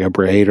know if it's like a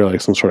braid or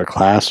like some sort of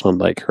clasp on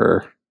like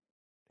her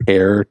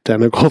hair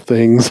tentacle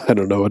things. I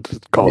don't know what to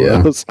call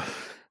those.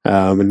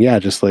 And yeah,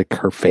 just like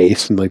her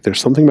face, and like there's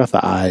something about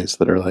the eyes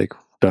that are like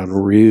done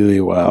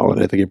really well,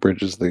 and I think it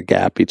bridges the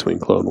gap between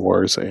Clone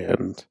Wars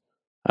and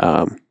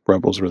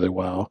Rebels really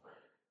well.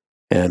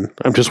 And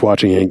I'm just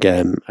watching it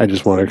again. I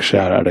just want to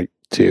shout out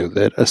too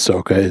that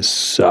Ahsoka is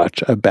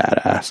such a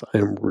badass.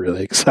 I'm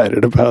really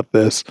excited about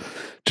this.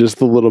 Just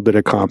the little bit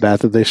of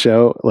combat that they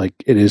show, like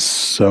it is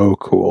so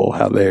cool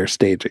how they are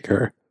staging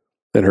her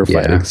and her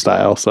fighting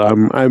style. So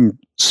I'm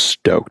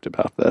stoked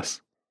about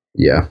this.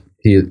 Yeah,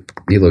 he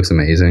looks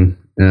amazing.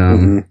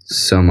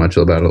 So much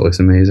about it looks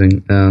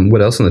amazing.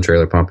 What else in the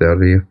trailer popped out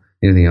of you?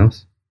 Anything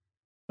else?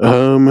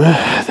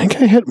 I think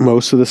I hit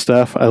most of the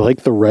stuff. I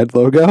like the red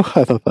logo.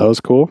 I thought that was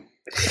cool.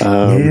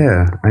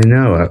 Yeah, I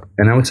know.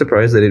 And I was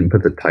surprised they didn't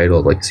put the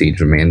title like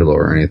Siege of Mandalore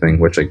or anything,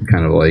 which I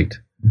kind of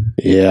liked.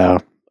 Yeah.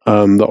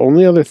 The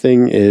only other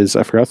thing is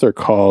I forgot they're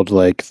called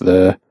like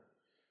there's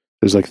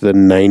like the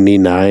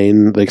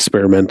 99, the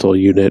experimental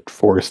unit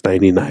Force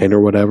 99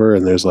 or whatever,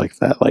 and there's like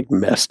that like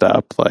messed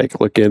up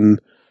like looking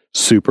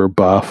super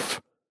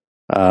buff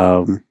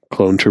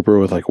clone trooper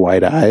with like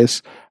white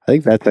eyes. I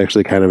think that's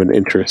actually kind of an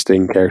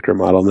interesting character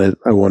model, and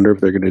I wonder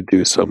if they're going to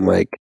do some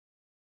like.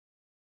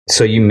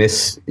 So you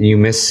miss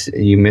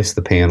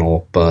the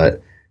panel,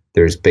 but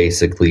there's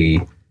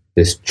basically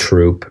this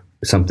troop.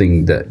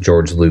 Something that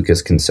George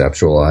Lucas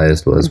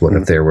conceptualized was what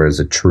if there was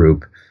a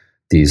troop,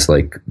 these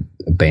like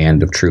a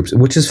band of troops,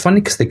 which is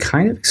funny because they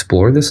kind of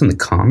explore this in the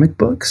comic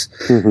books,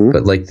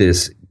 but like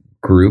this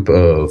group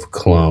of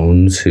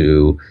clones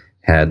who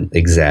had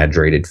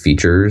exaggerated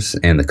features,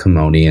 and the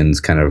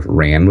Kamonians kind of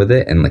ran with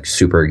it and like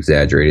super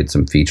exaggerated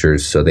some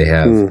features. So they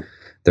have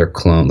their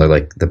clone, they're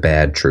like the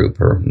bad troop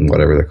or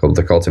whatever they're called.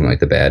 They're called something like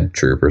the bad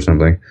troop or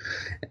something.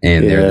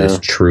 And they're this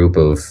troop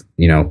of,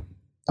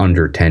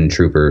 under 10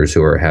 troopers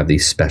who have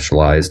these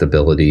specialized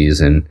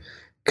abilities and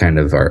kind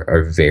of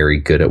are very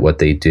good at what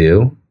they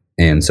do.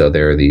 And so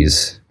there are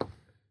these,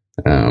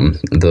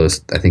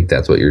 those, I think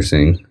that's what you're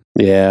seeing.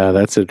 Yeah,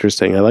 that's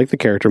interesting. I like the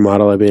character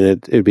model. I mean,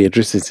 it'd be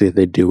interesting to see if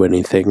they do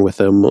anything with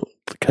them,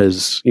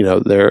 because,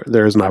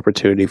 there is an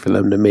opportunity for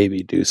them to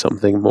maybe do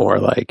something more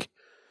like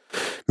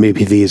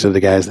maybe these are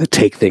the guys that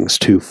take things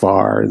too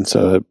far. And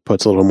so it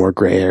puts a little more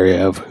gray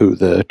area of who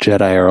the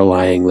Jedi are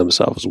aligning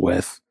themselves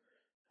with.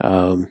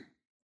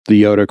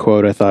 The Yoda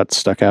quote I thought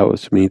stuck out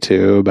with me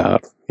too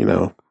about,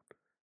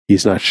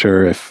 he's not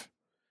sure if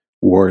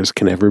wars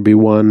can ever be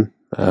won.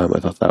 I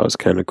thought that was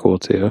kind of cool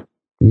too.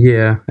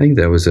 Yeah, I think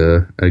that was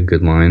a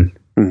good line.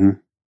 I'm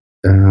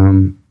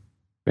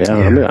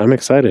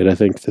excited. I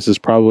think this is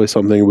probably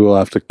something we will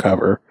have to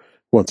cover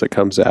once it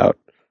comes out.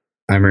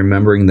 I'm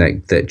remembering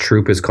that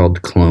troop is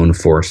called Clone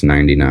Force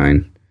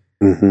 99.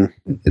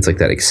 It's like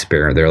that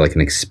experiment. They're like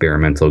an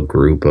experimental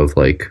group of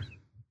like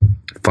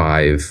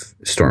 5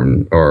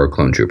 storm or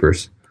clone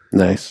troopers.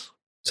 Nice.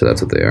 So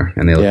that's what they are,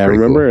 and they look. Yeah, I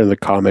remember in the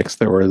comics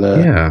there were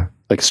the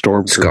like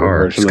storm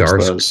Scar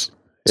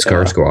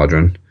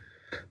Squadron.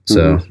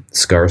 So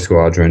Scar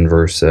Squadron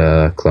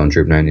versus Clone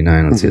Troop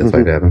 99. Let's see the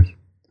fight happen.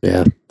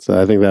 Yeah, so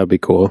I think that would be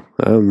cool.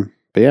 But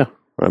yeah,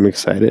 I'm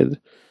excited.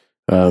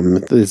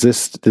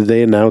 Did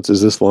they announce,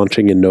 is this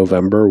launching in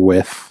November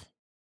with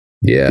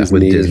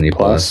Disney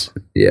Plus?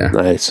 Yeah.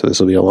 Nice. So this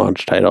will be a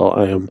launch title.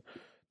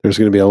 There's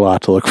going to be a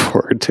lot to look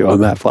forward to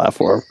on that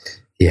platform.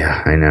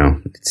 Yeah, I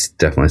know. It's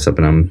definitely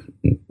something I'm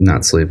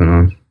not sleeping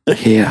on.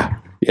 Yeah.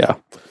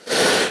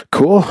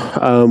 Cool.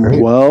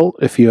 Well,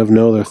 if you have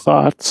no other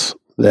thoughts,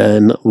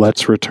 then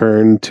let's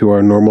return to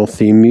our normal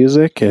theme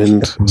music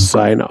and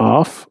sign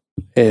off.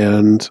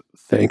 And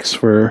thanks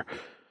for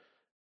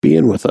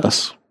being with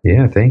us.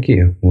 Yeah, thank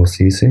you. We'll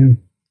see you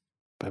soon.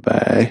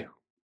 Bye-bye.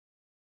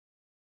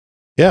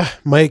 Yeah,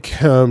 Mike,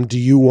 do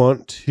you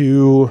want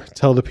to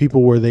tell the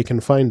people where they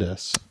can find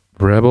us?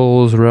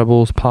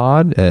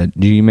 rebelspod at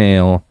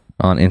Gmail,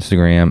 on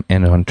Instagram,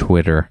 and on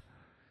Twitter.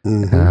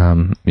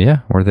 Yeah,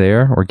 we're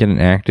there. We're getting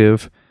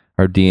active.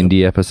 Our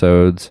D&D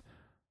episodes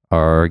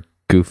are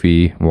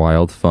goofy,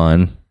 wild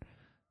fun.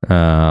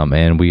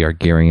 And we are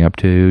gearing up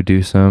to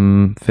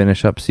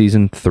finish up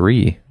season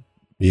 3.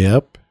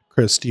 Yep.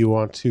 Chris, do you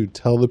want to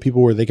tell the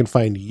people where they can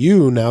find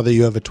you now that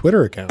you have a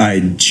Twitter account? I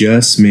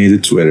just made a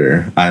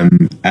Twitter.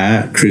 I'm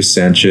at Chris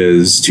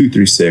Sanchez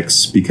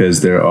 236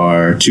 because there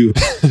are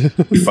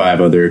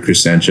 5 other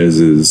Chris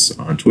Sanchez's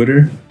on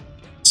Twitter.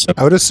 So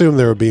I would assume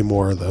there would be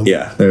more of them.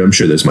 Yeah, I'm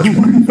sure there's much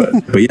more.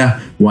 But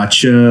yeah,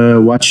 watch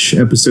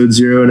episode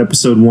 0 and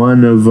episode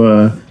 1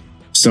 of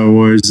Star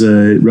Wars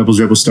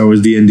Rebels Star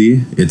Wars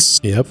D&D. It's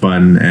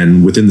fun,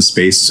 and within the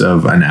space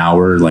of an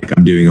hour, like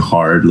I'm doing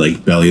hard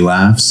like belly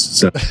laughs.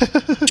 So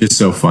just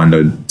so fun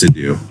to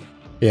do.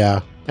 Yeah.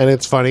 And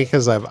it's funny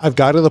because I've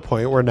got to the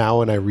point where now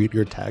when I read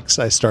your text,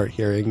 I start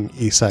hearing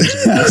Isai's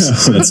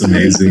voice. That's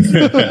amazing.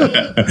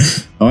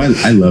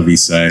 I love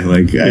Isai.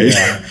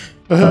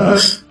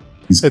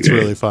 It's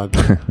really fun.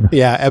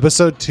 Yeah,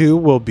 episode 2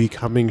 will be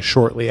coming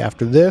shortly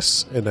after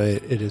this, and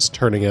it is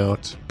turning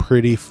out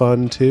pretty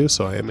fun too,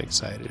 so I am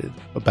excited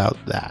about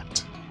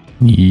that.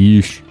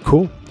 Yeesh.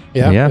 Cool.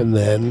 Yeah. And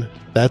then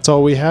that's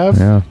all we have.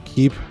 Yeah.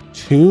 Keep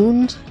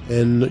tuned,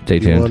 and stay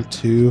tuned. You want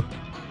to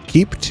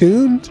keep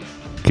tuned?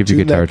 Keep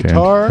your guitar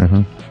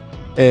tuned.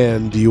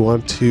 And do you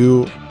want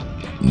to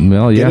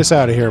get us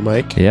out of here,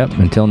 Mike? Yep.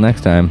 Until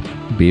next time,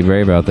 be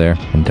brave out there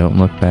and don't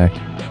look back.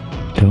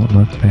 Don't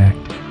look back.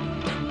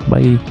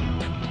 Bye.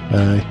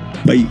 Bye.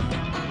 Bye.